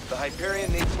 The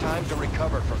Hyperion needs time to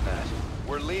recover from that.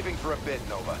 We're leaving for a bit,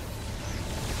 Nova.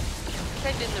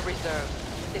 Send in the reserve.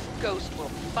 This ghost will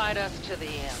fight us to the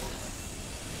end.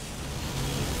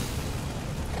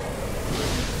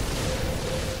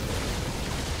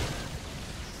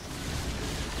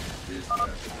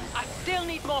 I still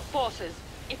need more forces.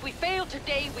 If we fail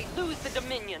today, we lose the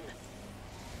Dominion.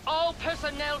 All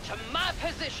personnel to my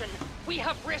position. We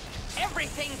have risked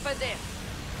everything for this.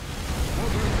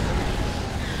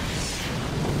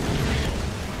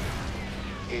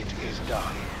 It is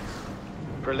done.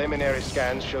 Preliminary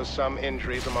scans show some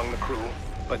injuries among the crew,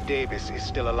 but Davis is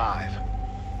still alive.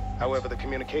 However, the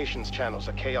communications channels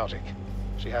are chaotic.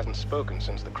 She hasn't spoken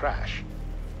since the crash.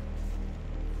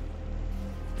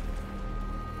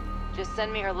 Just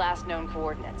send me her last known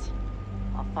coordinates.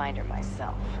 I'll find her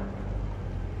myself.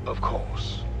 Of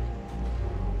course.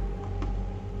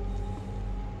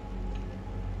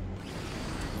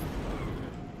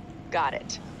 Got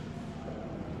it.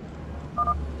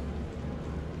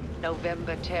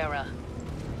 November Terra.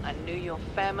 I knew your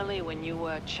family when you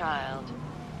were a child.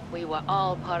 We were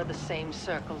all part of the same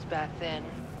circles back then.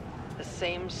 The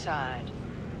same side.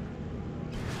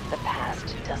 The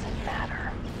past doesn't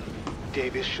matter.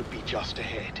 Davis should be just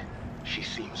ahead. She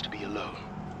seems to be alone.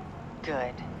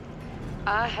 Good.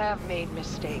 I have made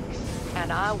mistakes,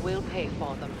 and I will pay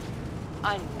for them.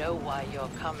 I know why you're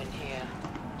coming here.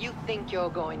 You think you're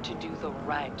going to do the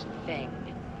right thing.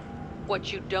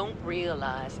 What you don't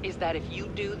realize is that if you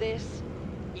do this,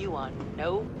 you are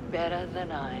no better than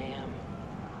I am.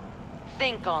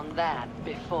 Think on that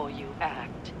before you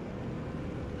act.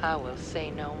 I will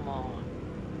say no more.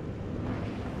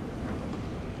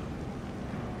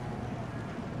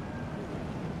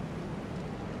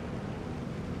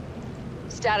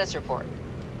 Status report.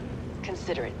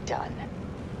 Consider it done.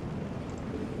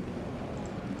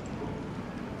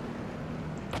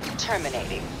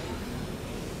 Terminating.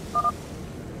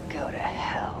 Go to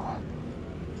hell.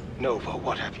 Nova,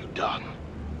 what have you done?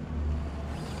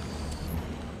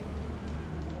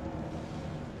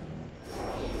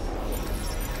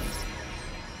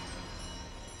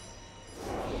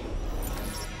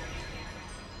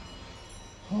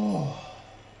 Oh.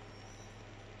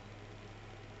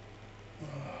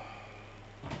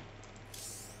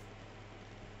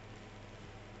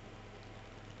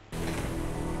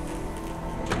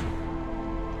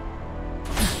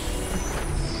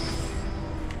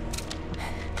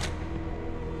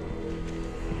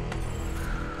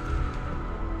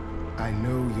 I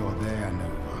know you're there,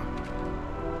 Nova.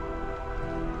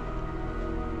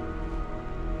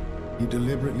 You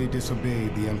deliberately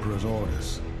disobeyed the Emperor's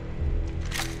orders.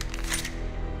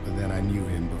 But then I knew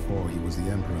him before he was the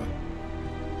Emperor,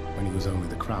 when he was only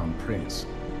the Crown Prince,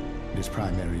 and his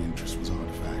primary interest was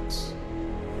artifacts.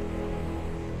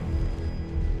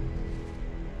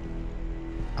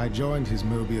 I joined his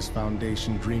Mobius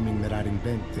Foundation dreaming that I'd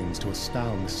invent things to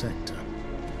astound the sector.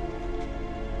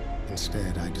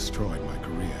 Instead, I destroyed my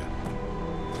career.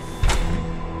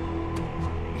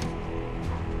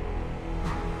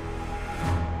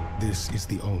 This is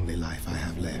the only life I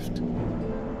have left.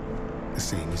 The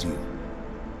same as you.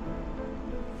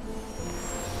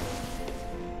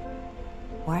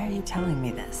 Why are you telling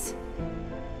me this?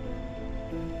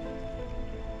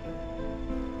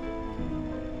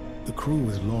 The crew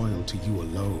is loyal to you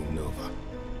alone, Nova.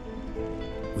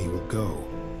 We will go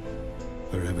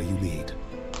wherever you lead.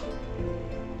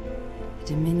 The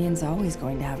Dominion's always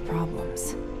going to have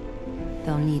problems.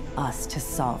 They'll need us to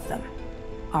solve them.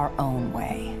 Our own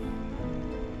way.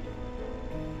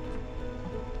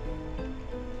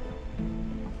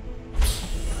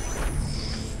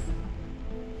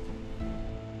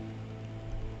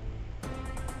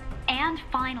 And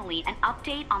finally, an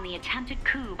update on the attempted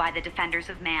coup by the Defenders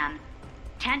of Man.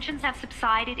 Tensions have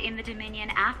subsided in the Dominion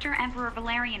after Emperor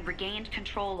Valerian regained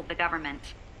control of the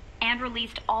government and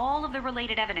released all of the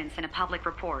related evidence in a public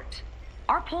report.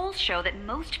 Our polls show that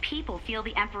most people feel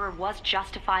the Emperor was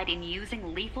justified in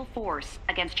using lethal force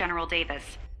against General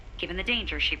Davis, given the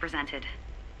danger she presented.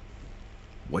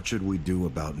 What should we do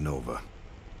about Nova?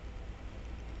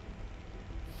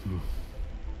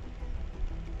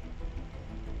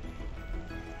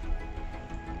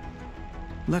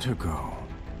 Let her go.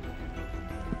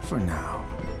 For now.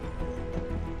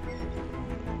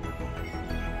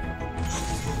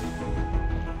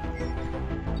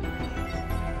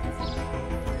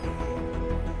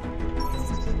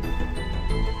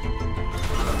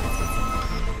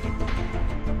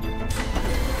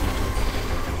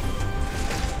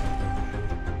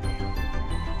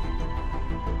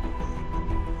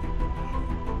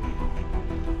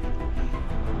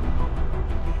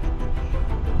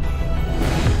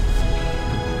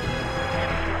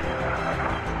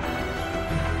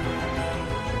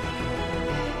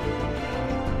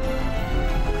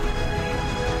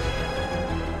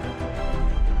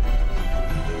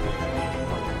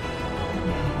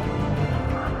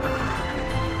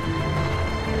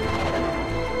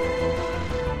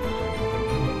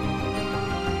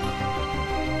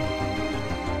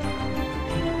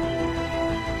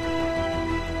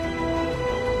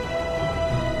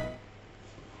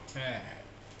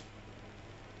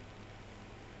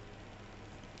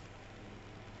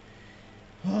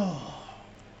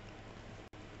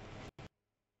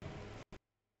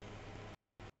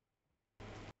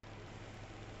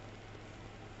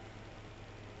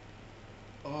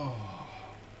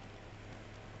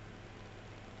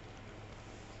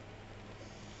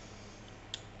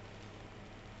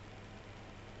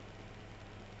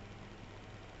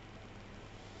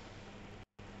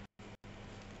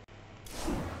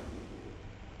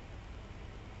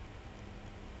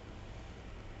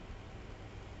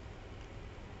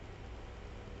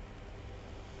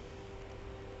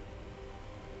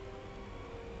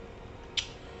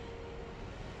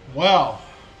 Well,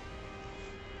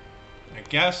 I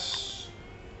guess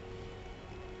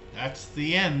that's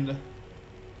the end.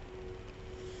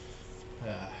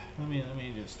 Let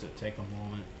me just take a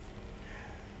moment.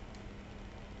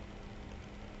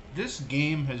 This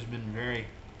game has just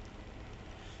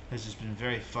been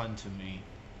very fun to me.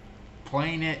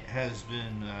 Playing it has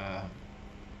been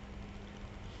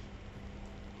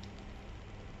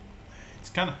it's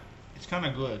kind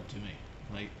of good to me.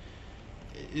 Like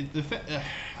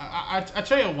I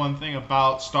tell you one thing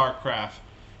about Starcraft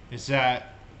is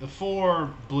that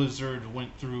before Blizzard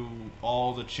went through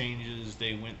all the changes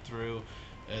they went through,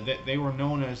 they were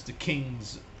known as the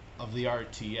kings of the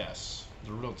RTS,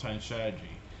 the real-time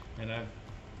strategy, and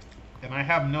I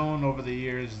have known over the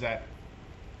years that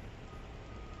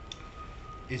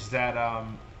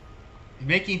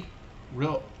making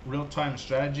real-time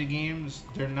strategy games,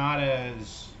 they're not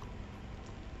as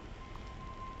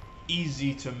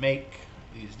easy to make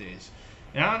these days.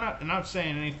 And I'm not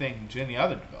saying anything to any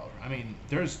other developer. I mean,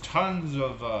 there's tons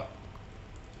of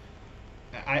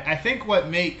I think what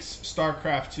makes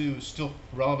StarCraft 2 still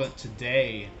relevant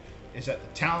today is that the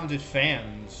talented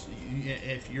fans,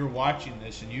 if you're watching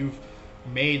this and you've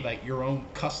made like your own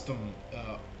custom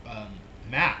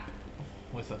map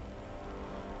with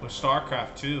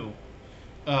StarCraft 2,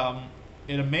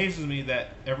 it amazes me that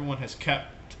everyone has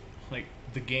kept like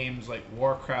the games like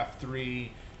Warcraft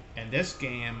 3 and this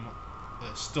game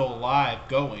still alive,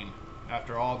 going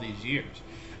after all these years.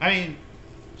 I mean,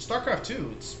 StarCraft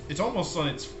 2, it's almost on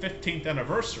its 15th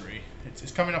anniversary.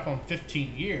 It's coming up on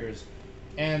 15 years,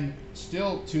 and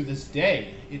still to this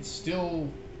day, it's still.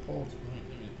 Hold. Let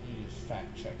me just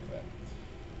fact check that.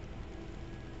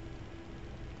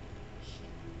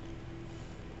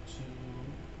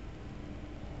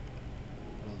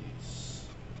 Release.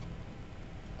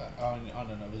 I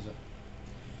don't know. There's a.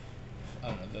 I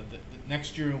don't know. The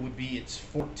next year would be its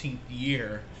 14th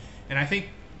year, and I think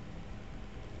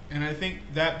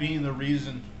that being the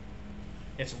reason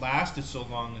it's lasted so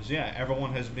long is, yeah,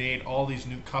 everyone has made all these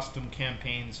new custom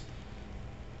campaigns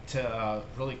to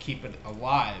really keep it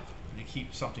alive, to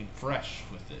keep something fresh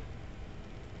with it.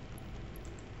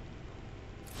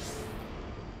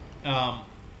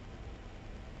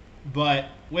 But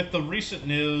with the recent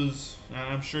news,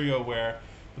 I'm sure you're aware,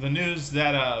 the news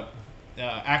that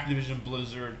Activision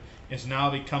Blizzard is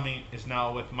now with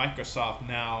Microsoft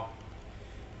now.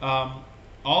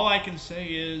 All I can say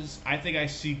is I think I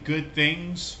see good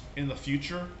things in the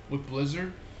future with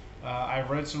Blizzard.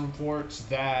 I've read some reports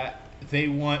that they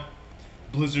want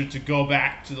Blizzard to go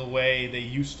back to the way they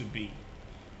used to be.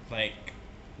 Like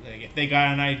if they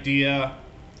got an idea,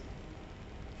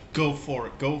 go for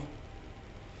it.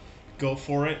 Go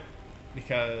for it,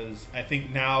 because I think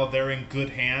now they're in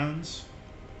good hands.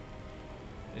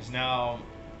 I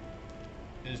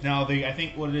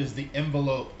think what it is, the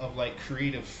envelope of like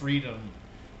creative freedom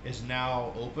is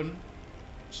now open,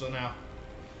 so now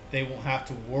they won't have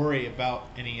to worry about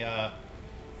any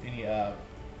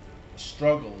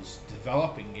struggles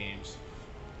developing games.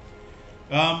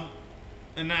 And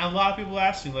now a lot of people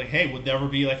asking, like, hey, would there ever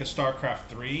be like a Starcraft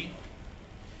 3?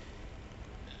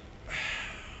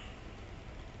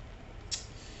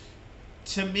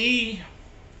 To me,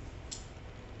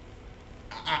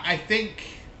 I think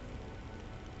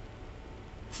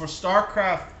for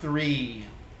StarCraft 3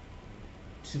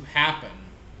 to happen,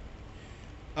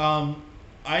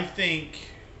 I think,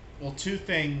 well, two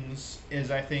things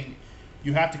is I think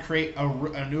you have to create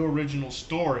a new original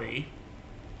story,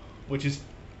 which is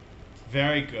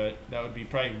very good. That would be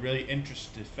probably really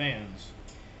interesting to fans.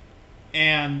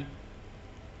 And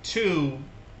two,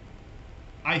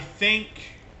 I think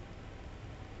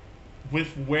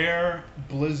with where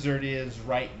Blizzard is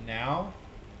right now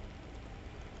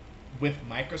with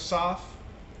Microsoft,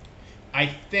 I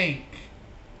think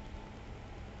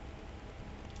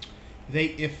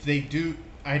if they do,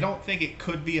 I don't think it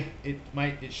could be, it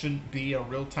shouldn't be a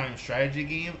real-time strategy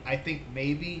game. I think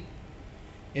maybe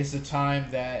it's the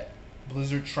time that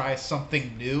Blizzard tries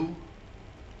something new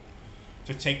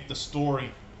to take the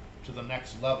story to the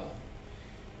next level.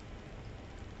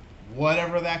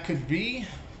 Whatever that could be,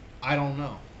 I don't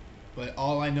know. But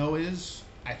all I know is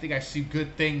I think I see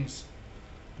good things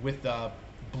with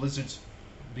Blizzard's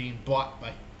being bought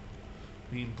by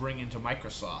being brought into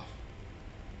Microsoft.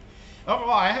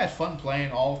 Overall, I had fun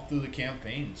playing all through the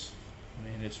campaigns. I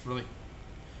mean, it's really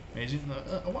amazing.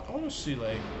 I want to see,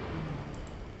 like,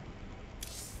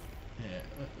 yeah,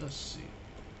 let's see.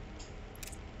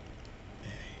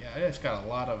 Yeah, it's got a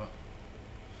lot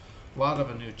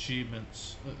of new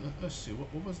achievements. Let's see,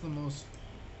 what was the most?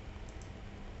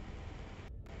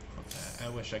 I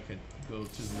wish I could go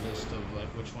to the list of like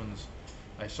which ones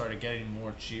I started getting more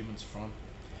achievements from.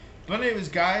 But anyways,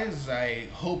 guys, I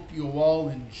hope you all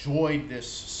enjoyed this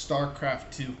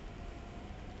StarCraft 2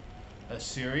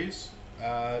 series.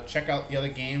 Check out the other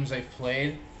games I've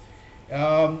played.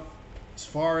 As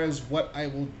far as what I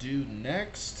will do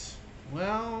next,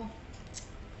 well,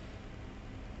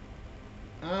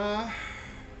 I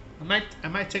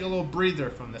might take a little breather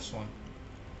from this one.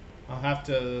 I'll have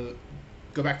to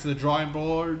go back to the drawing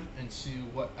board and see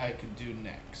what I can do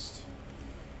next.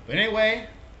 But anyway,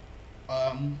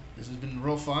 this has been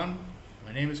real fun.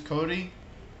 My name is Cody.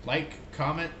 Like,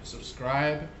 comment,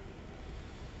 subscribe.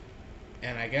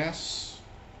 And I guess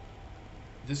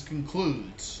this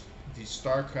concludes the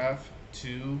StarCraft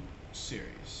 2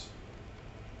 series.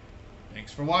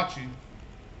 Thanks for watching.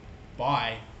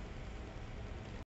 Bye.